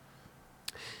big.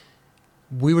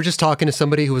 We were just talking to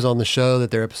somebody who was on the show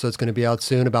that their episode's going to be out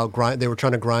soon about grind. They were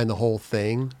trying to grind the whole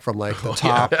thing from like the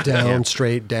top down,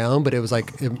 straight down, but it was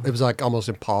like almost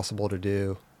impossible to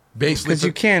do. Basically, Because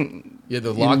you can't, yeah,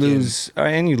 the you lock lose,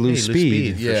 and you lose You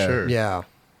speed. for Yeah. sure. Yeah.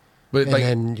 But And like,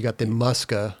 then you got the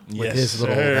Muska with Yes, his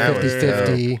little sir.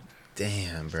 50-50.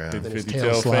 Damn, bro. Did- Then his 50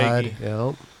 tail tail slide. fakie.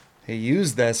 Yep. He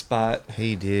used that spot.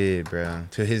 He did, bro,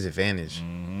 to his advantage.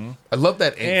 I love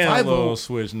that And a 5 little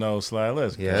switch nose slide.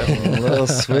 Let's go. Yeah. A little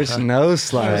switch nose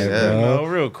slide, Yeah. bro. No,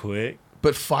 real quick.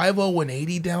 But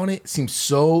 50180 down it seems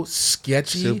so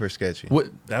sketchy. Super sketchy. What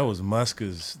That was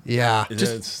Muska's. Yeah.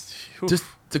 Just just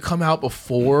to come out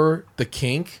before the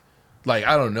kink? Like,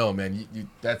 I don't know, man.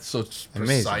 That's such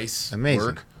Amazing. precise Amazing.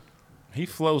 work. he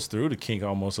flows through the kink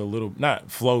almost a little. Not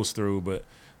flows through, but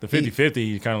the 50-50,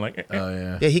 he kind of like. Oh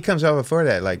yeah. Yeah, he comes out before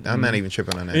that. Like, I'm not even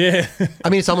tripping on that. Yeah. I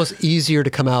mean, it's almost easier to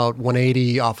come out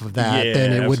 180 off of that Yeah,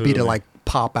 than it would be to absolutely. like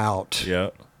pop out. Yeah.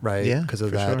 Right. Yeah, Because of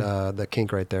for that, sure. the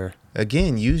kink right there.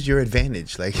 Again, use your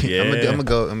advantage. Like, Yeah. I'm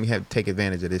gonna have take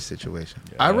advantage of this situation.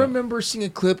 I remember seeing a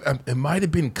clip. It might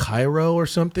have been Cairo or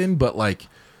something, but like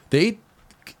they,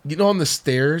 on the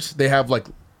stairs, they have like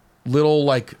little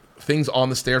like things on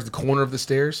the stairs, the corner of the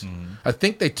stairs. I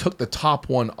think they took the top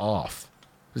one off.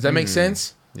 Does that make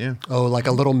sense? Yeah. Oh, like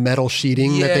a little metal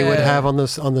sheeting that they would Yeah. have on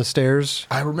the stairs.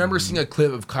 I remember seeing a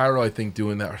clip of Cairo, I think,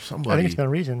 doing that or I somebody. think it's been a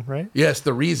reason, right? Yes,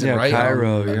 the reason, Yeah, right?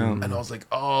 Cairo, yeah. And I was like,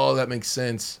 oh, that makes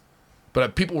sense.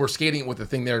 But people were skating with the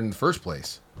thing there in the first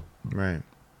place. Right.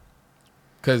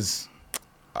 Because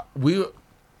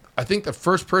I think the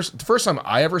first time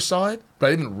I ever saw it, but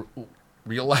I didn't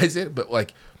realize it, but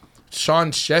like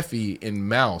Sean Sheffy in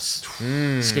Mouse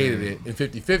skated it and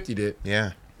 50-50'd it.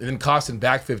 Yeah. And then Costin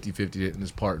back 50-50'd it in his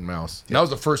part in Mouse. And that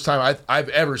was the first time I've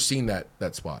ever seen that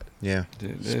spot. Yeah.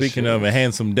 Dude, this Speaking shit of a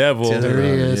handsome devil, There he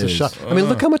is. A shot. I mean,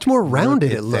 look how much more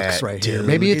rounded at it looks that, right here. dude.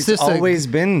 Maybe it's just always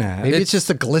been that. maybe it's just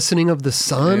the glistening of the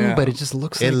sun, Yeah. but it just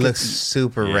looks It like looks it's-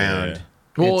 super Yeah. round.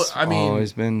 Well, It's I mean,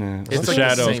 always been that. it's the like the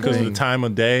shadows same because of the thing. time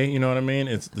of day. You know what I mean?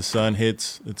 It's the sun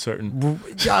hits at certain.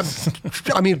 Yeah,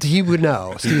 I mean, he would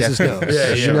know. Steve just knows.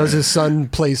 Yeah, He yeah. knows his sun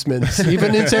placements,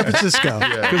 even in San Francisco.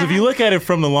 Because if you look at it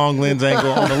from the long lens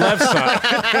angle on the left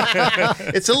side,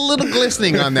 It's a little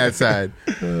glistening on that side.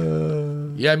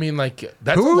 yeah, I mean, like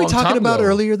that's Who a were we long talking time about ago.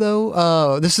 earlier,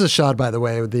 though? This is a shot, by the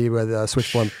way, with the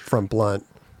switch front blunt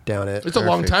down it. It's a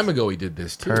long Perfect. time ago he did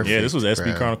this too. Perfect. yeah, this was SB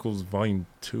bro. Chronicles Volume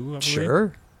 2. I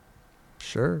believe.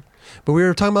 Sure. But we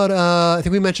were talking about, I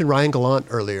think we mentioned Ryan Gallant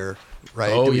earlier,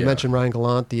 right? Oh, Did we yeah. mention Ryan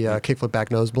Gallant, the kickflip back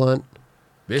nose blunt?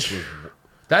 This was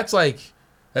that's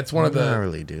one of the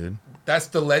Gnarly, dude. that's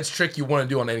the ledge trick you want to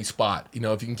do on any spot. You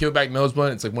know, if you can kill back nose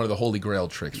blunt, it's like one of the holy grail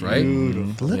tricks, right?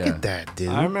 Look Yeah. at that, dude.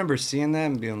 I remember seeing that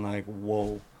and being like,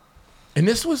 whoa. And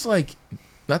this was like,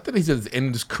 not that he's at the end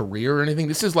of his career or anything.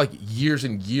 This is like years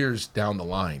and years down the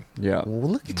line. Yeah.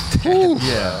 Look at that.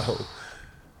 Yeah,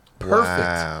 perfect,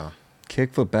 Wow.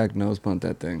 Kickflip back nose bunt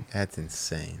that thing. That's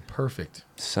insane. perfect.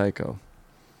 Psycho.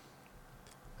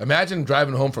 Imagine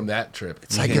driving home from that trip.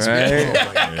 It's like his, Right? oh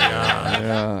my God.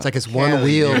 Yeah. It's like his one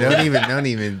wheel. Dude, don't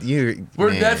even. You.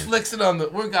 We're man. Netflixing on the.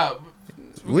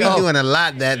 We're doing a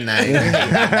lot that night. We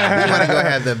want to go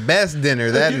have the best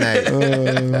dinner that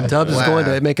night. Tubbs is Wow. going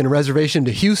to making a reservation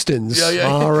to Houston's Yeah, yeah.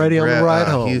 already on the Bro, ride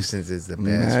home. Houston's is the best.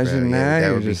 Imagine bro. Yeah, that. that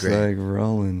You're would be just great. like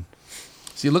rolling.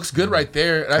 See, it looks good right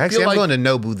there. And I Actually, feel I'm like going to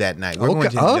Nobu that night. We're going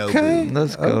to Okay. Nobu.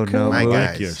 Let's go, Okay. no. My I guys.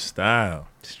 like your style.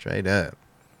 Straight up.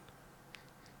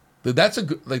 that's a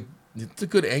good it's a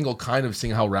good angle, kind of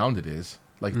seeing how round it is,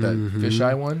 like that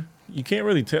fisheye one. You can't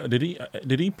really tell. Did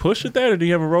he push at that or did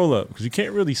he have a roll up? Because you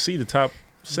can't really see the top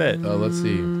set. Let's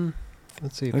see.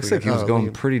 Let's see. If Looks we like he can- was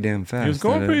going pretty damn fast. He was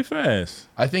going at pretty it. fast.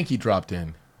 I think he dropped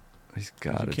in. He's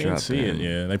got You to can't drop see in. it.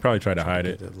 Yeah, they probably tried to hide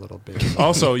it. a little bit.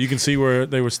 Also, you can see where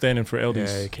they were standing for Yeah, you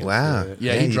LD's. can't Wow. see it.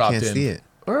 Yeah, he you dropped can't in. see it.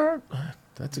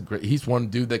 That's a great. He's one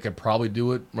dude that could probably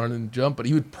do it, run and jump, but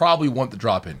he would probably want the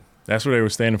drop in. That's where they were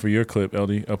standing for your clip,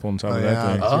 LD, up on top of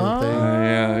that thing.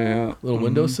 Yeah. Little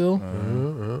windowsill.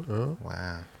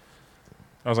 Wow.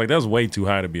 I was like, that was way too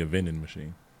high to be a vending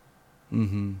machine.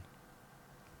 Mm-hmm.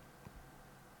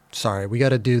 Sorry, we got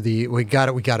to do the. We got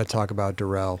to talk about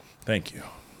Darrell. Thank you.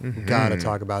 Got to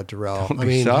talk about Darrell. Don't I be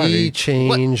mean, sorry. he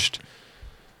changed.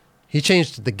 He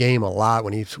changed the game a lot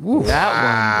when he. Woo.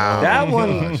 That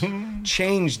one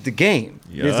changed the game.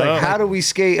 It's Yeah. like, how do we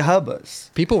skate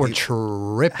hubbas? People were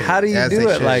tripping. How do you As do they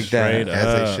it should. like that? Straight up.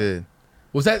 As they should.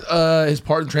 Was that his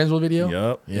part in the Transworld video?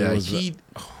 Yup. Yeah, It was, he.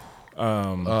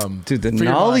 Dude, the Free your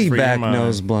nollie mind, free your back mind.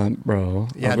 nose blunt, bro.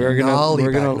 Yeah, nollie back nose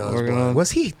we're gonna, blunt.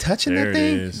 Was he touching there that it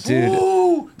thing? is. dude.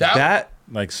 Ooh, That,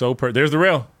 Like there's the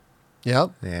rail.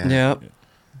 Yep. Yeah. yeah,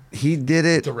 he did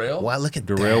it. derail. Wow, look at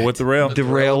The that. rail with the rail.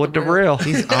 Derail with the rail.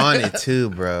 He's on it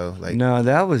too, bro. Like No,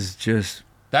 that was just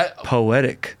That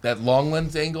poetic. that long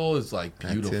lens angle is like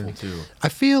beautiful too. I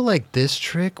feel like this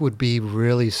trick would be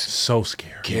really So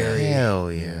scary.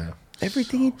 hell yeah.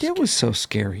 Everything he did was so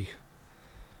scary.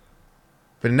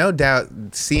 But no doubt,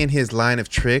 seeing his line of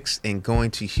tricks and going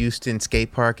to Houston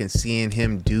skate park and seeing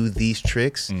him do these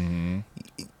tricks,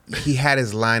 he had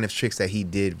his line of tricks that he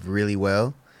did really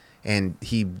well, and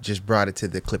he just brought it to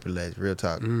the Clipper ledge. Real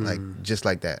talk, like just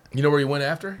like that. You know where he went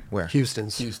after? Where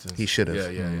Houston's. Houston. he should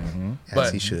have, Yeah. as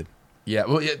But he should. yeah,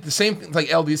 well, yeah, the same thing.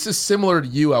 Like LD, this is similar to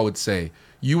you. I would say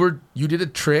you did a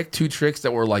trick, 2 tricks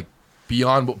that were like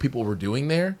beyond what people were doing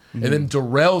there, and then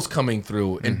Darrell's coming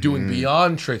through and doing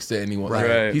beyond tricks to anyone. Like,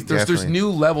 Right. there's Definitely. new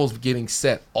levels getting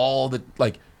set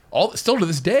still to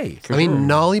this day. I mean,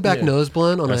 nollie back Yeah. nose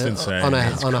blunt on That's a insane. on a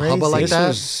That's on a hubba crazy. like This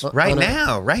that was Right on a-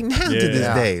 now to this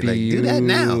Yeah. day, like do that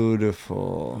now.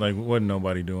 Beautiful. Like, wasn't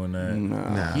nobody doing that.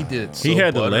 Nah. He did it. He so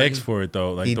had the buttery. legs for it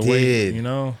though. Like He the way, did. you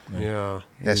know. Yeah.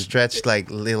 That stretched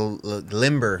like little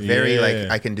limber, very Yeah.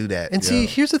 like I can do that. And see,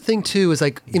 here's the thing too: is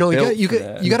like you know Built you for got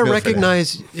that. you got to Built for that.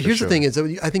 recognize. Here's sure. the thing: is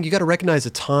that I think you got to recognize the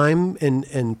time and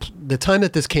the time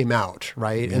that this came out,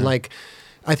 right? And like,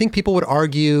 I think people would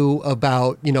argue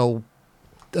about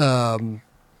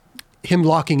him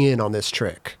locking in on this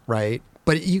trick, right?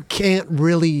 But you can't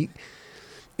really.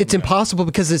 It's impossible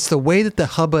because it's the way that the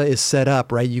hubba is set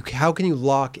up, right? How can you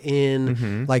lock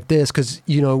in like this? Because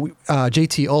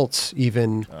JT Ultz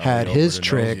even had Over his the nose,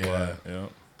 trick, yeah.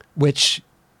 which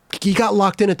he got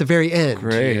locked in at the very end.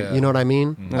 Great. Yeah. You know what I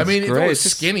mean? I mean, if it great. was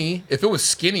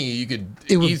skinny, you could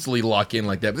It would- easily lock in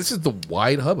like that. But this is the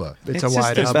wide hubba. It's It's a just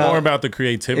wide It's hubba. more about the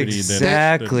creativity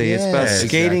Exactly. It's about Yeah,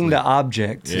 skating exactly. the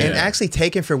object. Yeah. And actually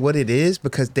taken for what it is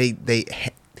because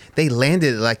they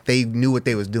landed like they knew what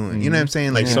they was doing. You know what I'm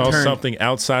saying? Like in saw turn- something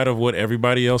outside of what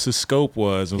everybody else's scope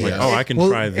was. And was Yeah. like, oh, I can Well,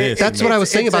 try this. that's what I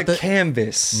was saying It's about a the.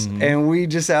 canvas, and we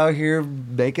just out here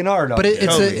making art. But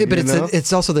it's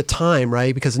it's also the time,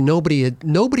 right? Because nobody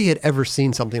had ever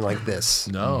seen something like this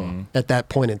No. at that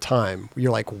point in time.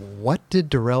 You're like, what did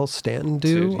Darrell Stanton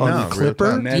do Dude, on no, the real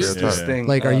Clipper? talk. messed Yeah. this thing.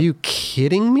 Like, are up. you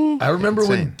kidding me? I remember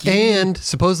when And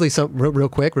supposedly, real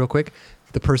quick,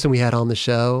 the person we had on the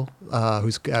show,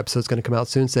 whose episode's going to come out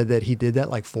soon, said that he did that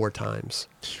like 4 times.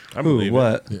 I believe Who?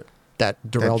 What? That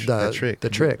Darrell that does trick. the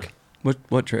trick.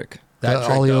 What trick? that the trick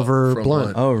ollie up over from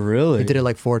blunt. Oh, really? He did it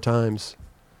like 4 times.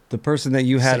 The person that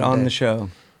you had Same on day. the show.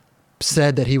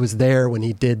 Said that he was there when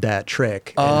he did that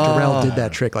trick. And Darrell did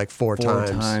that trick like 4 4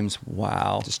 times. times.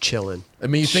 Wow. Just chilling. I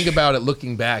mean, you think about it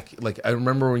looking back, like I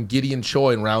remember when Gideon Choi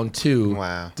in round 2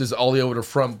 Wow. does ollie over the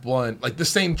front blunt, like the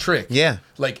same trick. Yeah.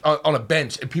 Like on a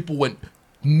bench, and people went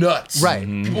nuts. Right.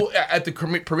 People at the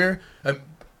premiere,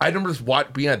 I remember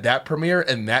just being at that premiere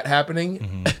and that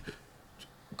happening.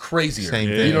 Crazier. Same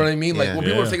You thing. know what I mean? Like Yeah. when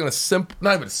people are Yeah. taking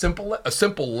not even a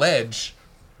simple ledge,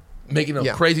 making a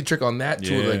Yeah. crazy trick on that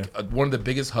to Yeah. like one of the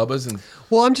biggest hubbas and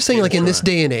Well, I'm just saying, like in this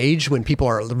day and age, when people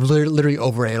are literally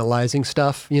overanalyzing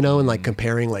stuff, and like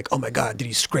comparing, like, oh my God, did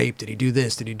he scrape? Did he do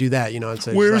this? Did he do that? It's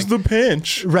like, Where's the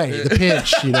pinch? right? The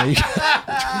pinch.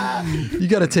 You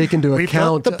got to take into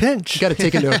account the pinch. You got to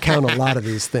take into account a lot of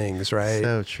these things, right?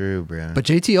 So true, bro. But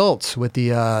JT Ultz with the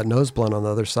nose blunt on the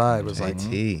other side was like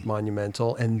JT.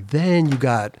 monumental, and then you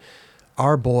got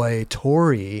our boy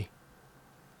Tori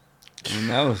And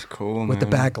that was cool, with the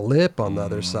man. back lip on the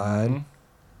other side.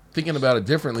 thinking about it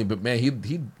differently. But man,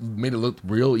 he made it look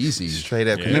real easy. Straight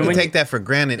up. 'Cause Yeah. you can When take that for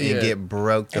granted and Yeah. get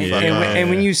broke the And, fuck and, off. when, and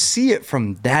when you see it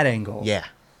from that angle, Yeah.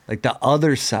 like the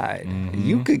other side,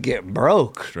 you could get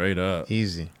broke. Straight up.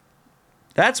 Easy.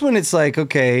 That's when it's like,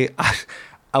 okay,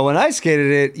 when I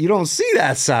skated it, you don't see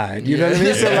that side. You know what I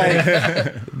mean? So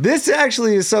like, this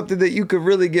actually is something that you could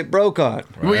really get broke on.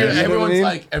 Well, yeah, You know what I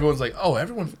everyone's mean? like, oh,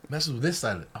 everyone messes with this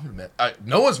side. I'm gonna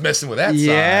no one's messing with that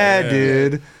Yeah, side.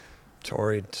 dude.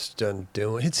 Tori just done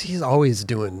doing. He's always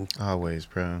doing Always,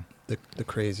 bro. the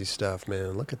crazy stuff,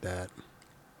 man. Look at that.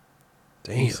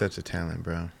 Damn. He's such a talent,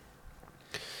 bro.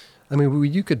 I mean,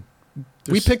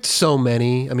 we picked so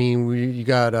many. I mean, you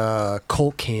got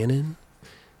Colt Cannon.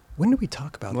 When did we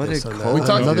talk about What this did on Colt that? We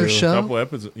talked- Another A show? couple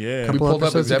episodes. Yeah. We Couple pulled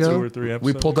up his episodes ago? 2 or 3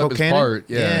 episodes. We pulled up his Cocaine? part.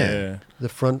 Yeah. Yeah. The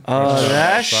front. Oh,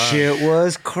 that shit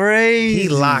was crazy. He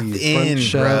locked in,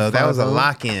 show, bro. That was a 5-0.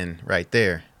 lock in right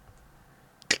there.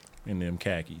 In them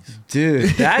khakis.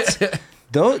 Dude, that's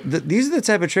these are the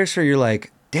type of tricks where you're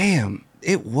like, damn,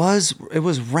 it was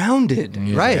rounded.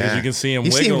 Right. Because you can see him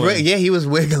You see him, wiggling. yeah, he was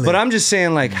wiggling. But I'm just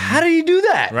saying, like, how do you do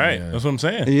that? Right. That's what I'm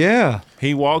saying. Yeah.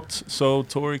 He walked so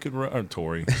Tori could run. Or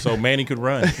Tori. So Manny could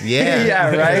run. yeah, Yeah,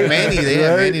 right. Manny, Right,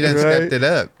 Manny done right. stepped it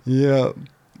up. Yeah.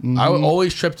 I would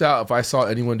always tripped out if I saw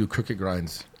anyone do crooked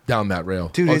grinds down that rail.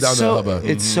 Dude, Oh, it's down so the hubba.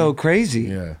 it's so crazy.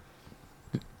 Yeah.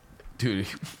 Dude,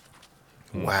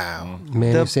 Wow.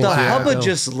 Man, The you've seen hubba Seattle.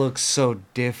 just looks so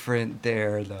different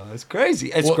there, though. It's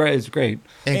crazy. It's Well- great. It's great.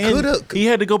 And And kudos. he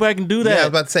had to go back and do that. Yeah, I was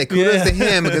about to say kudos Yeah. to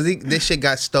him because this shit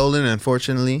got stolen,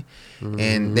 unfortunately,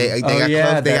 and they Oh, got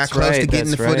yeah, close. They got that's close to right,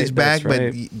 getting the that's footage right, back, that's but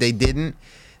right. they didn't.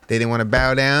 They didn't want to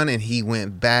bow down, and he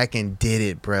went back and did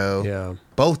it, bro. Yeah.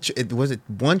 Both. Was it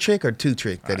one trick or two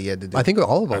trick that he had to do? I think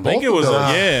all of I them. think it was,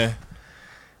 Both. yeah.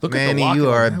 Look at Manny, the you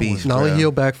locket are on a that beast, Nolly bro.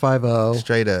 heel back 5-0.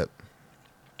 Straight up.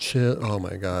 Chill. Oh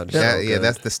my God. Yeah, So yeah, good.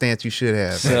 that's the stance you should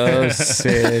have. So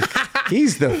sick.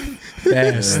 He's the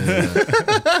best.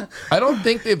 I don't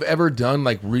think they've ever done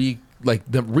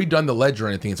redone the ledge or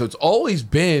anything. So it's always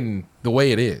been the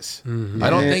way it is. I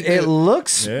don't think it that-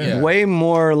 looks Yeah. way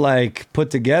more like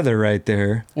put together right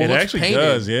there. well, it looks actually painted.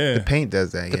 does, yeah. The paint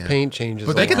does that. The Yeah. paint changes.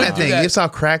 But a they Look at could lot. that do thing. that. You saw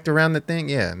cracked around the thing.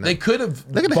 Yeah. No. They could have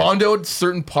Look at that. bondoed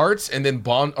certain parts and then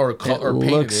or painted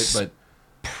looks- it, but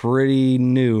Pretty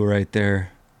new right there.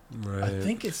 I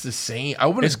think it's the same. I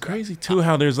wouldn't. It's crazy too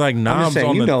how there's like I'm just knobs saying,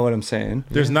 on you the know what I'm saying.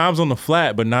 there's knobs on the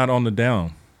flat but not on the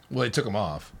down. Well, they took them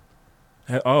off.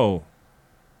 Oh,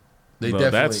 They well,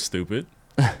 definitely. that's stupid.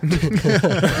 I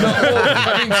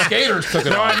mean, skaters took it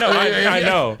No, off. I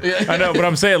know, I know, but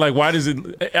I'm saying like, why does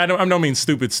it? I don't mean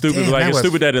stupid, Damn, but like that it's was-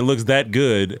 stupid that it looks that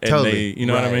good, and Totally. you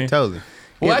know what I Right. mean? Totally.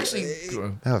 Well, actually,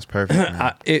 That was perfect.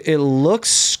 Man. It looks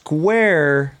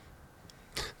square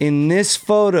in this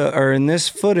photo or in this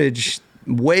footage,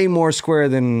 way more square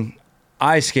than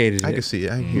I skated it. I can see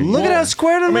it. I can hear Look you. at how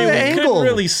square I to mean, the we angle. couldn't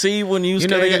really see when you know,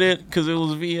 they skated got- it because it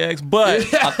was VX, but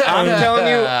I'm telling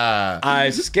you, I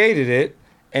skated it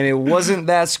and it wasn't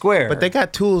that square. But they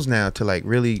got tools now to like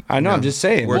really. I know, I'm just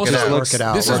saying. Work It it just out. looks- Work it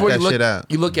out. this is Work what that you look. shit out.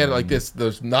 You look at it like this.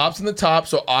 There's knobs on the top,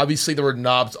 so obviously there were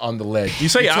knobs on the ledge. you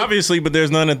say took- obviously, but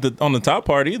there's none at on the top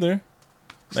part either.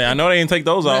 Like, I know they didn't take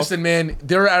those off. Listen, man,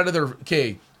 they're out of their.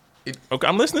 Okay, Okay,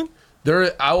 I'm listening.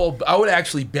 I would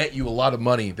actually bet you a lot of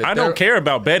money. That I they're- don't care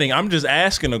about betting. I'm just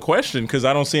asking a question because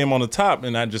I don't see him on the top,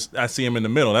 and I see him in the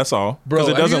middle. That's all. Bro,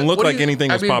 Because it doesn't look what do like anything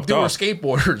was popped dude, off. We're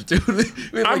skateboarders, dude.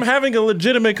 I mean, I'm like, having a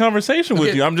legitimate conversation with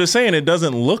Okay. you. I'm just saying it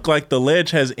doesn't look like the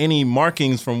ledge has any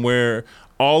markings from where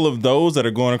all of those that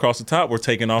are going across the top were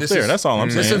taken off This there. is- That's all I'm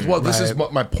This saying. is what this is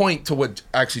what my point to what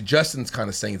actually Justin's kind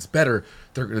of saying. It's better.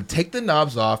 They're going to take the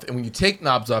knobs off, and when you take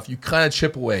knobs off, you kind of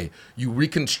chip away. You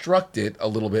reconstruct it a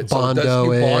little bit.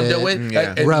 Bondo you bondo it. it.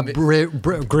 Yeah. and- Rub,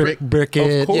 brick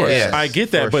it. Of course, Yes, I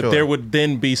get that, for but sure. there would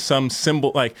then be some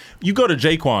symbol. Like you go to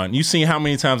Jaquan, you see how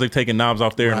many times they've taken knobs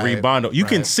off there and Right, rebondo. You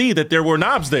can right. see that there were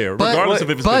knobs there, But- regardless of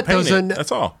if it's been but those painted. are-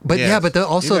 That's all. But Yes. yeah, but You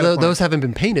also got a point. those haven't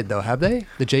been painted though, have they?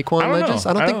 The Jaquan I don't know. ledges?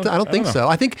 I I don't don't think know. so.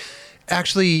 I think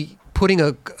actually putting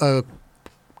a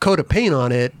coat of paint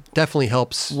on it definitely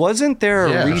helps. Wasn't there a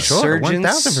Yeah, Sure,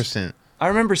 resurgence? 1000%. I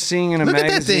remember seeing in a Look at that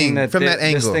magazine thing that, from that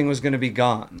this angle. thing was going to be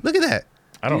gone. Look at that.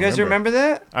 I You don't guys remember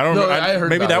that? I don't No, know. I heard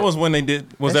maybe about that it. was when they did.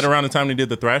 Was that around the time they did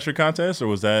the Thrasher contest, or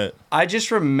was that? I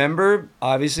just remember,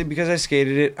 obviously, because I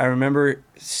skated it, I remember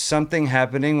something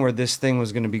happening where this thing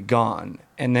was going to be gone.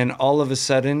 And then all of a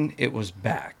sudden, it was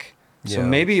back. So Yeah.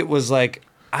 maybe it was like,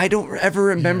 I don't ever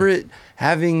remember it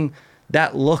having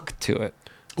that look to it.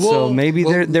 So Well- maybe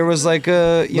well, there was like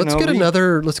a, Let's get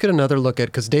another look at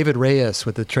because David Reyes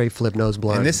with the tray flip nose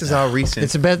blind. And this is all recent.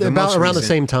 It's about The most around the recent.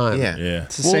 same time. Yeah. Yeah,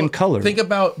 It's the same color. Think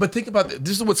about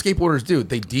this is what skateboarders do.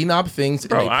 They denob things.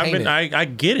 bro. and they paint it. I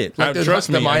get it. Like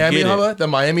Trust the me, I Miami get it. Hummer, the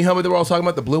Miami Hummer that we're all talking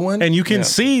about, the blue one. And you can Yeah.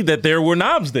 see that there were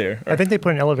knobs there. I think they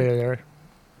put an elevator there.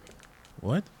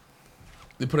 What?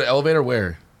 they put an elevator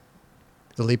where?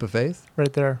 The leap of faith.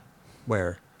 Right there.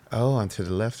 Where? Oh, on to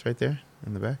the left, right there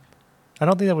in the back. I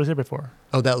don't think that was here before.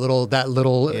 Oh, that little.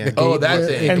 Yeah. The Oh, gate- that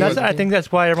thing. And It that's, was- I think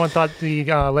that's why everyone thought the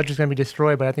ledge was going to be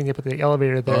destroyed, but I think they put the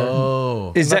elevator there.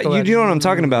 Oh, Is that, Not the you do know ledge. what I'm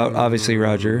talking about, obviously,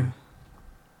 Roger.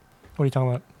 What are you talking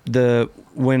about?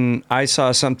 When I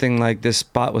saw something like this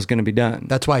spot was going to be done.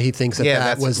 That's why he thinks that Yeah, that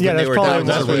that's- was. Yeah, the, that's were probably done.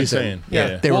 That's the what he's reason. saying. Yeah.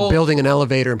 Yeah. They were Well- building an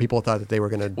elevator, and people thought that they were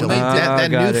going to When delay. they it. did-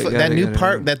 that got new it, got that it, new got it,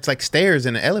 part got it. that's like stairs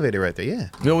in the elevator right there. Yeah.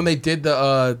 you know when they did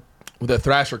the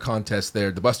Thrasher contest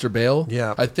there, the Buster Bale.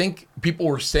 Yeah. I think people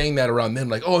were saying that around them,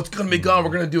 like, "Oh, it's gonna be gone. We're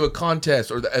gonna do a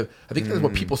contest." Or I think that's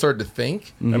what people started to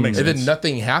think. That makes And sense. then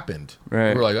nothing happened. Right.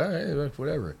 We were like, "All right,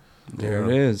 whatever." There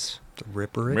it is.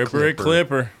 Ripper it, Ripper it,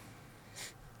 clipper.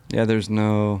 Yeah, there's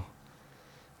no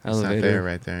It's not there elevator.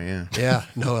 right there. Yeah. Yeah,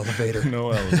 no elevator.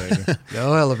 No elevator.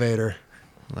 No elevator.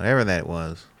 Whatever that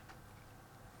was.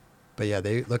 But yeah,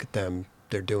 they look at them.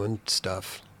 They're doing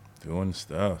stuff, Doing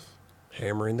stuff.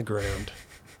 hammering the ground.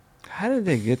 How did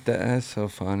they get that? That's so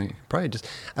funny. Probably just.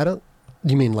 I don't.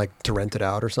 You mean like to rent it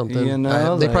out or something? You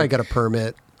know, they probably like- got a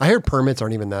permit. I heard permits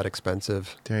aren't even that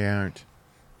expensive. They aren't.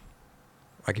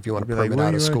 Like if you want to You'd be like, permit "Where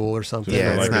out of you at?" school or something. Yeah,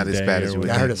 For it's like not a as day bad or as you would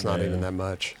I whatever. heard think. it's not Yeah. even that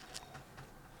much.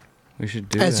 We should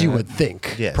do As that. you would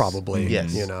think, Yes. probably.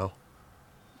 Yes. You know.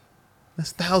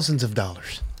 That's thousands of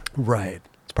dollars. Right.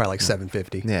 It's probably like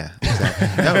 $750. Yeah,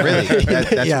 exactly. No, really.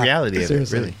 That's Yeah, reality of it,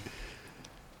 seriously. really.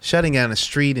 Shutting down a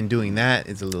street and doing that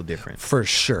is a little different. For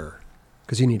sure.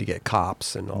 Because you need to get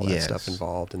cops and all that Yes. stuff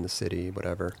involved in the city,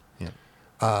 whatever. Yeah.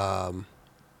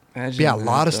 Imagine Yeah, a that,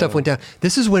 lot of stuff though. went down.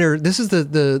 This is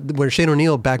the where Shane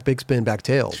O'Neill back big spin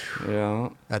backtailed Yeah.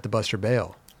 at the Buster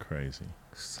Bale Crazy.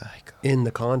 Psycho. in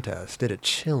the contest. Did it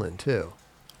chilling too.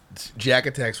 Jack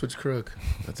attack, switch crook.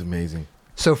 That's amazing.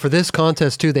 So for this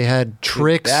contest too, they had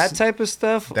tricks. That type of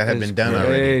stuff That had is been done already.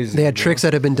 crazy, They had bro. tricks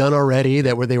that had been done already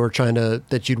that were trying to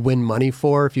that you'd win money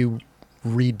for if you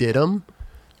redid them,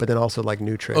 but then also like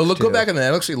new tricks. Oh, look, go too. back on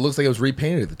that. Actually, it looks like it was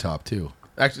repainted at the top too.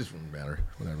 Actually, it doesn't matter.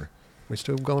 Whatever. We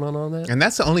still going on that? And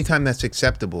that's the only time that's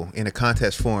acceptable in a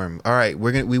contest form. All right,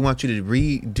 we want you to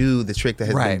redo the trick that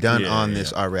has been Right. done Yeah, on yeah.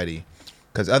 this already.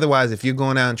 Because otherwise, if you're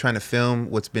going out and trying to film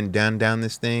what's been done down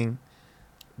this thing,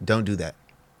 don't do that.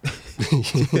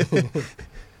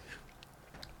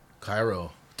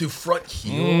 Cairo. Dude, front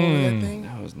heel over that thing.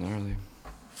 That was gnarly.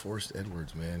 Forrest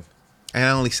Edwards, man. And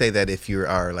I only say that if you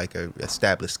are like a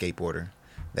established skateboarder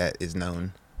that is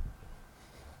known.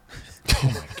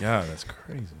 Oh my God, that's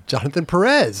crazy. Jonathan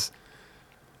Perez.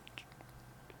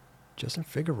 Justin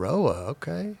Figueroa.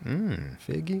 Okay.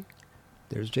 Figgy.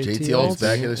 There's JT. JT always Alts.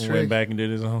 back at his Went trick. back and did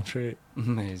his own trick.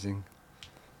 Amazing.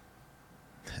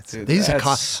 Dude, These are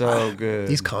that's so good.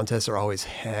 These contests are always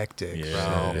hectic,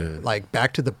 Yeah, bro. dude. Like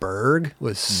Back to the Berg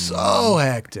was so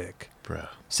hectic. Bro.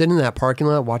 Sitting in that parking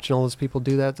lot watching all those people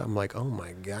do that, I'm like, oh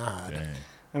my God. Dang.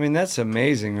 I mean, that's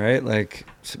amazing, right? Like,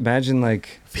 imagine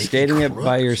like skating it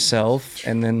by yourself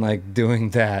and then like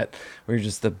doing that where you're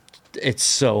just it's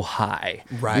so high.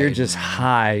 Right. You're just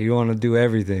high. You want to do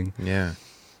everything. Yeah.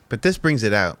 But this brings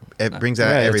it out. It brings out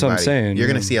Right, that's what everybody. I'm saying, You're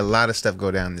going yeah. to see a lot of stuff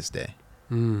go down this day.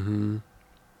 Mm-hmm.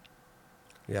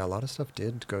 Yeah, a lot of stuff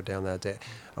did go down that day.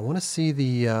 I want to see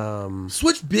the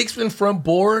Switch big spin front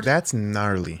board. That's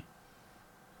gnarly.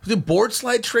 The board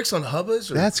slide tricks on hubbas.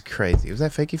 Or? That's crazy. Was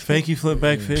that fakey? Fakey flip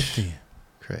back 50.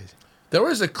 Crazy. There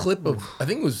was a clip of, I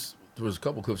think there was a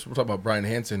couple clips. We're talking about Brian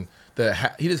Hansen.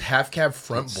 He does half cab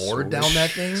front board down that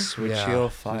thing. Switch Yeah. heel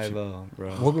 5-0,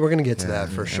 bro. we're gonna get to Yeah, that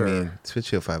for I sure. mean, Switch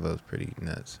Heel 5.0 is pretty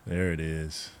nuts. There it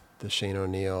is. The Shane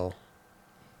O'Neill.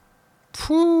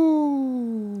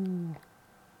 Phew.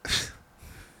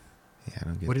 Yeah, I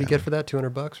don't get What did he that get one. for that?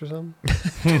 $200 or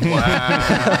something?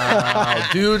 Wow,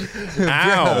 dude.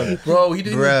 Ow. Bro, he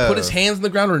didn't Bro. even put his hands in the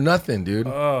ground or nothing, dude.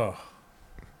 Oh.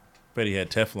 Bet he had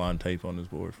Teflon tape on his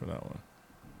board for that one.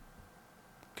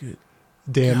 Good.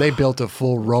 Damn, they built a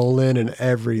full roll in and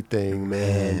everything,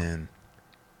 man. Man.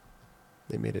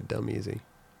 They made it dumb easy.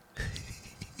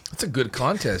 That's a good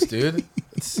contest, dude.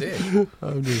 That's sick.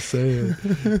 I'm just saying.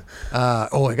 I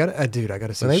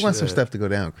gotta see. So they want some stuff to go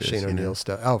down, Chris. Shane you know? O'Neill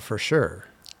stuff. Oh, for sure.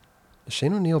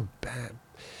 Shane O'Neill, bad.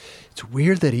 It's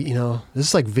weird that this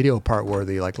is like video part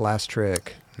worthy, like last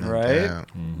trick. No Right? doubt.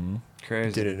 Mm-hmm.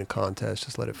 Crazy. Did it in a contest,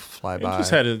 just let it fly He by.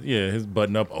 just had his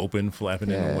button up open, flapping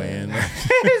in Yeah. the wind.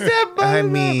 I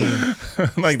mean,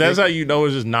 Like that's how you know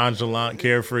it's just nonchalant,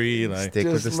 carefree. Like stick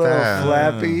with Just the a little style.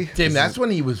 flappy. Damn, that's when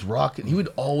he was rocking. He would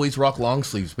always rock long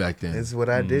sleeves back then. This is what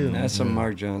I do. That's some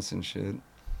Mark Johnson shit.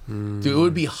 Dude, it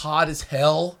would be hot as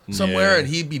hell somewhere, Yeah. and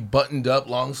he'd be buttoned up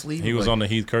long sleeve. he was like, on the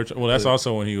Heath Kirch. Well, that's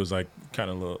also when he was like kind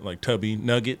of like tubby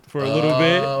nugget for a little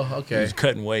bit. Oh, He okay. was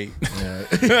cutting weight Yeah.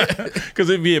 because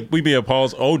we'd be at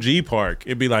Paul's OG park.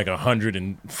 It'd be like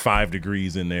 105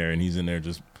 degrees in there, and he's in there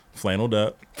just flanneled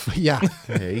up Yeah.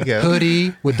 There you go.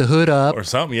 Hoodie with the hood up. or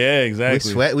something. Yeah,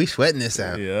 exactly. We sweating this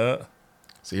out. Yeah.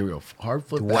 So here we go. Hard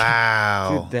flip. back.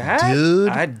 Wow. Dude, that Dude.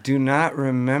 I do not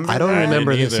remember. I don't that.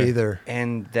 remember didn't this either. either.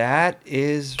 And that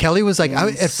is Kelly was like,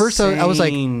 at first I was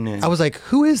insane. like,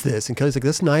 who is this? And Kelly's like,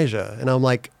 this is Nija. And I'm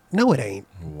like, no, it ain't.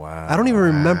 Wow. I don't even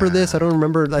remember this. I don't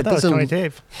remember. I thought it was Tony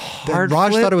Tave. Hard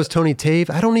Raj flip? thought it was Tony Tave.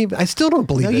 I still don't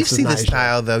believe No, you this see is the Nija.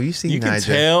 style though. You see You can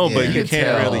Nigel. tell, Yeah. but you can can't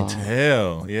tell. really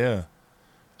tell. Yeah.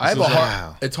 I have a Wow.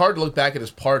 hard. It's hard to look back at his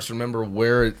parts to remember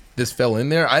where this fell in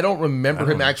there. I don't remember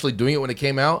him actually doing it when it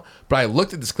came out, but I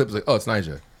looked at this clip. I was like, oh, it's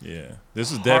Nija. Yeah.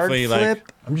 This is Hard definitely like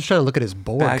flip. I'm just trying to look at his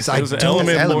board Back because to I it was an don't.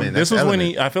 element. Element, This that's was when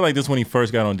Element. I feel like this when he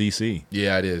first got on DC.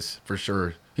 Yeah, it is for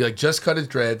sure. He like just cut his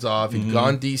dreads off. He'd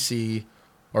gone DC,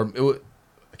 or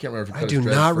I can't remember. If he I cut do his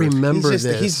dreads not first. remember He's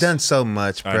this. He's done so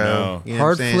much, bro. I know. You know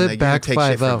Hard what I'm saying? flip Like, you back don't take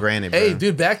shit for 5-0. granted, bro. Hey,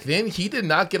 dude, back then he did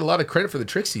not get a lot of credit for the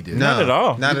tricks he did. No, Not at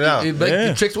all. Not at all. Like, Yeah.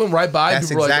 the tricks went right by. That's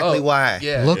people were exactly like, oh, why.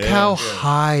 Yeah. Look Yeah. how Yeah.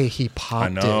 high he I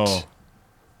popped know. it.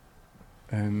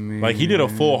 I mean, Like he did a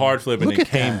full hard flip and Look it at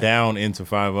came that. down into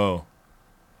 5-0.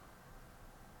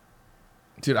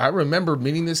 Dude, I remember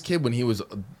meeting this kid when he was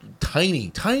tiny.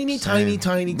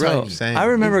 Bro, Same. I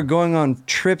remember going on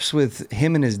trips with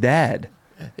him and his dad.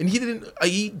 And he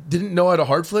didn't know how to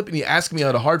hard flip, and he asked me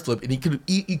how to hard flip, and he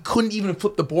couldn't even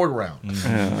flip the board around.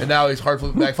 And now he's hard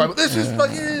flipping back 5. This is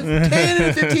fucking 10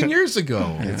 and 15 years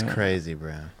ago. It's crazy,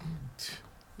 bro.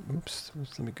 Oops.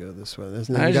 Let me go this way. Then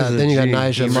Nigel's you got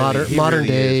a G. Nigel, He really modern is,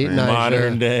 day man. Nigel.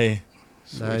 Modern day.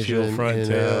 Switch Nigel heel front and,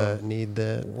 tail. need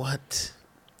that. What?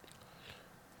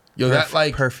 Yo, that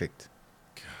like, perfect.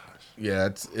 yeah,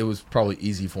 it was probably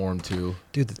easy for him too.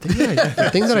 Dude, the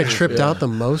thing that I tripped out the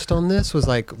most on this was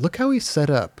like, look how he's set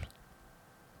up.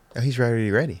 Oh, he's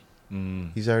already ready.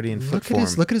 He's already in foot form.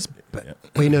 Look at his.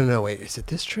 Wait, no, wait. Is it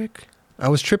this trick? I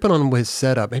was tripping on his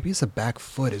setup. Maybe it's a back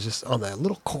foot. It's just on that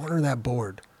little corner of that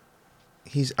board.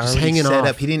 He's Just already hanging set off.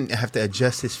 up. He didn't have to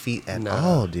adjust his feet at No.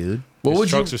 all, dude. What His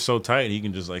would you trucks are so tight, he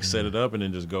can just like set it up and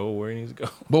then just go where he needs to go.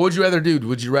 What would you rather do?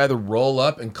 Would you rather roll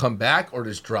up and come back, or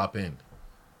just drop in?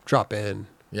 Drop in.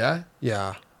 Yeah,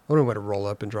 Yeah. I wouldn't want to roll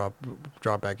up and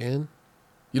drop back in.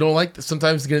 you don't like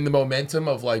sometimes getting the momentum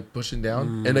of like pushing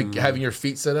down and like having your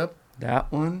feet set up. That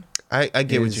one? I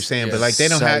get what Is- you're saying, yeah, but like they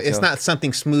don't have. It's psycho. not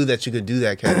something smooth that you could do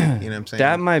that kind of. You know what I'm saying?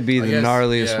 That might be I the guess,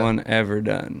 gnarliest yeah. one ever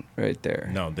done right there.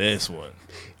 No, this one.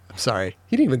 I'm sorry.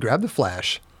 He didn't even grab the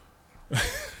flash.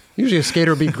 Usually a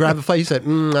skater would be grab the flash. He said,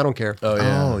 I don't care.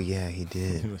 Oh yeah, he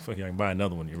did. Fuck, I can buy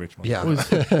another one, you rich man. Yeah.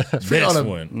 This on a-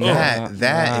 one.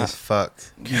 That is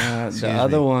fucked. Nah, the Excuse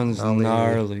other me. one's Nolly.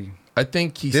 gnarly. I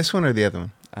think he's This one or the other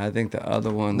one? I think the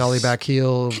other one's... Nollie back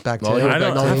heel, back tail. Nollie I,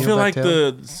 back don't, I heel, feel back like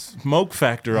tail. the smoke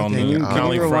factor on the Can you- can Can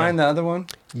nollie you rewind front. the other one?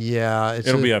 Yeah. It's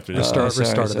It'll be after this.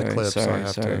 Restart of the clip, so I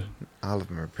have to. All of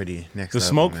them are pretty next. The level,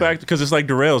 smoke man. factor, because it's like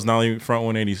Darrell's nollie front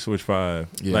 180 switch 5.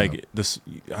 Yeah. Like this,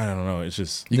 I don't know. It's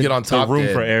just You get on the top room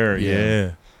dead. for error. Yeah.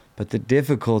 Yeah. But the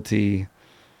difficulty...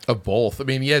 of both. I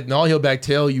mean, yeah, nollie heel back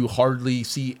tail. You hardly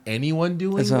see anyone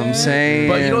doing. That's what I'm that. saying,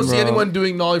 But you don't see bro. anyone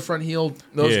doing nollie front heel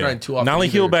nose grind too often. Nollie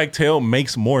heel either. back tail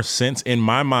makes more sense in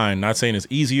my mind. Not saying it's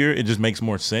easier. It just makes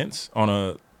more sense on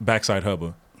a backside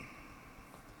hubba.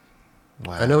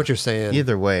 Wow. I know what you're saying.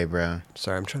 Either way, bro.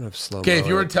 Sorry, I'm trying to slow. Okay, if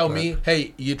you were to tell me,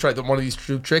 hey, you tried one of these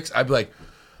two tricks, I'd be like,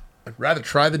 I'd rather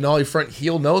try the nollie front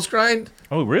heel nose grind.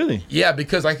 Oh, really? Yeah,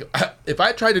 because if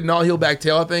I tried the nollie heel back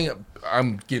tail thing,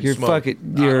 I'm getting You're smoked.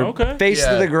 fucking... You're okay. face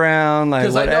Yeah. to the ground, like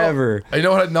 'Cause whatever. I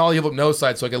know how to nollie heel up nose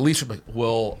side, so I can at least be like,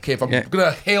 well, okay, if I'm Yeah. gonna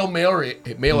hail mail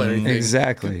anything,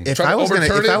 Exactly. If Try I to was gonna,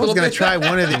 overturn if it I a was little gonna bit. try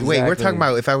one of the, wait, we're Exactly. talking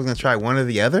about if I was gonna try one or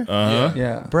the other,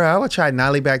 Yeah. bro, I would try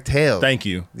nollie back tail. Thank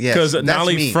you. Yes, Because that's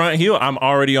nollie me. front heel, I'm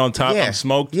already on top. I'm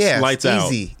smoked. Yeah, Lights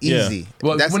out. easy, Yeah. easy.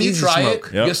 Well, That's when you easy try smoke.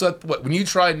 it, Yep. guess what? When you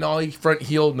try nollie front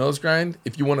heel nose grind,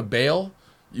 if you want to bail,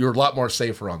 you're a lot more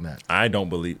safer on that. I don't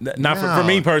believe. Not for No.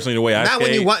 me personally. The way I Not when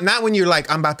skate. you want, not when you're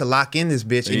like, I'm about to lock in this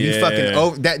bitch, and you Yeah. fucking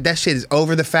over that shit is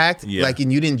over the fact, Yeah. like,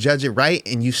 and you didn't judge it right,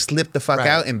 and you slip the fuck Right.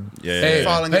 out and Yeah.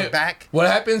 fall on your back. What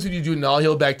happens when you do nollie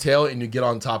heel back tail and you get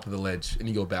on top of the ledge and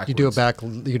you go backwards? You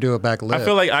do a back lip. I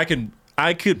feel like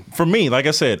I could, for me, like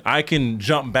I said, I can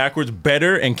jump backwards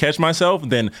better and catch myself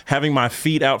than having my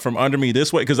feet out from under me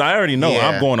this way. Because I already know Yeah.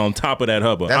 I'm going on top of that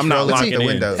hubba. That's I'm not rolling locking through the in.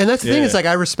 window. And that's the thing. Yeah. It's like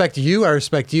I respect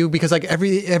you because like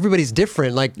everybody's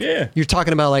different. Like Yeah. you're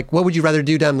talking about like what would you rather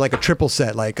do down like a triple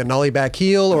set, like a nollie back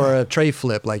heel or a tray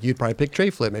flip? Like you'd probably pick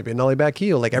tray flip, maybe a nollie back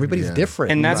heel. Like everybody's Yeah.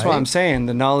 different. And that's right? why I'm saying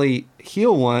the nollie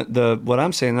heel one, what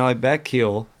I'm saying, nollie back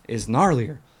heel is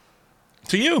gnarlier.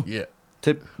 To you. Yeah.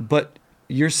 But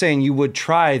you're saying you would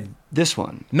try this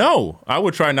one. No, I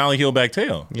would try nollie heel back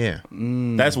tail. Yeah,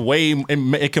 That's way,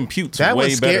 it computes that way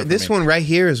was better. scary. for This me. one right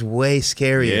here is way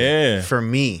scarier. Yeah. For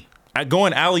me.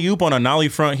 Going alley oop on a nollie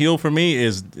front heel for me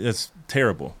is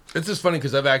terrible. It's just funny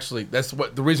because that's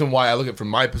what the reason why I look at it from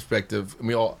my perspective. And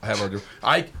we all have our.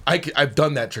 I've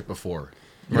done that trick before.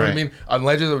 You know what I Right. mean? On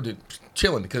Legends, I would do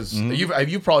chilling because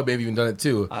you've probably maybe even done it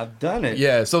too. I've done it.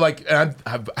 Yeah, so like I've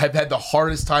had the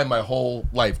hardest time my whole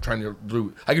life trying to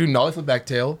do. I can do nollie flip back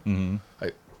tail.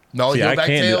 Nollie See, heel I back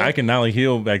can't. tail. I can nollie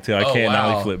heel back tail. I Oh, can't wow.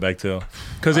 nollie flip back tail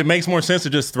because it makes more sense to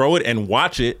just throw it and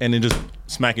watch it and then just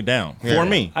smack it down for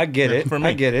me. I get it. For me.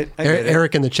 I get it. I get it.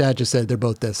 Eric in the chat just said they're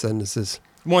both death sentences.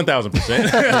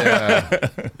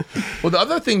 1000%. Well, the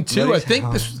other thing too, I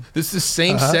think this is the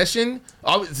same session.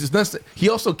 He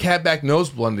also cat back nose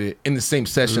blunted in the same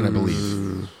session, I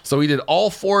believe. So he did all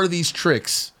 4 of these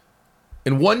tricks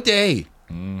in one day.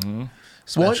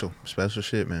 Special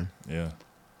shit, man. Yeah.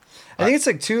 I think it's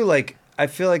like too, like I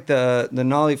feel like the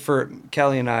nollie for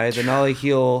Callie and I, the nollie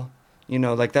heel, You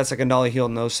know, like that's like a nollie heel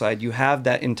nose slide. You have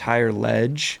that entire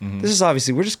ledge. This is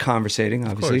obviously, we're just conversating,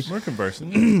 obviously. We're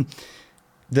conversing.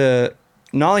 The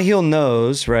nollie heel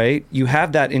nose, right? You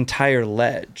have that entire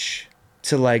ledge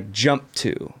to like jump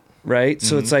to, right?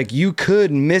 So it's like you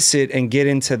could miss it and get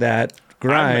into that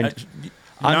grind.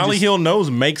 Nollie heel nose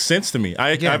makes sense to me.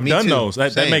 I've me done too. those.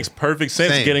 That Same. makes perfect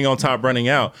sense. Same. Getting on top, running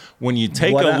out. When you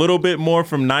take What a I- little bit more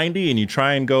from 90 and you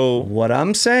try and go, What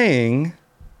I'm saying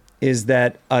is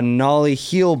that a nollie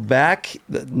heel back,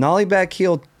 nollie back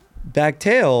heel, back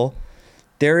tail,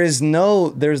 there's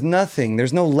nothing.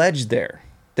 There's no ledge there.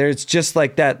 There's just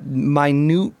like that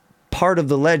minute part of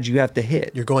the ledge you have to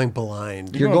hit. You're going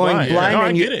blind. You're going blind, Yeah, no, I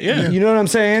and you, get it, yeah. you know what I'm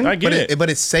saying? I get it. But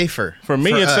it's safer. For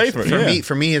me, it's us. safer, yeah.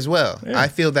 For me as well. Yeah. I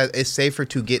feel that it's safer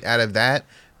to get out of that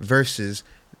versus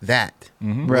that.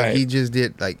 What Right. he just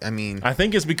did, like, I mean, I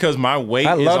think it's because my weight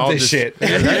I is love all this shit. I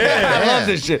Yeah. love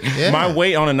this shit. yeah. My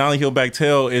weight on a nollie heel back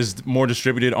tail is more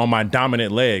distributed on my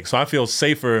dominant leg. So I feel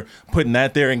safer putting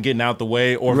that there and getting out the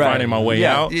way or Right. finding my way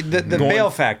Yeah, out. The Going- bail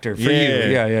factor for you.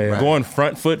 Yeah. Going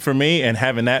front foot for me and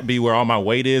having that be where all my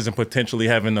weight is and potentially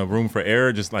having a room for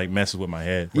error just like messes with my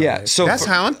head. Yeah. So that's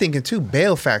for- how I'm thinking too.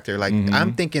 Bail factor. Like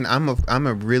I'm thinking I'm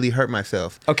a really hurt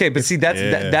myself. Okay, but see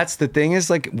that's the thing is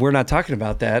like we're not talking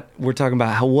about that. We're talking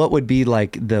about what would be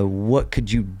like what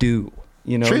could you do?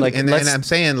 You know, True. like and let's- I'm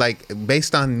saying like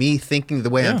based on me thinking the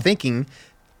way I'm Yeah. thinking,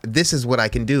 this is what I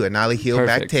can do. A nollie heel back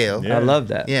perfect. tail. Yeah. I love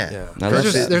that. Yeah. Yeah. I love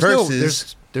Versus,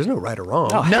 that. There's no right or wrong.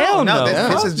 Oh, hell no.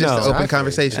 this is just No. an open Exactly.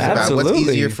 conversation about what's Absolutely.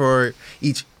 easier for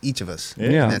each of us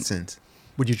Yeah. in that sense.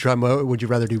 Would you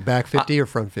rather do back 50 or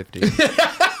front 50?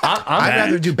 I'd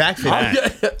rather do back 50.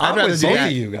 I'm rather with do both that.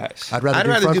 of you guys. I'd rather I'd do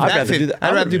rather front do I'd back rather do 50. that.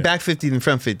 I'd rather do Yeah. back 50 than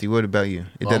front 50. What about you?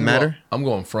 It Well, doesn't matter. I'm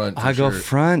going front. for I go sure.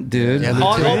 front, dude. Yeah, me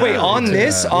on, too. oh wait, on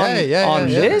this, on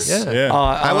this, yeah. Yeah.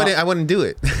 I wouldn't do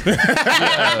it. on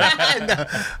a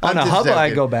I'm just hubba, I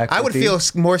joking. go back. I would 50. feel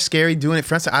more scary doing it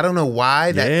front side. I don't know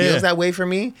why that Yeah. feels that way for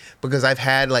me because I've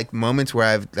had like moments where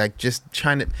I've like just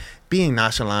trying to being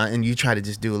nonchalant and you try to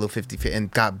just do a little 50 fit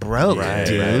and got broke, Right,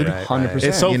 dude. right, right. 100%.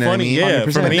 It's so You know what I funny. mean? Yeah.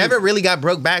 100%. For But me, never really got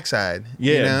broke backside.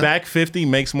 yeah, you know? back 50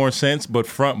 makes more sense, but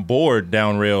front board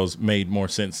down rails made more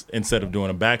sense instead of doing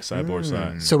a backside board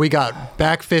side. So we got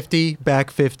back 50, back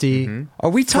 50. Are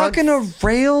we talking a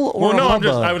rail or Well, no, a I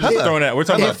hubba? was just throwing that. We're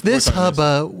talking about If this we're talking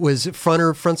hubba was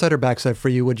front side or backside for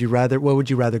you, what would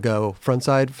you rather go? Front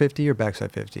side 50 or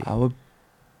backside 50? I would.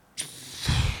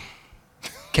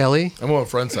 Kelly? I'm going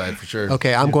front side for sure.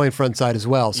 Okay, I'm going front side as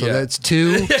well. So Yeah. that's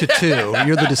 2-2.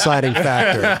 You're the deciding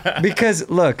factor. Because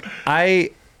look,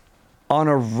 on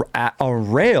a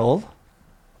rail.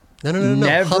 No.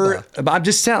 Never. Hubba.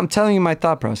 I'm telling you my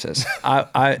thought process.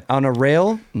 I on a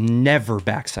rail, never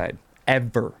backside,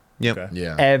 ever, Yep. Okay.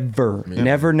 Yeah. ever,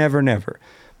 never.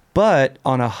 But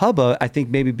on a hubba, I think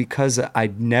maybe because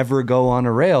I'd never go on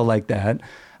a rail like that,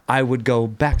 I would go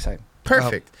backside.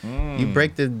 Perfect. You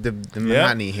break the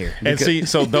monotony here. And see,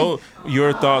 so though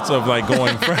your thoughts of like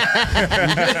going front,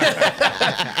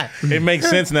 it makes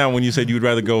sense now when you said you'd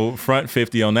rather go front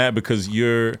 50 on that because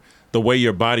the way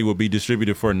your body will be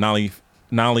distributed for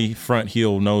nollie front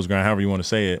heel nose grind, however you want to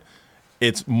say it.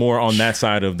 It's more on that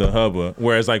side of the hubba,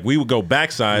 whereas like we would go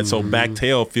backside, so back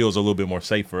tail feels a little bit more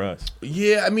safe for us.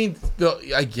 Yeah, I mean,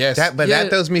 I guess. That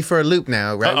throws me for a loop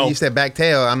now, right? Uh-oh. When you said back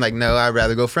tail, I'm like, no, I'd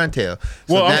rather go front tail.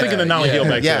 So Well, I'm that- thinking the nollie heel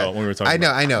back yeah. tail when we were talking.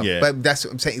 I know, Yeah. but that's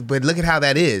what I'm saying. But look at how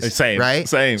that is, Same, right?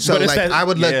 same. So But it's like, that- I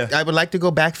would yeah. I would like to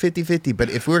go back 50-50, but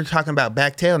if we're talking about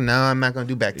back tail, no, I'm not going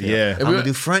to do back tail. Yeah. I'm going to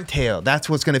do front tail. That's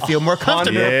what's going to feel more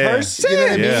comfortable. Yeah. 100%. You know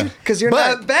what I Yeah. mean? Because you're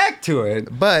But- not back to it.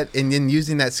 But and then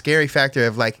using that scary factor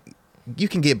of like, you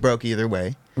can get broke either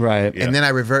way. Right. Yeah. And then I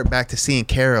revert back to seeing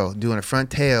Carol doing a front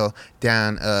tail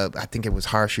down, I think it was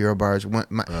harsh Euro bars,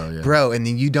 yeah. bro. And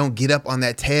then you don't get up on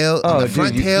that tail, on the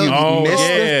front tail. Oh, missed the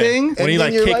yeah. thing? When he And like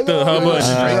then you're kicked like, the oh, hubba.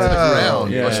 straight to the Oh,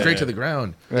 ground. yeah. Or straight to the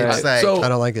ground. It's like, So I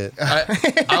don't like it.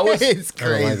 I was. it's I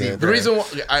don't like crazy. it. The reason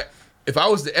why if I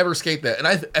was to ever skate that,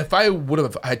 and if I would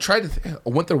have, I tried to, I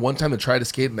went there one time to try to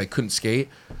skate and I couldn't skate.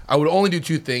 I would only do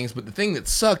two things, but the thing that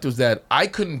sucked was that I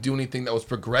couldn't do anything that was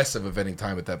progressive of any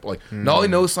time at that point. Like nollie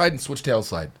nose slide and switch tail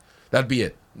slide. That'd be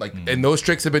it. Like, and those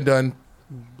tricks have been done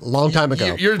A long time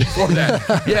ago. years before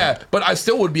that. Yeah, but I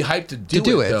still would be hyped to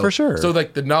do it though. for sure. So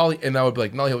like the nollie, and I would be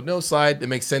like nollie heel nose slide. It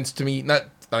makes sense to me. Not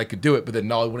that I could do it, but then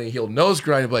nollie heel nose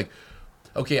grind. I'd be like,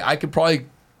 okay, I could probably.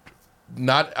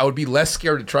 I would be less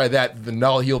scared to try that than the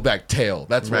nollie heel back tail.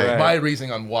 That's Right. my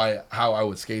reasoning on how I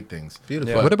would skate things.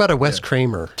 Beautiful. But- What about a Wes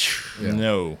Kramer?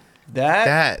 No. That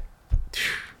that,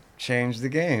 changed the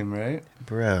game, right?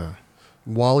 bro?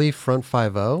 Wally front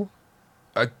 5-0?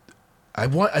 I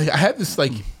had this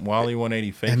like. Wally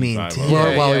 180 fake. I mean, 5-0. damn.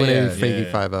 Well, Yeah, Wally yeah, went yeah, in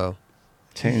Fakey 5-0.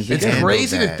 Change the It's game. handled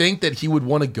crazy to that. think that he would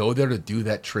want to go there to do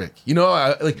that trick. You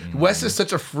know, Wes is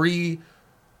such a free,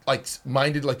 like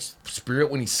minded like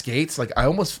spirit when he skates. Like I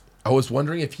was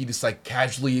wondering if he just like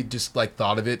casually just like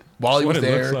thought of it while he That's was what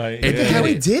it there. looks like, and yeah. did How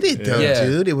he it. did it though, Yeah.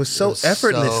 dude. It was so was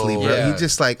effortlessly, so- bro. Yeah. He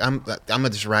just like I'm gonna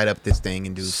just ride up this thing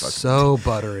and do fucking So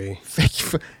buttery.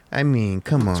 I mean,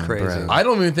 come on, crazy. bro. I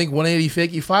don't even think 180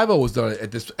 Fakey 5-0 was done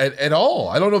at all.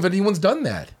 I don't know if anyone's done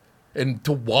that. And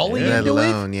to Wally Let into it,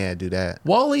 alone, yeah, do that.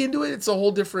 Wally into it, it's a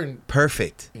whole different.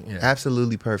 Perfect. Yeah.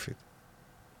 Absolutely perfect.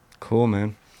 Cool,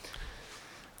 man.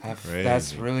 Crazy.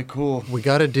 That's really cool. We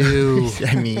got to do.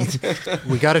 I mean,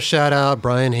 We got to shout out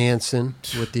Brian Hansen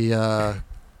with the.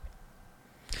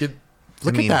 It,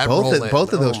 Look I mean, at that both of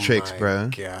roll-in. those tricks, my bro.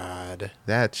 God.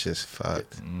 that's just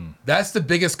fucked. that's the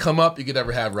biggest come up you could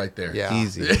ever have right there. Yeah.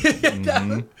 Easy.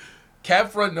 Cab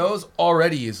front nose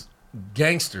already is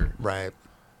gangster. Right.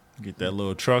 Get that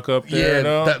little truck up there. Yeah,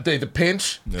 though. the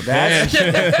pinch. The That's-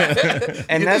 bench.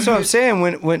 And that's what I'm saying.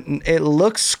 When it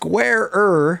looks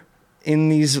squarer in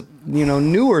these,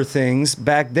 newer things,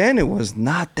 back then it was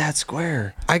not that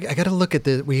square. I got to look at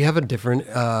the. We have a different.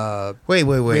 Wait.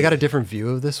 We got a different view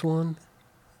of this one.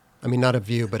 I mean, not a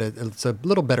view, but it's a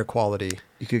little better quality.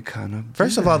 You could kind of.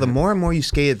 First of all, the more and more you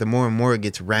skate it, the more and more it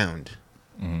gets round.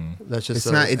 That's just It's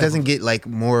not. It doesn't get like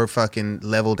more fucking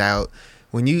leveled out.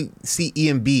 When you see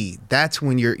EMB, that's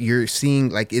when you're seeing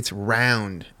like it's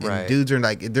round. And Right. dudes are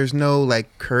like, there's no like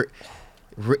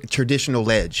traditional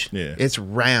ledge. Yeah. It's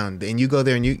round, and you go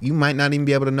there and you might not even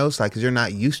be able to nose slide because you're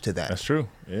not used to that. That's true.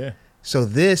 Yeah. So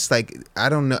this, like, I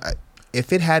don't know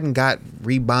if it hadn't got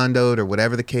rebondoed or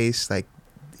whatever the case. Like,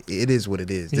 it is what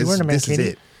it is. Is he wearing a This is mankini?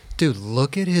 it. Dude,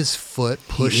 look at his foot is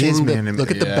pushing. wearing a-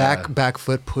 Look at the Yeah. back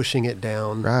foot pushing it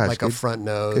down Raj, like a good- front Good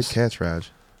nose. catch,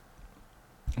 Raj.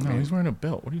 No, he's wearing a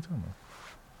belt. What are you talking about?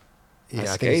 Yeah,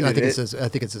 I skated think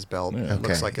it. it's his belt. Yeah. It Okay,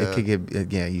 looks like it a. could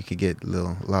get you could get a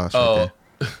little lost. Right Oh,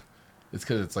 there. it's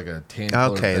because it's like a tan.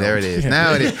 colored Okay, belt. there it is.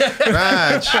 Now it is.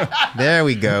 Raj, there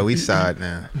we go. We saw it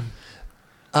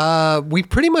now. We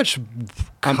pretty much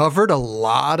covered a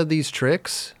lot of these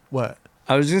tricks. What?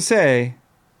 I was gonna say,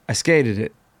 I skated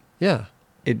it. Yeah.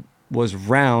 It was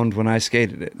round when I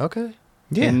skated it. Okay.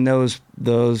 Yeah. And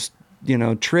those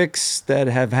tricks that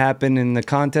have happened in the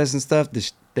contest and stuff,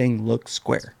 this thing looks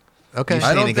square. Okay. You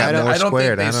saying it got more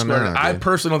squared? they I don't squared know, it. I dude.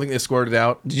 personally don't think they squared it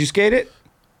out. Did you skate it?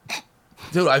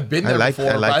 Dude, I've been there before,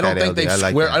 I like but I don't that, think LD. they've I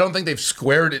like squared. that. I don't think they've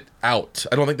squared it out.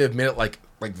 I don't think they've made it like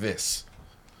this.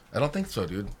 I don't think so,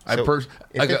 dude. So,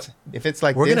 if it's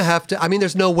like We're this, gonna have to. I mean,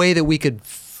 there's no way that we could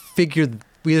figure.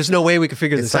 There's no way we could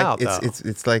figure it's this like out. though.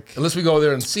 it's like unless we go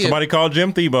there and see Somebody call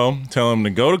Jim Thiebaud. Tell him to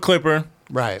go to Clipper.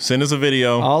 right. Send us a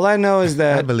video. All I know is I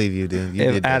that believe you, dude.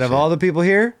 You did that out of shit. all the people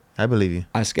here, I believe you.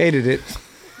 I skated it.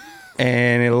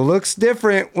 And it looks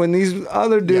different when these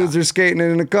other dudes are skating it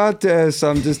in a contest.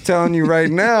 I'm just telling you right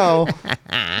now.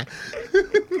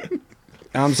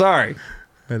 I'm sorry.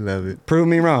 I love it. Prove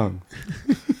me wrong.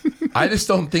 I just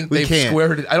don't think We they've can't.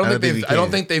 squared it. I don't think we I don't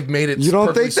can. think they've made it. You don't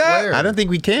perfectly think that? square. I don't think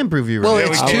we can prove you Well, right.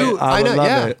 it's I too. would- I I would know. love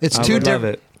Yeah, it. it's I too would love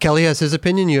different. it. Kelly has his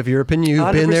opinion. You have your opinion.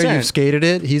 You've been there. 100%. You've skated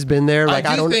it. He's been there. Like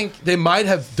I I do don't. think they might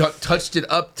have touched it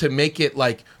up to make it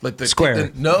like the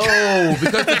Square. no,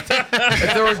 because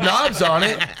if there was knobs on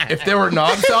it,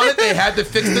 they had to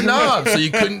fix the knobs so you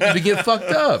couldn't get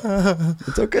fucked up.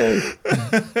 It's okay.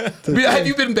 Have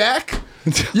you been back?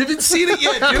 You haven't seen it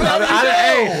yet, dude. How do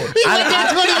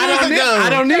you know? I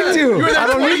don't need to. You were there I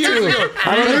don't 20 need years ago. to.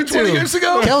 I You were don't there need 20 to. years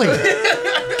ago.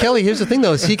 Kelly, here's the thing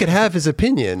though: is he could have his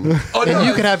opinion, Oh, and no,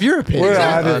 you could have your opinion. We're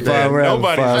having fun. We're having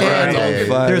Nobody's fun. We're right. having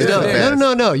fun. There's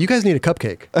Yeah. no. You guys need a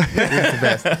cupcake.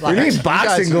 We need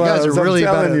boxing you guys gloves. are really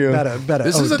I'm telling you. better.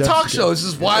 This is a talk show. This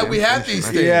is why we have these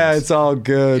things. Yeah, it's all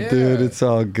good, Yeah. dude. It's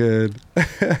all good.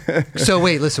 So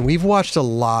wait, listen. We've watched a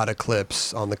lot of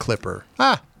clips on the Clipper.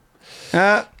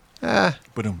 But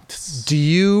Do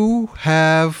you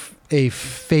have a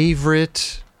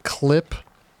favorite clip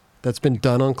that's been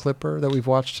done on Clipper that we've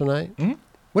watched tonight?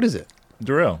 What is it?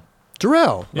 Darrell.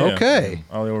 Darrell. Yeah. Okay.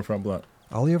 Ollie over front block.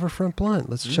 Ollie over front blunt.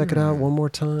 Let's check it out one more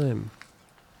time.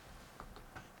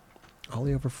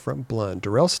 Ollie over front blunt.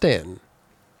 Darrell Stanton.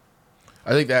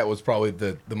 I think that was probably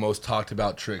the most talked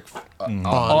about trick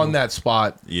on that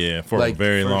spot. Yeah, for Like, a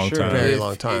very for long sure. time. Very If-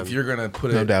 long time. If you're gonna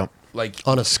put No it, doubt. like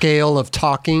On a scale of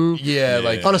talking. yeah,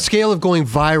 like On a scale of going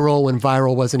viral when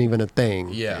viral wasn't even a thing.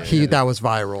 Yeah. That was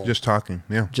viral. Just talking.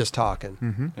 Yeah. Just talking.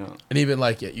 and even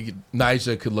like you could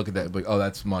Nigel could look at that, but oh,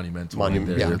 that's monumental. Monument,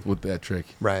 right there yeah. with that trick.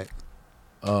 Right.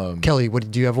 Kelly,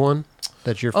 do you have one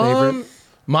that's your favorite?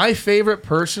 My favorite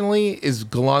personally is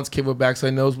Gallant's Cable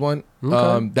Backside Nose Blunt.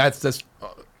 Okay. That's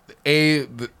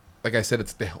like I said,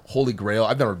 it's the holy grail.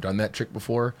 I've never done that trick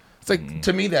before. It's like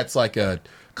to me, that's like a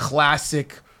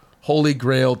classic holy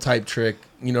grail type trick.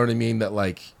 You know what I mean? That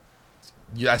like,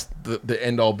 that's the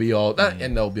end all be all. Not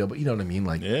end all be all, but you know what I mean?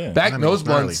 Like back nose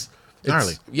blunts.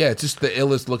 Gnarly. It's just the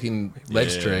illest looking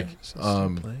ledge trick.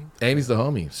 playing? And he's the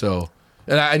homie. So,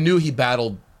 and I knew he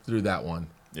battled through that one.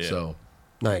 Yeah. So,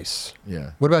 Nice.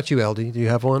 yeah. What about you, LD? Do you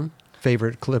have one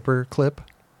favorite clip?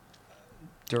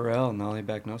 Durrell, nollie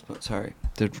back nose blunt. Sorry.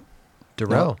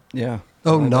 Darrell. Yeah.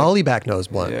 Oh, Nollie back- nollie back nose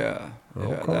blunt. Yeah.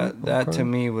 Okay, That okay. to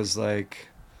me was like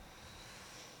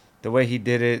the way he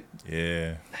did it,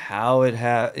 Yeah. how it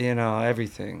had,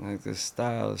 everything. Like the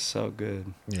style is so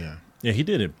good. Yeah. Yeah, he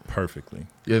did it perfectly.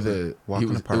 Yeah, Walk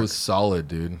in the it park. was solid,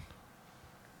 dude.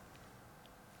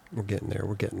 We're getting there.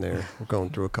 We're going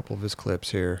through a couple of his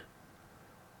clips here.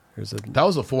 Here's a That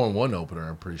was a 4-1 opener,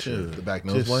 I'm pretty sure. Dude, The back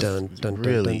nose just one. dun, dun, dun,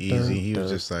 really dun, easy. dun, He was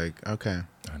dun. just like, okay.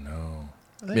 I know.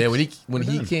 Man, when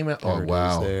he came out, There oh it is,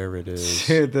 wow. there it is.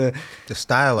 Dude, The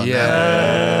style on Yeah.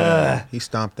 that. He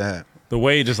stomped that. The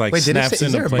way he just like Wait, snaps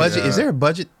is there into a place. budget? Is there a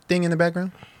budget thing in the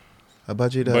background? A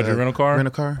budget rental car?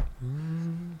 Rental car.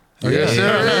 Yes,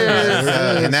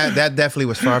 sir. And that definitely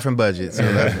was far from budget. So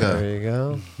let's go. There you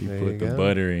go. He There put you the go.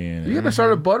 butter in. You gotta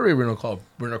start a buttery rental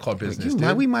car business,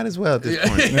 dude. We might as well at this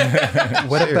point.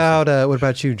 What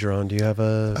about you, Jerome? Do you have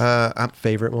a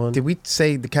favorite one? Did we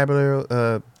say the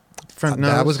Caballero front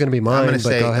nose? That was gonna be mine, I'm gonna but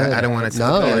say go ahead. I don't want to.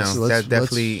 No, That let's-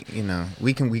 definitely.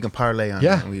 We can parlay on.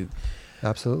 Yeah. that.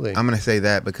 Absolutely. I'm gonna say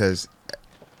that because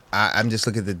I'm just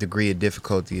looking at the degree of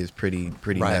difficulty is pretty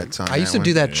nuts on I used to that do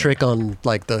one. that trick on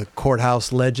like the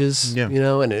courthouse ledges, Yeah.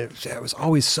 and it was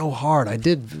always so hard. I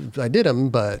did them,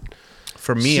 but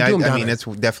For me, Just I do 'em down mean, there. that's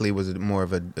definitely was more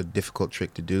of a difficult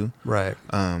trick to do. right.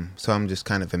 So I'm just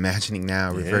kind of imagining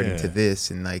now reverting to Yeah.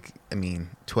 this and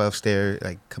 12 stair.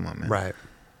 Like, come on, man. Right.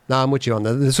 No, I'm with you on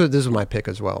that. This was my pick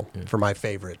as well for my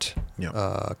favorite Yeah.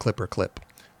 clip.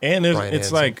 And Brian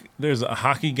it's Hansen. like there's a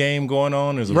hockey game going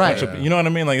on. There's a Right. bunch of, you know what I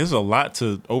mean? Like there's a lot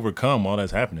to overcome while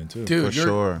that's happening too. Dude, For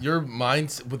sure. your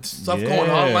mind's with stuff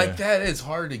going on Yeah. like that, it's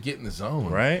hard to get in the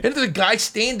zone. Right. And there's a guy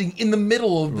standing in the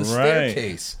middle of the Right.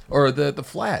 staircase or the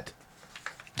flat.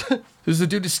 There's a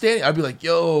dude just standing. I'd be like,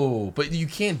 yo, but you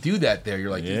can't do that there. You're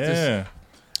like, it's just- Yeah.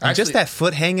 And just Actually- that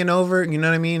foot hanging over, you know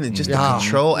what I mean? And just the Yeah.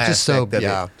 control Just so aspect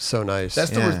of it. so nice.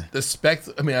 That's Yeah. the respect.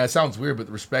 I mean, it sounds weird, but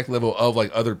the respect level of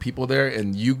like other people there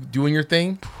and you doing your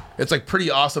thing, it's like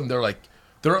pretty awesome. They're like,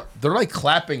 they're like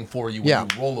clapping for you when Yeah.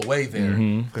 you roll away there.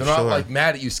 Mm-hmm. They're not sure. like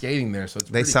mad at you skating there. So it's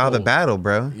They pretty saw the cool. battle,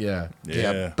 bro. Yeah.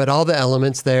 Yeah. But all the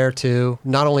elements there too.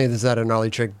 Not only is that a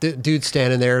gnarly trick, dude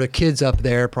standing there, the kids up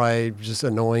there probably just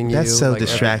annoying you. That's so like,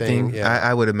 distracting. everything. Yeah.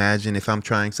 I would imagine if I'm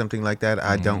trying something like that,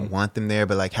 I don't want them there.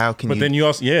 But like, how can But you? then you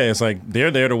also, it's like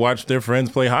they're there to watch their friends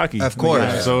play hockey. Of course.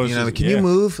 Yeah. So it's you know, just- can you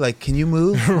move? Like, can you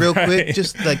move real Right. quick?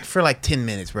 Just like for like 10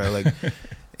 minutes, bro. Like,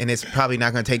 and it's probably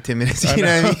not going to take 10 minutes. You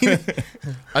know what I mean?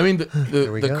 I mean,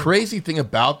 we the go. crazy thing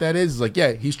about that is like,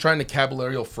 yeah, he's trying to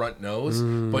caballero front nose,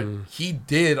 but he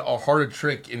did a harder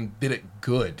trick and did it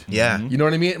good. Yeah. You know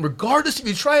what I mean? And regardless if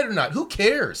you try it or not, who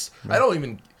cares? I don't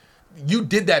even. You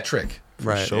did that trick.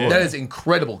 right. sure. That is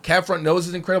incredible. Cab front nose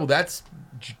is incredible. That's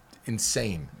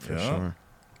insane. For Sure.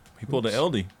 He pulled the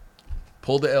LD.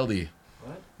 Pull the LD.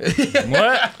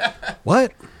 What?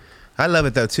 What? I love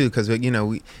it though too, because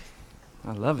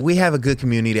I love it. we have a good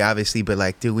community, obviously, but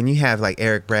like, dude, when you have like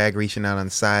Eric Bragg reaching out on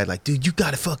the side, like, dude, you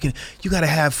gotta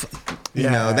have, you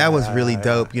know, that was really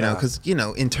dope, you know, because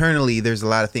internally there's a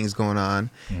lot of things going on,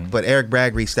 but Eric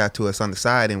Bragg reached out to us on the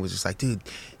side and was just like, dude,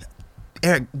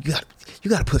 Eric, you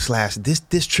got to put slash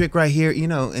this trick right here, you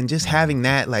know, and just having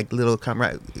that like little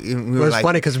camaraderie. We It were was like,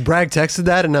 funny because Bragg texted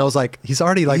that, and I was like, he's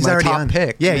already like he's my already top on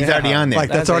pick. Yeah, he's already on there. Like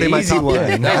that's That's already an my easy top one.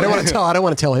 pick. I don't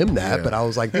want to tell him that, Yeah. but I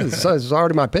was like, dude, this is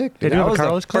already my pick. Did you that have a was the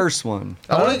Carlos clip? first one.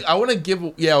 I want to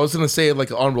give. Yeah, I was gonna say like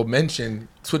an honorable mention.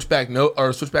 Switchback nose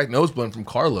blunt from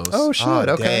Carlos. Oh shit! all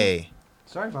Okay. day,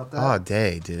 Sorry about that. all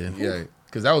day, dude. yeah,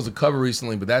 because that was a cover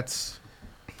recently, but that's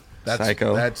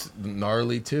Psycho. That's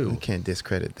gnarly You too. can't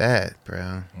discredit that,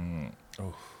 bro.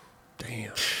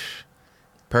 Damn.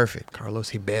 Perfect.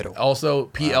 Carlos Ribeiro. Also,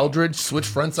 P. Eldridge switch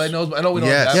frontside nose. I know we don't.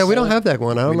 Yes. Have Yeah, we don't one, have that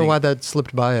one. I don't know need- why that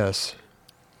slipped by us.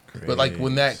 But like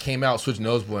when that came out, switch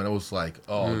nose blunt, it was like,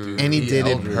 oh, dude. And he P. did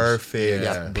it Eldridge. perfect.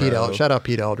 Yeah, Pete bro. Shout out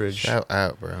Pete Eldridge. Shout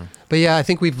out, bro. But yeah, I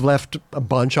think we've left a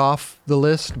bunch off the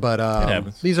list. But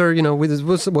happens. these are, this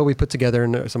was what we put together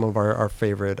in some of our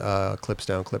favorite clips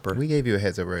down clipper. We gave you a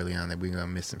heads up early on that we're gonna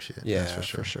miss some shit. Yeah, That's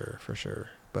for sure.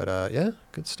 But yeah,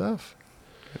 good stuff.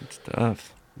 Good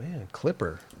stuff. Man,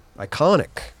 Clipper.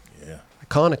 Iconic. Yeah.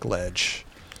 Iconic ledge.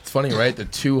 It's funny, right? The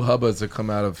 2 hubbas that come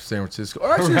out of San Francisco.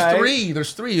 Or actually, Right. there's 3.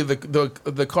 There's 3.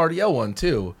 The Cardiel one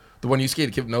too. The one you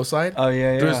skated, Kip No Side. Oh,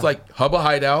 yeah, There's yeah. like Hubba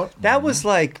Hideout. That was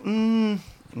like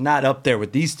not up there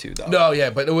with these two though. No, yeah,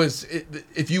 but it was.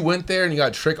 If you went there and you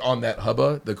got trick on that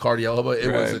Hubba, the Cardiel Hubba,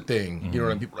 it was a Right. thing. You know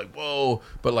what I mean? People were like, whoa.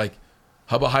 But like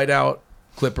Hubba Hideout,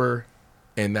 Clipper,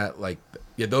 and that like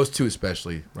those 2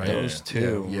 especially, right? Those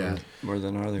two Yeah. more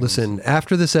than our other Listen,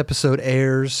 after this episode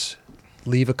airs,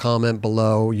 leave a comment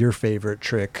below your favorite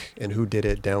trick and who did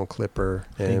it down Clipper,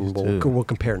 and we'll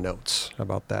compare notes. How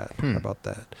about that? How about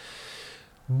that?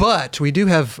 But we do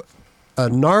have a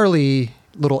gnarly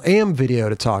little AM video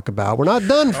to talk about. We're not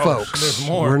done, folks. there's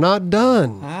more. We're not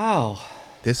done. Wow.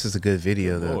 This is a good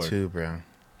video though Lord. too, bro.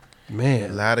 A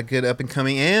Man. lot of good up and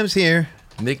coming AMs here.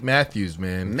 Nick Matthews,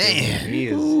 man. Man. He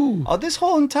is. Oh, this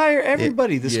whole entire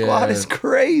everybody. The squad Yeah. is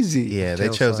crazy. Yeah, they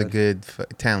Tail chose a slide. good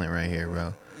talent right here,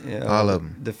 bro. Yeah, All of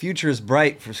 'em. The future is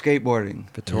bright for skateboarding.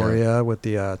 Victoria with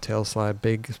the tail slide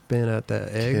big spin at the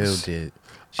eggs. Killed it.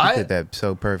 She I- did that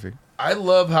so perfect. I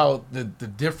love how the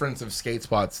difference of skate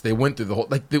spots they went through the whole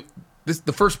like the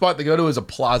first spot they go to is a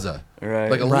plaza, Right.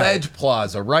 like a Right. ledge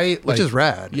plaza, right? Which Like, is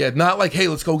rad. Yeah, not like hey,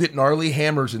 let's go get gnarly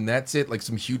hammers and that's it, like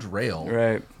some huge rail.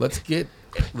 Right. Let's get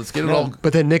it all.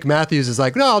 But then Nick Matthews is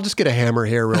like, no, I'll just get a hammer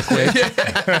here real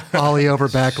quick. Ollie over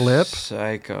back lip.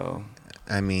 Psycho.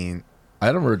 I mean,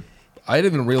 I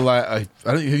didn't even realize.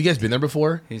 I don't, have you guys been there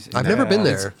before? I've never been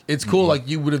there. It's cool. Like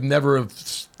you would have never have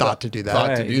Thought to do that.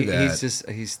 Thought to Right. do that.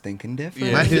 He's thinking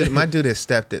different. Yeah. my dude has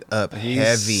stepped it up He's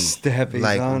heavy. stepping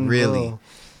like on really. low.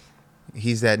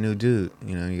 He's that new dude.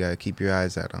 You know, you gotta keep your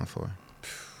eyes out on for.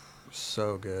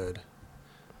 So good.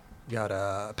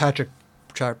 Got Patrick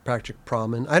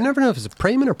Promin. I never know if it's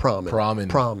Pramin or Promin. Pramin.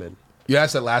 Promin. You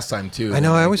asked that last time too. I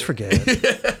know. I always forget.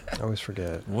 I always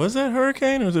forget. Was that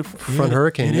Hurricane or was it Front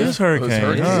Hurricane, It yeah. is Hurricane.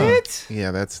 Hurricane. huh? It?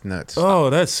 Yeah, that's nuts. Oh,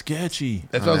 that's sketchy.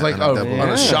 That's what I was like. on a Oh, double on a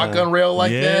rail. shotgun rail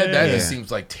like that. That Yeah. just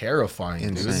seems like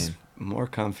terrifying. Dude. Insane. More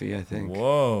comfy, I think.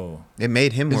 Whoa. It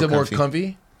made him Is more it more comfy.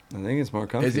 comfy? I think it's more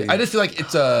comfy. Is it, I just feel like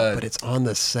it's a. But it's on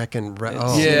the second round. It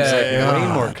Oh, seems Yeah, like yeah. way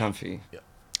God. more comfy.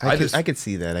 I could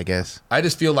see that. I guess I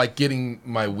just feel like getting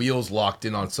my wheels locked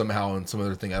in on somehow and some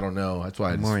other thing. I don't know. That's why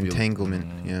I just more feel, entanglement.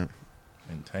 Yeah.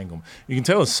 Entanglement. You can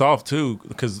tell it's soft too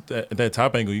because at that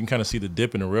top angle, you can kind of see the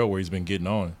dip in the rail where he's been getting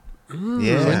on.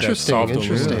 Yeah. that Interesting. soft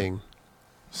Interesting.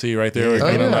 See right there? Yeah, It's oh,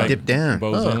 kinda yeah. like Dip down.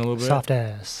 bows in a little bit. Soft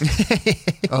ass.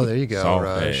 Oh, there you go, Soft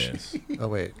Raj. ass. Oh,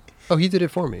 wait. Oh, he did it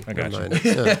for me. I got Never you. mind.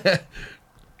 Yeah.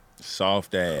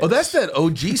 Soft ass. Oh, that's that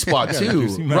OG spot Yeah, too.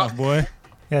 juicy mouth, boy.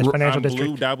 Yeah, it's financial I'm blue,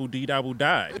 district. double D, double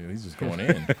die. Dude, he's just going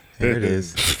in. There it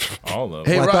is. All of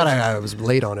Hey, them. Well, I thought Raj. I was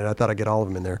late on it. I thought I'd get all of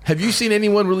them in there. Have you seen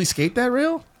anyone really skate that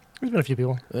rail? There's been a few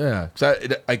people. Yeah, 'cause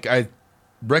I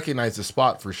recognize the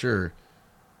spot for sure.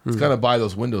 It's kind of by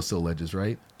those windowsill ledges,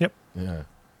 right? Yep. Yeah.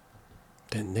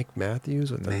 Then Nick Matthews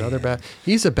with another back.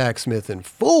 He's a backsmith in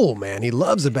full, man. He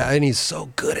loves the back, and he's so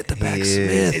good at the He backsmith,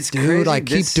 is. It's dude. crazy. Like,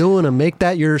 keep This- doing them. Make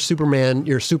that your Superman,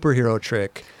 your superhero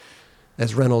trick,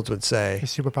 as Reynolds would say. His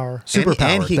superpower. Superpower.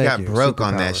 And he thank got you, broke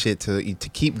on superpower. that shit. To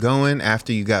keep going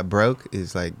after you got broke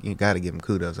is like you got to give him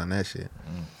kudos on that shit.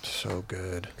 So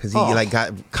good. Because he like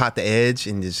caught the edge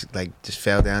and just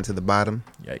fell down to the bottom.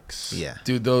 Yikes. Yeah.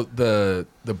 Dude, the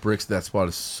bricks of that spot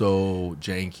is so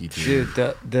janky, dude.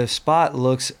 Dude, the spot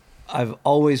looks. I've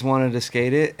always wanted to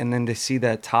skate it, and then to see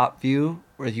that top view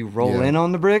where you roll Yeah. in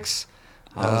on the bricks,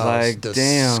 I was Oh, like, it's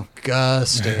damn,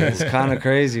 disgusting. it's kind of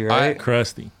crazy, right?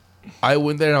 Crusty. I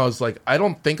went there and I was like, I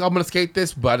don't think I'm gonna skate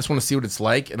this, but I just want to see what it's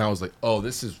like. And I was like, oh,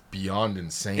 this is beyond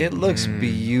insane. It looks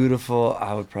beautiful.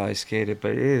 I would probably skate it,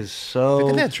 but it is so. Look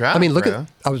at that drop. I mean, look bro. at.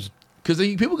 I was. because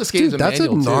people can skate Dude, as a that's a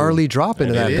manual, too. gnarly drop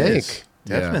into It that is. bank.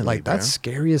 Yeah. Definitely, Like, that's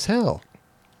scary as hell.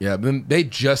 Yeah, but then they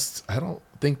just I don't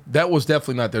think that was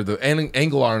definitely not there. The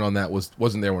angle iron on that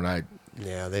wasn't there when I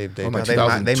Yeah, they Oh my No,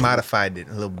 God. they 2012. modified it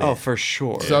a little bit. Oh, for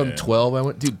sure. 2012 I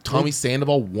went, dude. Tommy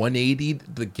Sandoval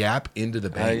 180'd the gap into the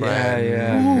bank. Yeah,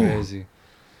 yeah, crazy.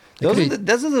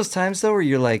 Those are those times though where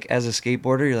you're like, as a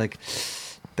skateboarder, you're like,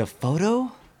 the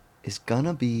photo is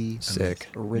gonna be Sick.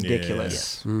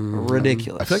 ridiculous,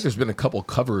 ridiculous. I feel like there's been a couple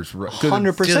covers.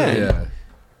 100%. Yeah,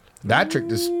 that trick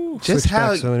just. just Switch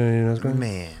how back so anyone knows going.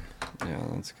 man. Yeah,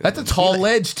 that's good. That's a tall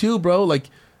ledge too, bro. Like,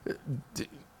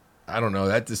 I don't know.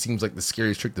 That just seems like the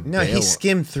scariest trick to No, bail he on.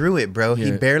 skimmed through it, bro. He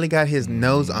Yeah. barely got his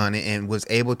nose on it and was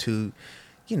able to,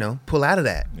 pull out of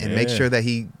that and make Yeah. sure that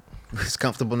he was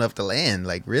comfortable enough to land.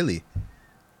 Like, really.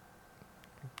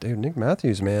 Dude, Nick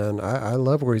Matthews, man. I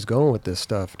love where he's going with this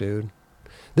stuff, dude.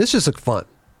 This just looked fun.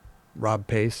 Rob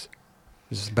Pace.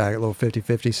 Just back a little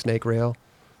 50-50 snake rail.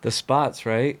 the spots,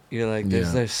 right? You're like, Yeah.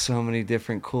 there's so many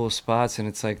different cool spots, and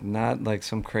it's like not like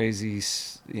some crazy,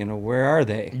 where are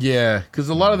they? Yeah, because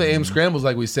a lot of the AM scrambles,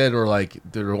 like we said, are like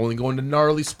they're only going to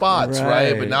gnarly spots,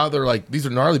 right? But Right. now they're like these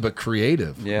are gnarly but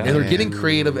creative. Yeah. And they're getting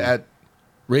creative at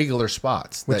regular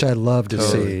spots. which that- I love to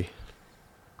Totally. see.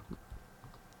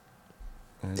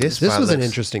 This This spot was an looks-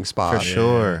 interesting spot. for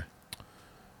sure.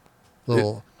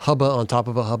 Little hubba on top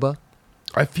of a hubba.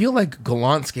 I feel like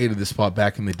Gallant skated this spot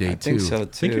back in the day I too. think so too. I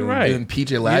think you're right. In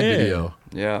PJ Ladd Yeah. video.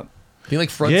 Yeah. I think like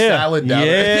front salad down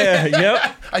there.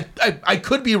 yep. I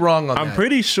could be wrong on that. I'm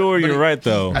pretty sure But you're right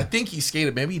though. I think he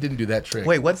skated. Maybe he didn't do that trick.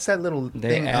 Wait, what's that little They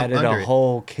thing added under a it?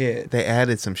 whole kit. They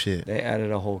added some shit. They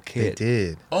added a whole They kit.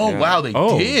 did. Oh Yeah. wow, they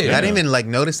Oh, did. yeah. I didn't even like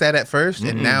notice that at first,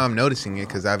 and now I'm noticing it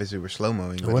because obviously we're slow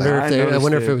mowing. I wonder I if I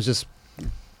wonder if noticed it it. was just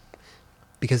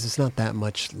because it's not that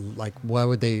much. Like, why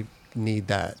would they need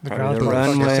that? The Probably ground the floor.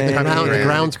 runway. The, Probably the ground.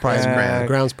 ground's probably Ground. the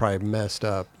ground's probably messed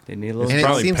up. They need a little. And it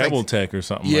Probably seems like- Pebble Tech or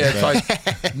something Yeah, like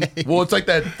it's that. like well, it's like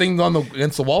that thing on the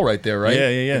against the wall right there, right? Yeah,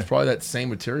 yeah, yeah. It's probably that same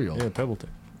material. Yeah, Pebble Tech.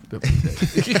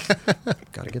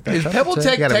 Got to get that. Is Pebble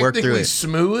Tech You gotta work through technically it.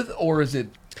 smooth, or is it?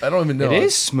 I don't even know. It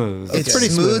is smooth. It's pretty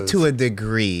smooth smooth. to a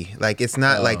degree. Like it's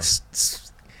not Oh. like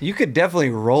You could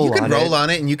definitely roll you can on roll it. on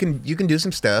it and you can do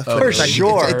some stuff. For but it's like,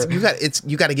 sure.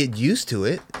 you got to get used to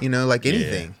it. You know, like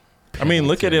anything. I mean,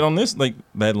 look at it on this, like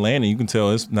that landing. You can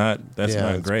tell it's not. That's Yeah, not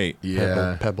it's- great.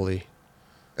 Yeah. Pebbly.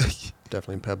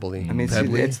 Definitely pebbly. I mean,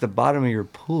 Pebbly. it's the bottom of your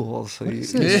pool, so you.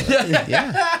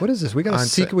 Yeah. What is this? We got a On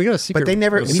secret. set. We got a secret. But they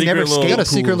never A we secret never little- We skate got a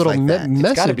secret pools little like that.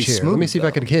 message gotta be here. Let smooth, me see if I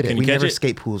though. can hit it. Can We you catch never it?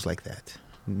 skate pools like that.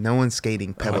 No one's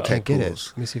skating Pebble I Tech can't get it.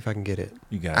 pools. Let me see if I can get it.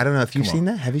 You got. I don't know if you've Come seen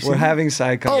on. that. Have you seen We're that? having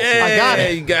side conversations. I got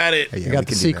it. You got it. Oh, yeah, I we got can the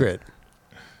do that. secret.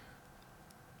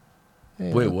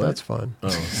 Hey, Wait, look, what? That's fun. Oh,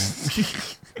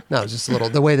 No, it's just a little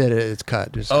the way that it's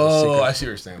cut. Just a oh secret. I see what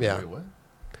you're saying. Yeah. Wait,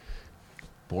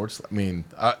 what? I mean,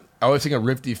 I always think of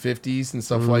Rifty 50s and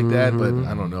stuff like that, but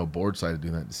I don't know. Board side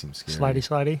doing that just seems scary.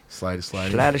 Slidey. Slidey.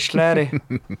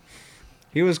 Slatty.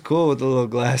 He was cool with the little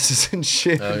glasses and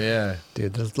shit. Oh, yeah.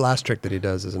 Dude, the last trick that he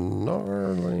does is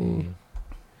gnarly.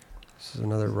 This is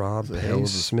another Rob It's a hell of a-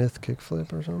 Hayes Smith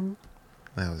kickflip or something.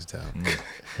 That was dope.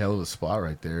 Hell of a spot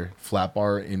right there. Flat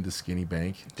bar into skinny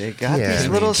bank. They got Yeah. these I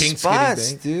mean, little King Skinny spots,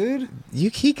 Bank. dude.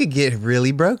 He could get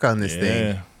really broke on this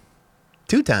thing Yeah.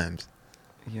 2 times.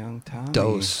 Young Tommy.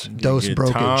 Dose You get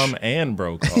brokage. Tom and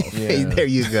broke off. Hey, there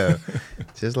you go.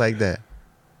 Just like that.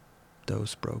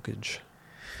 Dose brokage.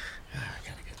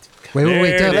 Wait,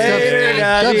 There Dubs, it is.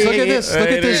 Dubs, look at this. Look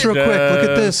at this real quick. Look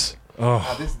at this.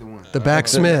 Oh, This is the one. The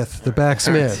backsmith. The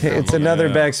backsmith. It's another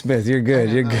backsmith. You're good.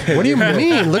 You're good. What do you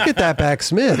mean? Look at that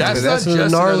backsmith. That's not the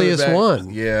just another gnarliest back- one.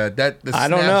 Yeah, that. The I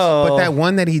don't snaps- know. But that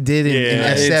one that he did in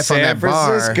Yeah. SF In on San that bar,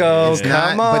 Francisco, is not,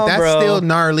 come but on, that's bro. still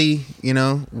gnarly, you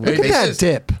know. Look at This that is-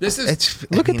 dip. This is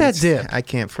Look at that dip. I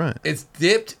can't front. it's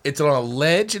dipped. It's on a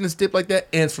ledge and it's dipped like that,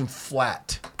 and it's from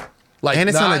flat. Like And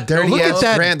it's on a not- dirty Look at ass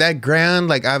that. ground. That ground,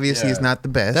 like obviously, Yeah. is not the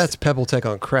best. That's Pebble Tech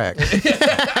on crack.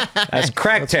 That's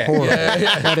crack tech. Horrible.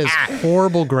 That is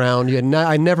horrible ground.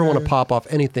 I never want to pop off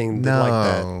anything no,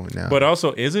 like that. no. but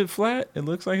also, is it flat? It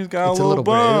looks like it's got It's a little a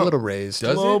bump. little raised.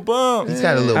 Does a little it? bump. he's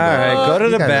got a little. All right, go to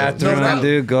He's the got a little- bathroom, he's got-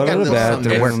 dude. Go he's got to a the little something to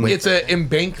bathroom. work with. It's an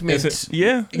embankment.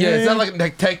 Yeah, It's not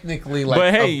like technically like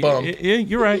but hey, a bump. yeah,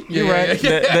 you're right. You're Yeah, right. yeah,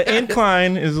 yeah. The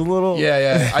incline is a little.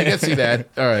 yeah, I can see that.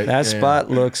 All right, That yeah. spot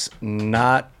looks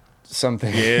not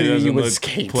something Yeah, it doesn't you would look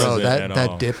skate. pleasant. Bro, at all.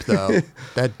 that dip though.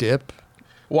 That dip.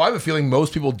 Well, I have a feeling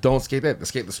most people don't skate that. They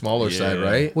skate the smaller side, Yeah.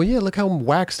 right? Well, yeah. Look how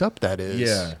waxed up that is.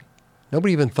 Yeah.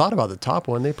 Nobody even thought about the top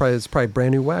one. It's probably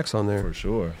brand new wax on there. for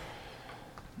sure.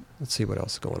 Let's see what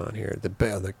else is going on here. The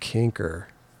Kinker,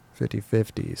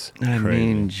 50/50s. I Crazy.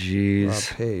 mean, Rob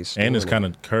jeez. Pace. And it's kind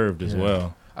of curved as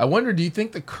well. I wonder, do you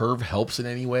think the curve helps in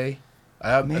any way?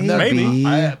 Maybe.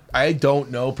 I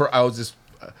don't know. I was just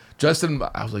Justin.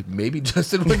 I was like, maybe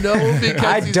Justin would know. Because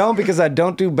I he's- don't because I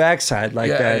don't do backside like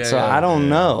Yeah, that, yeah, so yeah, I don't yeah.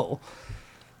 know.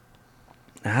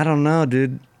 I don't know,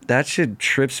 dude. That shit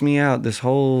trips me out.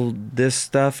 This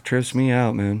stuff trips me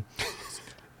out, man.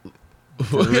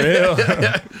 For real.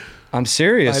 I'm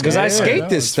serious because I know, skate know,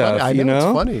 this it's funny. stuff. I You know know,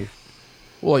 it's funny.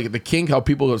 Well, like the kink, how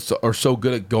people are so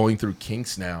good at going through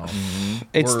kinks now.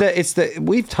 It's the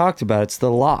we've talked about. It's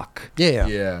the lock. Yeah.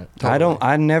 Yeah.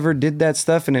 I never did that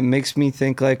stuff, and it makes me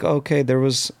think like, okay,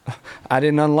 I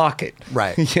didn't unlock it.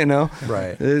 Right. You know.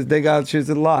 Right. They got you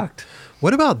locked.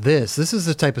 What about this? This is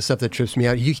the type of stuff that trips me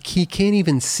out. He can't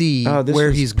even see Oh, this where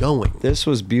was- he's going. This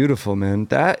was beautiful, man.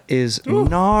 That is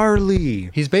gnarly.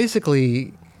 He's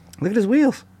basically Look at his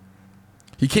wheels.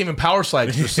 He came in power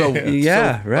slides. They're so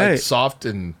Yeah, so, right. like, soft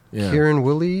and yeah. Kieran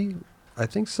Willie. I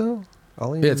think so.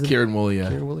 Ollie? Yeah, it's Kieran Woolley. Yeah.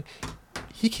 Kieran Woolley.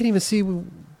 He can't even see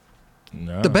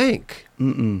No. the bank.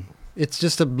 Mm-mm. It's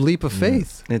just a leap of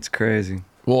faith. It's crazy.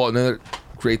 Well, another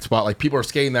great spot. Like people are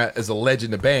skating that as a ledge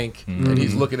in the bank, and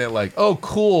he's looking at like, oh,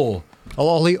 cool.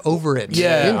 Ollie over it.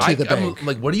 Yeah. Into the bank. I'm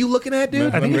like, what are you looking at,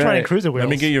 dude? I think he's trying to cruiser wheels. Let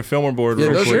me get your filmer board Yeah,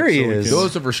 real those quick. sure he so we is. can-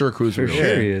 Those are for sure cruiser For wheels.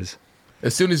 sure he is.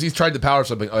 As soon as he's tried to power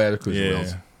something, oh yeah, they're cruiser Yeah.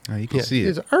 wheels. Oh, you can see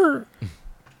it. It's, "Er."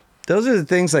 Those are the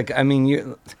things. Like, I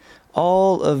mean,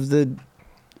 all of the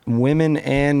women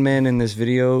and men in this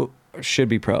video should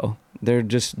be pro. They're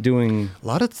just doing. A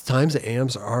lot of times the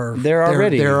AMs are They're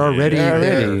already- they're already They're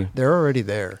there. already- They're already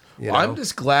there. You know? I'm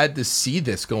just glad to see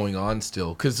this going on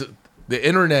still because the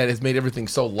internet has made everything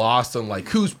so lost on like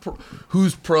who's pro,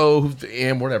 who's the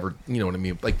AM, whatever. You know what I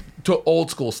mean? Like to old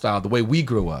school style, the way we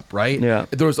grew up, right? Yeah.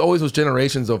 There was always those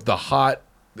generations of the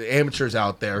amateurs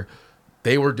out there.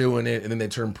 They were doing it and then they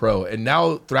turned pro. And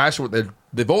now Thrasher, what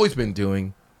they've always been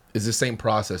doing is the same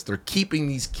process. They're keeping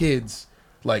these kids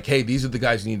like, hey, these are the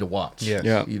guys you need to watch. Yes.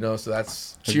 Yeah. You know, so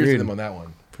that's cheers Agreed. to them on that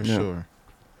one. For Yeah. sure.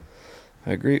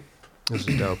 I agree. This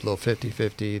is dope. Little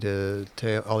 50-50 to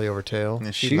tail, Ollie over tail.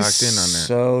 And she She's locked in on that.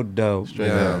 so dope. Straight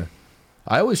Yeah. up.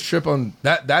 I always trip on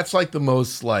that. That's like the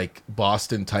most like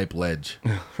Boston type ledge.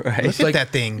 Right. Look at that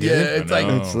thing, dude. Yeah, it's I like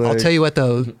know. It's I'll like- tell you what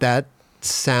though, that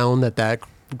sound that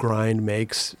grind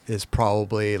makes is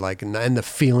probably like, and the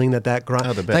feeling that grind.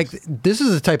 Oh, the best. Like this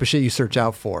is the type of shit you search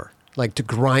out for. Like to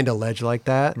grind a ledge like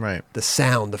that. Right. The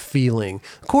sound, the feeling.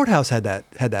 Courthouse had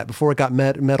that before it got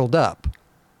metaled up.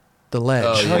 The ledge.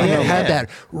 Oh, yeah. Like, Oh, it had yeah. that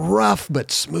rough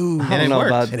but smooth. I And it don't know worked.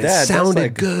 about And that. it That's sounded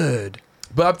like- good.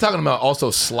 But I'm talking about also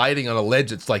sliding on a ledge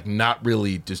that's like not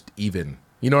really just even.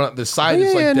 You know, the side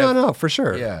is like no, for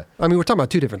sure. Yeah. I mean, we're talking about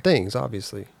two different things,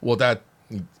 obviously. Well, that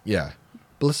yeah,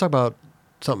 But let's talk about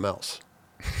something else.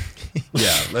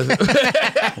 yeah.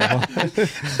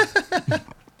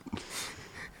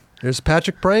 There's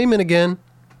Patrick Brayman again.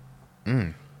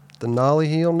 The nollie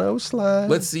heel no slide.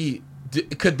 Let's see.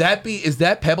 Could that be? Is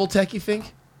that Pebble Tech? You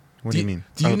think? What do you mean?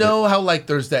 Do you Oh, know how like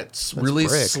there's that really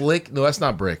brick. slick? No, that's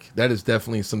not brick. That is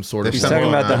definitely some sort of. There's He's talking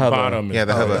going about the on. hubba. Bottom. Yeah,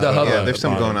 the hubba. the hubba. Yeah, there's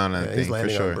something Bottom. going on in Yeah, that he's thing for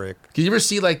landing on sure. brick. Can you ever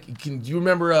see like? Do you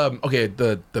remember? Okay,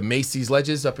 the Macy's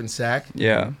ledges up in Sac.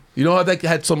 Yeah. You know how they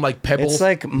had some like pebbles. It's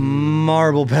like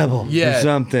marble pebble yeah, or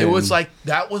something. It was like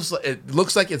that was. It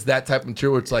looks like it's that type of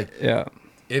material. Where it's like Yeah.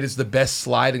 it is the best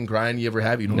slide and grind you ever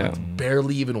have. You don't No. have to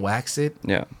barely even wax it.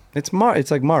 Yeah. It's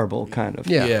like marble, kind of.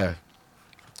 Yeah. Yeah.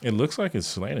 It looks like it's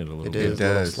slanted a little It bit. is a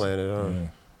little does. slanted on.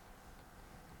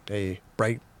 Yeah. A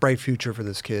bright future for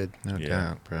this kid. No Yeah.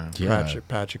 doubt, bro. Yeah.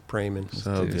 Patrick Brayman.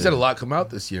 So He's good. had a lot come out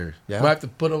this year. Yeah. Might have to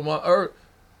put him on, or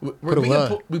we him can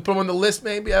on. we put him on the list.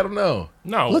 Maybe I don't know.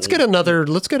 No. Let's get another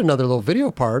little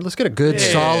video part. Let's get a good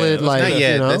Yeah, solid let's like Not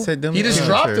yet. you know. That's it. He just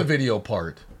dropped sure. the video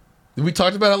part. We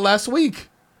talked about it last week.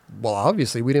 Well,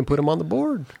 obviously we didn't put him on the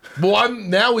board. Well,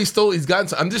 he's gotten.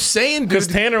 I'm just saying, Because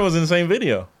dude. Tanner was in the same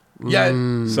video. Yeah. So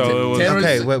it was. Tanner's-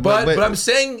 Okay, but I'm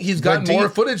saying he's gotten do you- more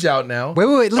footage out now. Wait.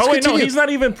 Let's Oh wait, no, continue. he's not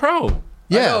even pro. I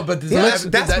Yeah, know, but does Yeah,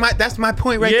 that- That's my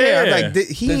point right there. I'm Yeah. like,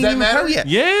 he Does ain't that even matter? pro yet.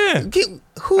 Yeah.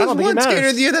 Who's I don't think it won Skater matters.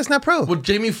 of the Year that's not pro? Well,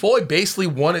 Jamie Floyd basically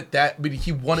won it but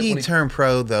he won it He when he turned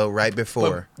pro though right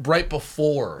before. right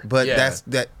before. But Yeah. that's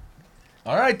that.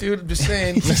 all right, dude. I'm just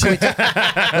saying.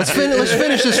 let's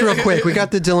finish this real quick. We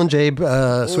got the Dylan Jabe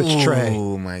switch tray.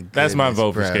 Oh my god. That's my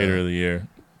vote for Skater of the Year.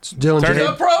 Dylan Turn He's Jabe.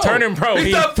 not pro. Turn him pro. He's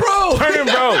He- not pro. Turn him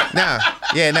pro.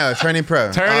 No, turning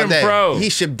pro. Turn all him day. pro. He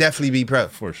should definitely be pro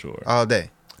For sure. all day.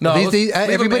 No, These- let's these- leave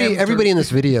him everybody amateur. in this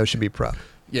video should be pro.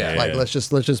 Yeah. Like let's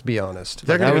just be honest.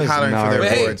 They're That gonna be was hollering for their gnarly.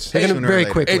 Hey, boards. they're gonna sooner or very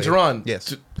later. quick. Hey, Jerron.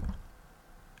 Yes.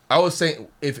 I was saying,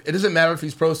 if it doesn't matter if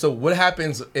he's pro, so what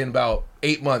happens in about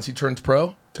 8 months? He turns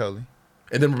pro, Totally.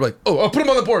 and then we're like, oh, I'll put him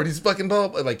on the board. He's fucking blah,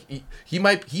 blah, blah. Like he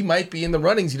might be in the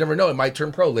runnings. You never know. It might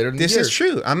turn pro later in the This year. is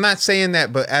true. I'm not saying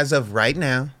that, but as of right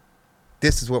now,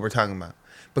 this is what we're talking about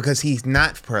because he's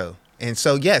not pro, and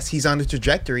so yes, he's on the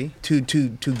trajectory to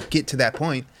get to that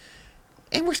point,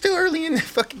 and we're still early in the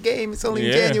fucking game. It's only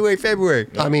Yeah. January, February.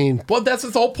 I mean, Well, that's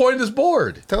the whole point of this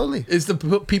board. Totally. Is to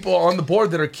put people on the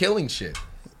board that are killing shit.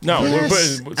 No,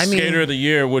 Yes. we're I mean- Skater of the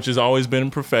Year, which has always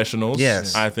been professionals.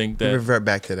 Yes. I think We that. revert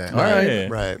back to that. All right. Yeah.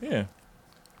 Right. Yeah.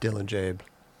 Dylan Jabe.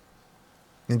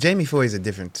 And Jamie Foy's a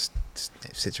different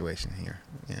situation here.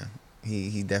 Yeah,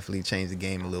 he definitely changed the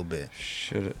game a little bit.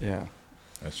 Yeah.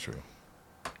 That's true.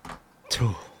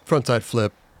 Frontside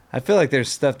flip. I feel like there's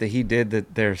stuff that he did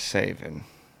that they're saving.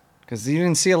 Because you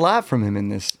didn't see a lot from him in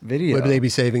this video. Would they be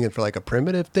saving it for like a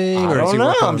primitive thing? I Or is don't he know,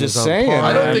 working on I'm his just own saying. part?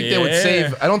 I don't think they would Yeah.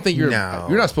 save. I don't think you're No.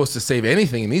 not supposed to save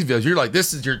anything in these videos. You're like,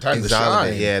 this is your time It's to all of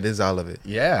shine. it. Yeah, it is all of it.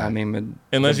 Yeah. I mean, but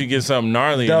Unless you get something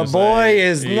gnarly. the and it's boy like,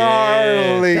 is yeah.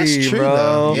 gnarly, That's true, bro.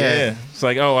 though. Yeah. Yeah. It's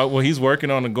like, oh, well, he's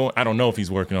working on I don't know if he's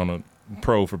working on a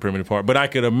pro for primitive part, but I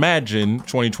could imagine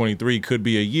 2023 could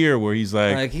be a year where he's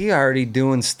like, Like, he already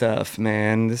doing stuff,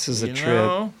 man. This is a you trip.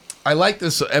 know, I like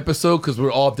this episode because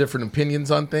we're all different opinions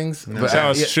on things. that's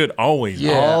how it should always be.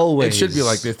 Yeah, Always. it should be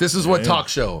like this. This is what talk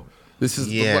show. This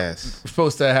is Yes. we're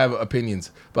supposed to have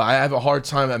opinions, but I have a hard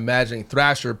time imagining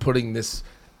Thrasher putting this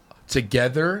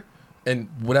together and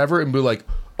whatever, and be like,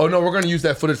 "Oh no, we're going to use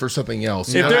that footage for something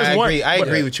else." If there's I one- agree. I but-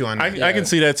 agree with you on that. I can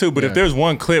see that too, but if Yeah. there's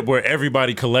one clip where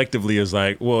everybody collectively is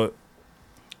like, well,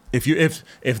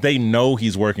 if they know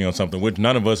he's working on something, which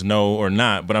none of us know or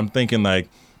not, but I'm thinking like,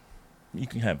 you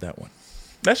can have that one.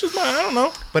 That's just my, I don't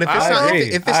know. But if I it's on, agree.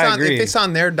 if it's I on, agree. if it's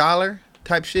on their dollar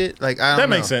type shit, like I don't That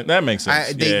know. makes sense. That makes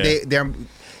sense.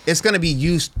 It's going to be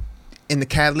used in the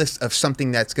catalyst of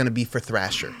something that's going to be for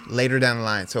Thrasher later down the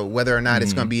line. So whether or not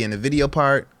it's going to be in the video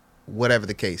part, whatever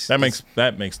the case, That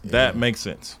makes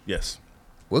sense. Yes.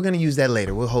 we're going to use that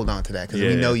later. We'll hold on to that because we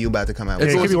Yeah. know you about to come out. Yeah,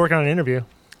 with he it. could be working on an interview.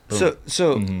 So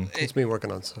It's me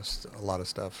working on a lot of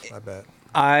stuff, I bet.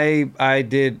 I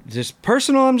did just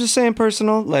personal. I'm just saying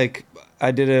personal. Like,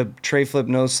 I did a tray flip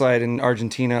nose slide in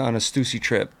Argentina on a Stussy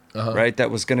trip, right?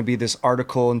 That was going to be this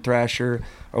article in Thrasher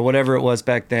or whatever it was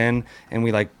back then, and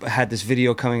we like had this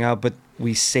video coming out, but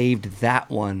we saved that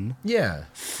one Yeah,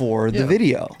 for the Yeah.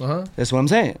 video. That's what I'm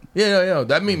saying. yeah.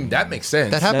 That makes sense.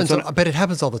 That happens, That's what- but it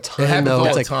happens all the time. happens though. all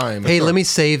It's the like, time. hey, It's let like- me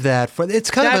save that for. It's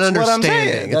kind of an That's what I'm saying.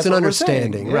 understanding. That's It's an what we're saying.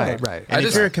 understanding, Yeah. right? And I if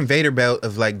just- you're a conveyor belt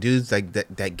of like dudes like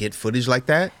that get footage like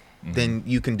that, then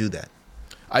you can do that.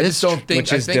 I just don't think.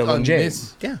 Which I is think Dylan on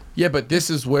James. this, yeah, but this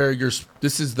is where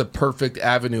this is the perfect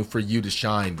avenue for you to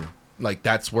shine. Like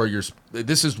that's where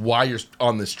this is why you're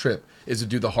on this trip is to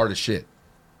do the hardest shit.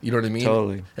 You know what I mean?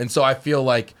 Totally. And so I feel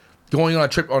like going on a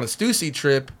trip on a Stussy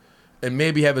trip and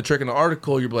maybe have a trick in an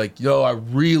article, you're like, yo,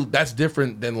 that's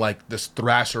different than like this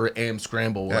Thrasher AM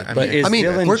Scramble. Like, I But mean- is I mean,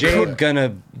 Dylan we're Jade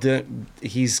gonna?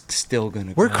 He's still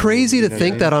gonna. We're go, crazy you to know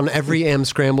think what I that on every AM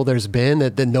Scramble there's been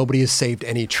that nobody has saved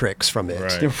any tricks from it.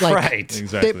 Right. mean? Like, right.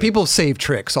 Exactly. people save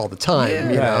tricks all the time,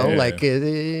 you know? Yeah. Like,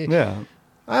 Yeah.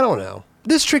 I don't know.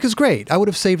 This trick is great. I would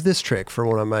have saved this trick for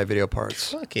one of my video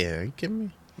parts. Fuck yeah, are you kidding me?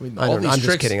 I mean, I don't know. I'm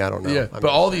just kidding. I don't know. Yeah, I'm but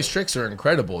just all these tricks are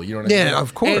incredible. You know what I Yeah, mean?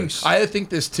 of course. And I think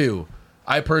this too.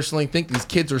 I personally think these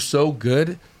kids are so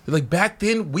good. Like back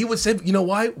then, we would say, you know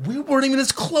why? We weren't even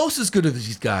as close as good as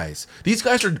these guys. These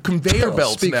guys are conveyor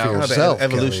belts Speak now. for yourself,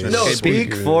 evolution Kelly. of No,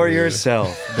 Speak for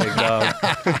yourself, big dog.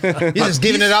 You're just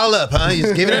giving it all up, huh? You're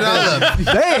just giving it all up.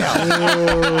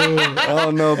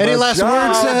 Oh no! Any last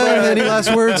words? Any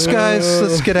last words, guys?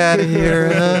 Let's get out of here.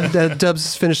 Dubs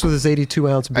is finished with his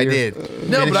 82-ounce beer. I did.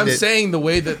 No, but I'm Finished it. saying the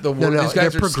way that no, these guys they're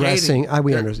are progressing. skating,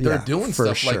 We they're, understand. they're Yeah, doing for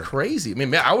stuff sure. like crazy. I mean,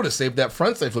 man, I would have saved that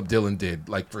front side flip Dylan did,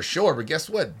 like for sure. But guess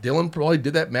what? Dylan probably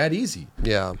did that mad easy.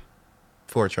 Yeah.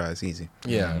 4 tries, easy.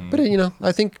 Yeah. But,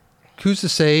 I think who's to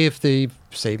say if they're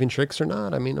saving tricks or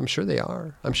not? I mean, I'm sure they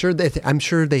are. I'm sure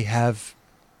they have,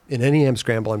 in any AM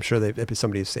Scramble, I'm sure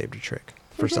somebody has saved a trick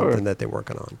for sure. something that they're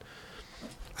working on.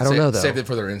 I don't know, though. Saved it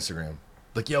for their Instagram.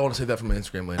 Like, yeah, I want to save that for my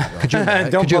Instagram later.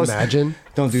 Don't Could you post- imagine?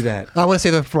 Don't do that. I want to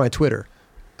save that for my Twitter.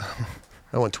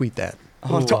 I want to tweet that.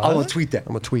 I want to tweet that.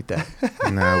 I'm going to tweet that.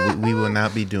 No, we will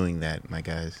not be doing that, my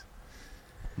guys.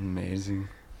 Amazing.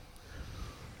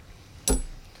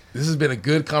 This has been a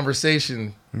good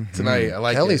conversation tonight. I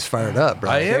like Kelly's it. fired up, bro.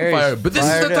 I am Very fired. But this is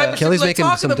fired the type up. of Kelly's shit making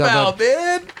I'm some talking dumb about,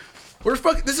 man. We're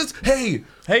fucking. This is hey.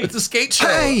 It's a skate show.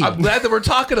 Hey. I'm glad that we're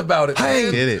talking about it. Hey.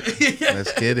 man. Get it.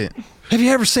 Let's get it. Have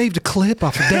you ever saved a clip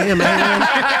off a damn man?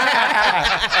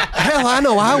 Hell, I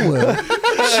know I would.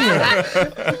 Shit.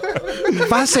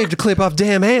 If I saved a clip off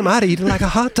damn ham, I'd eat it like a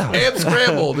hot dog. Ham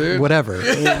scramble, dude. Whatever.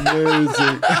 Hey,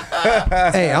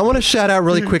 I want to shout out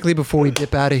really quickly before we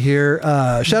dip out of here.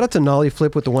 Shout out to Nolly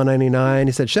Flip with the 199.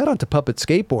 He said, shout out to Puppet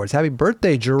Skateboards. Happy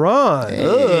birthday, Jerron.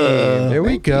 There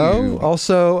we go.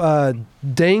 Also,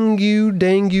 Dangu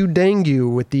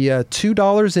with the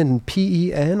 $2 in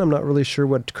PEN. I'm not really sure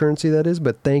what currency that is,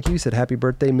 but thank you. He said, happy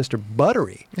birthday, Mr.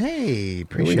 Buttery. Hey, Here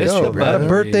appreciate we it. go. brother.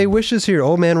 Birthday wishes here.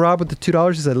 Old man Rob with the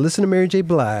 $2. He said, listen to Mary J.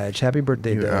 Blige. Happy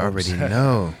birthday, You Dubs. already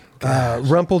know.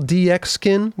 Rumple DX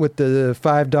Skin with the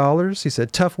 $5. He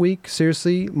said, tough week.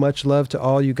 Seriously, much love to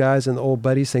all you guys and the old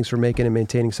buddies. Thanks for making and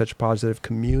maintaining such a positive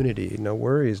community. No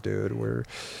worries, dude. We're,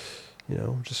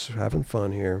 just having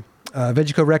fun here.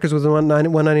 Vegico Records with the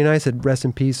 199 said, rest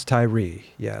in peace, Tyree.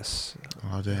 Yes,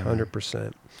 Oh, damn.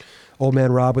 100%. Old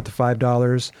Man Rob with the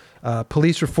 $5.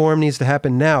 Police reform needs to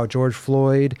happen now. George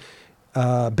Floyd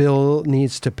bill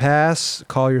needs to pass.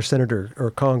 Call your senator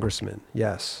or congressman.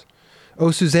 Yes. Oh,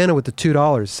 Susanna with the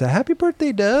 $2. Say, happy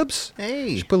birthday, Dubs.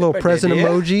 Hey, She put a little birthday, present dear.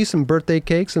 emoji, some birthday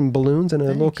cakes, some balloons, and a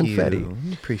little thank confetti. you.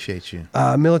 Appreciate you,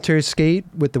 Military Skate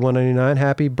with the $1.99.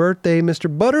 Happy birthday,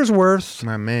 Mr. Buttersworth.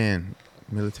 my man.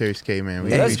 Military skate man.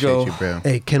 We Let's appreciate go. you, bro.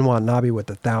 Hey, Ken Watanabe with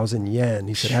the 1,000 yen.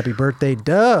 He said, happy birthday,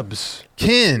 Dubs.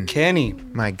 Ken, Kenny.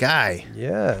 my guy.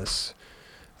 Yes.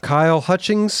 Kyle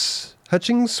Hutchings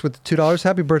with the $2.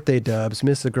 Happy birthday, Dubs.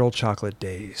 Miss the girl chocolate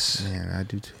days. Man, I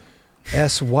do too.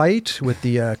 S. White with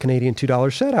the Canadian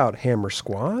 $2. Shout out Hammer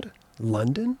Squad.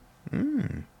 London.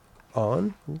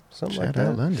 On. Something like Shout that.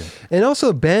 out London. And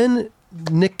also Ben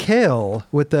Nikhil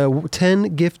with the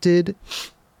 10 gifted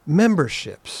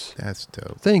memberships. That's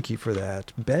dope. Thank you for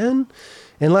that, Ben.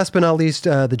 And last but not least,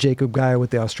 the Jacob guy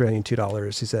with the Australian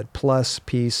 $2. He said, plus,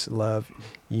 peace, love,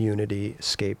 unity,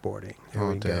 skateboarding. There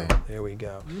All we day. go. There we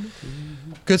go.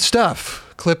 Good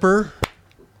stuff. Clipper.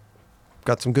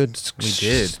 Got some good We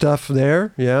did. stuff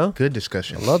there. Yeah. Good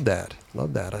discussion. I love that.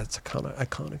 Love that. That's a kind of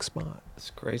iconic spot. It's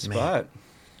a great Man. spot.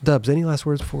 Dubs, any last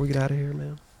words before we get out of here,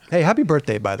 man? Hey, happy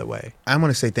birthday, by the way. I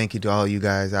want to say thank you to all you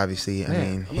guys. Obviously, I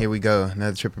Man, mean, here we go.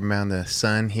 Another trip around the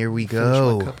sun. Here we Finish my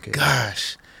go. cupcake.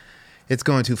 Gosh, it's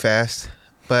going too fast,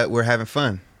 but we're having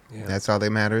fun. Yeah. That's all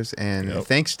that matters. And Yep.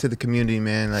 thanks to the community,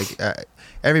 man. Like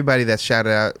everybody that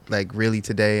shouted out, like really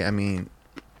today. I mean,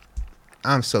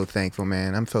 I'm so thankful,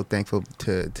 man. I'm so thankful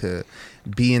to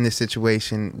be in this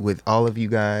situation with all of you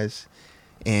guys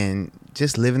and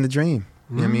just living the dream.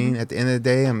 You know what I mean? At the end of the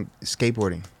day, I'm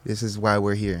skateboarding. This is why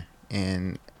we're here.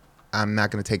 And I'm not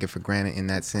going to take it for granted in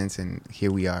that sense. And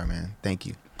here we are, man. Thank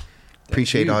you.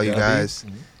 Appreciate you, all you Gubby. guys.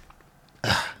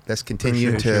 Let's continue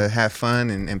Appreciate to you. have fun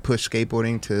and push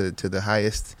skateboarding to the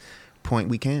highest point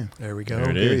we can. There we go.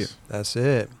 There it is. That's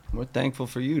it. We're thankful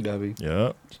for you, Debbie.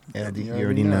 Yep. Yeah, you already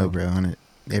already know, know. bro, on an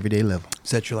everyday level.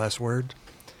 Is that your last word?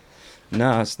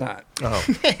 No, it's not. Oh.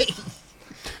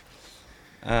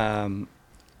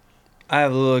 I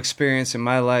have a little experience in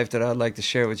my life that I'd like to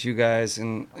share with you guys.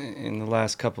 In the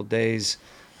last couple days,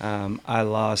 I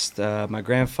lost my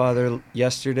grandfather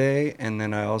yesterday, and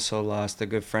then I also lost a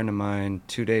good friend of mine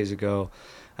 2 days ago.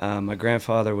 My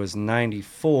grandfather was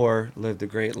 94, lived a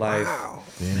great life.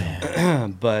 Yeah.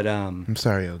 But I'm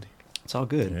sorry, Odie. it's all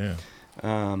good.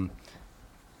 Yeah.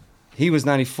 He was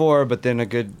 94, but then a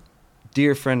good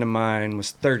dear friend of mine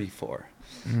was 34.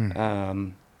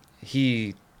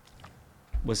 He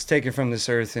was taken from this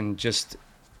earth in just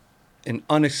an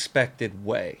unexpected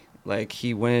way. Like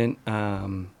he went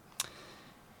to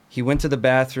the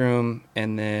bathroom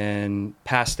and then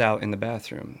passed out in the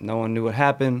bathroom. No one knew what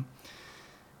happened.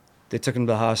 They took him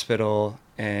to the hospital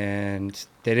and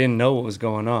they didn't know what was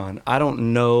going on. I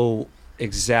don't know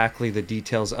exactly the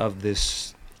details of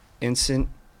this instant,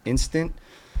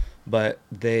 but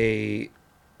they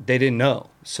didn't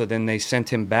know. So then they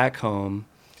sent him back home,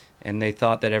 and they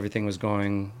thought that everything was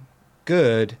going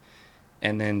good,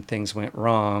 and then things went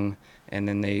wrong, and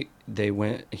then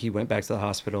he went back to the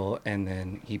hospital, and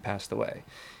then he passed away.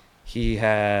 He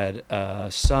had a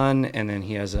son, and then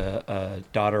he has a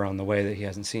daughter on the way that he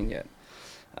hasn't seen yet.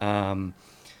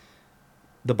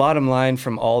 The bottom line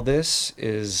from all this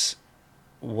is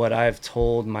what I've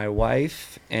told my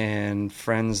wife and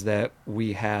friends that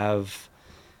we have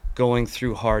going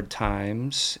through hard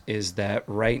times is that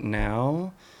right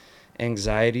now,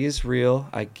 anxiety is real.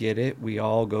 I get it. We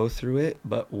all go through it.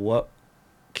 But what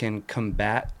can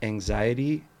combat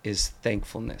anxiety is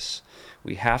thankfulness.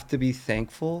 We have to be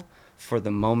thankful for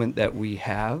the moment that we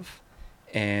have,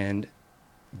 and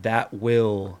that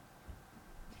will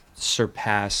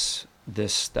surpass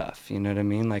this stuff. You know what I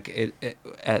mean? Like it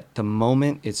at the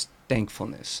moment, it's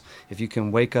thankfulness. If you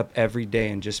can wake up every day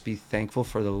and just be thankful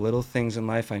for the little things in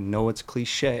life, I know it's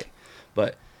cliche,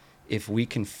 but if we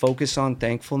can focus on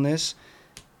thankfulness,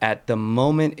 at the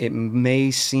moment it may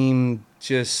seem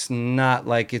just not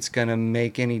like it's gonna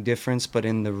make any difference, but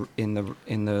in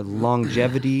the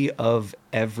longevity of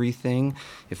everything,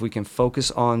 if we can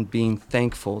focus on being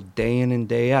thankful day in and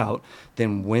day out,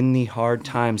 then when the hard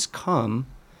times come,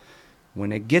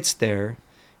 when it gets there,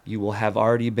 you will have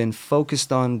already been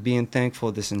focused on being thankful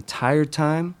this entire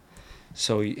time.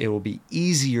 So it will be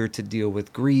easier to deal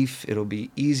with grief. It'll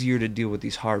be easier to deal with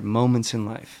these hard moments in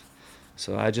life.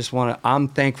 So I'm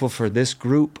thankful for this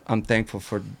group. I'm thankful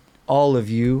for all of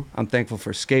you. I'm thankful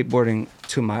for skateboarding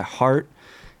to my heart.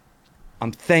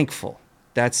 I'm thankful.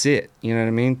 That's it. You know what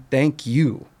I mean? Thank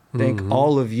you. Thank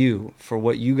all of you for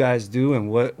what you guys do and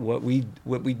what we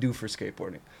do for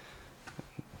skateboarding.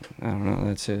 I don't know.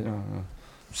 That's it. I don't know.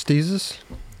 Steezus?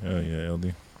 Hell yeah,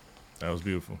 LD. That was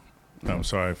beautiful. I'm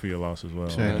sorry for your loss as well.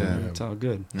 Sure. It's all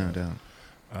good. No doubt.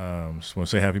 Just want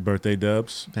to say happy birthday,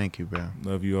 Dubs. Thank you, bro.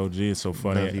 Love you, OG. It's so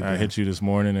funny. Love you, I bro. hit you this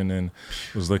morning and then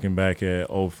was looking back at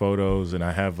old photos, and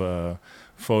I have a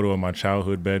photo of my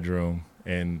childhood bedroom,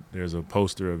 and there's a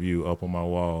poster of you up on my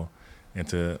wall. And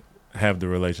to have the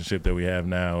relationship that we have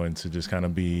now and to just kind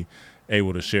of be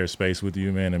able to share space with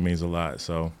you, man, it means a lot.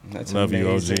 So That's love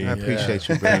amazing. you, I OG. appreciate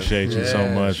you, bro. Appreciate you so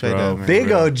much, Straight bro. up, man. Big For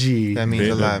real. OG. That means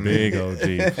a lot, man. Big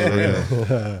OG, for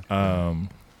real.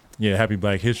 Yeah, happy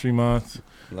Black History Month.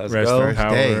 Let's Rest go. in First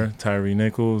power, day. Tyree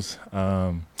Nichols.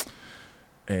 And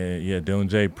yeah, Dylan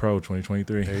J. Pro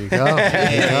 2023. There you go.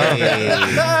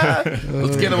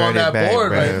 Let's get him on that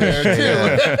board right there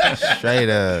too. Straight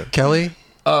up. Kelly?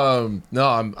 No,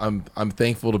 I'm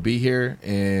thankful to be here,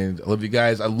 and I love you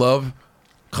guys. I love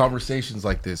conversations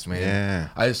like this, man.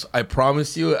 Yeah. I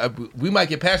promise you, we might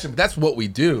get passionate, but that's what we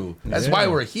do. That's why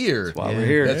we're here. That's why we're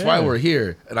here. That's why we're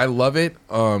here, and I love it.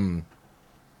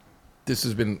 This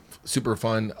has been super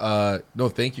fun. No,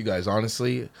 thank you guys.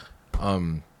 Honestly, I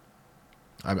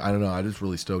don't know. I'm just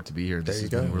really stoked to be here. This has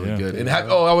been really good. And I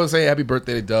want to say happy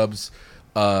birthday to Dubs.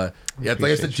 Yeah, like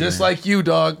I said, just like you,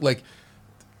 dog. Like,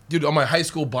 dude, on my high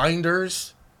school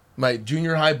binders, my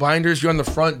junior high binders, you're on the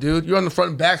front, dude. You're on the front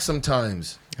and back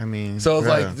sometimes. I mean, So it's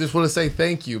bro. like, just want to say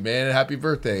thank you, man, and happy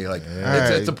birthday. Like,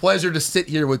 Alright. it's a pleasure to sit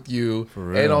here with you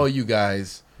real. and all you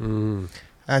guys.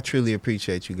 I truly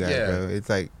appreciate you guys, Yeah. bro. It's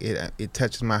like it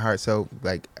touches my heart. So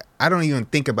like I don't even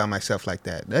think about myself like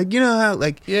that. Like, you know how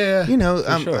like Yeah, you know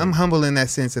sure. I'm humble in that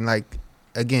sense, and like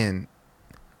again,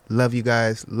 love you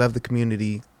guys, love the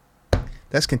community.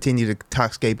 Let's continue to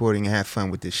talk skateboarding and have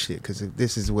fun with this shit, because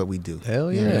this is what we do.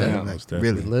 Hell You know, yeah. Yeah. like Most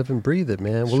definitely. really. Live and breathe it,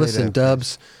 man. Well, Straight listen, up.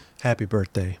 Dubs, happy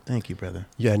birthday. Thank you, brother.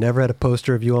 Yeah, I never had a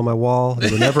poster of you on my wall.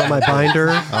 You were never on my binder.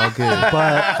 All good.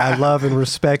 But I love and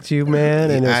respect you,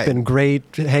 man, and it's been great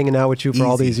hanging out with you for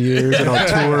all Easy. these years and on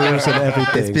tours and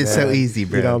everything. It's been so man. easy,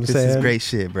 bro. You know what I'm this saying? is great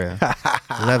shit, bro.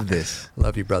 Love this.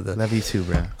 Love you, brother. Love you too,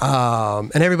 bro.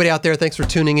 And everybody out there, thanks for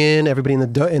tuning in. Everybody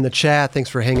in the chat, thanks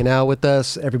for hanging out with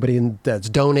us. Everybody that's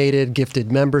donated,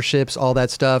 gifted memberships, all that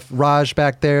stuff. Raj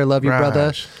back there, love you, brother.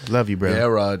 Raj, love you, bro. yeah,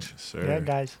 Raj. Sir. Yeah,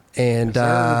 guys. And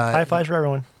High fives for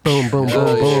everyone. boom, boom, boom,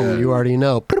 Oh, boom. yeah. You already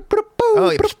know. Oh,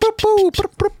 yeah.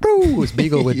 As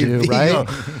Beagle would do, right?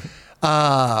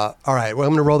 All right. Well,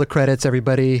 I'm going to roll the credits,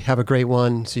 everybody. Have a great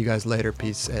one. See you guys later.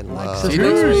 Peace and love. See you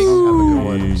next week. Have a good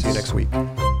one. See you Peace. next week.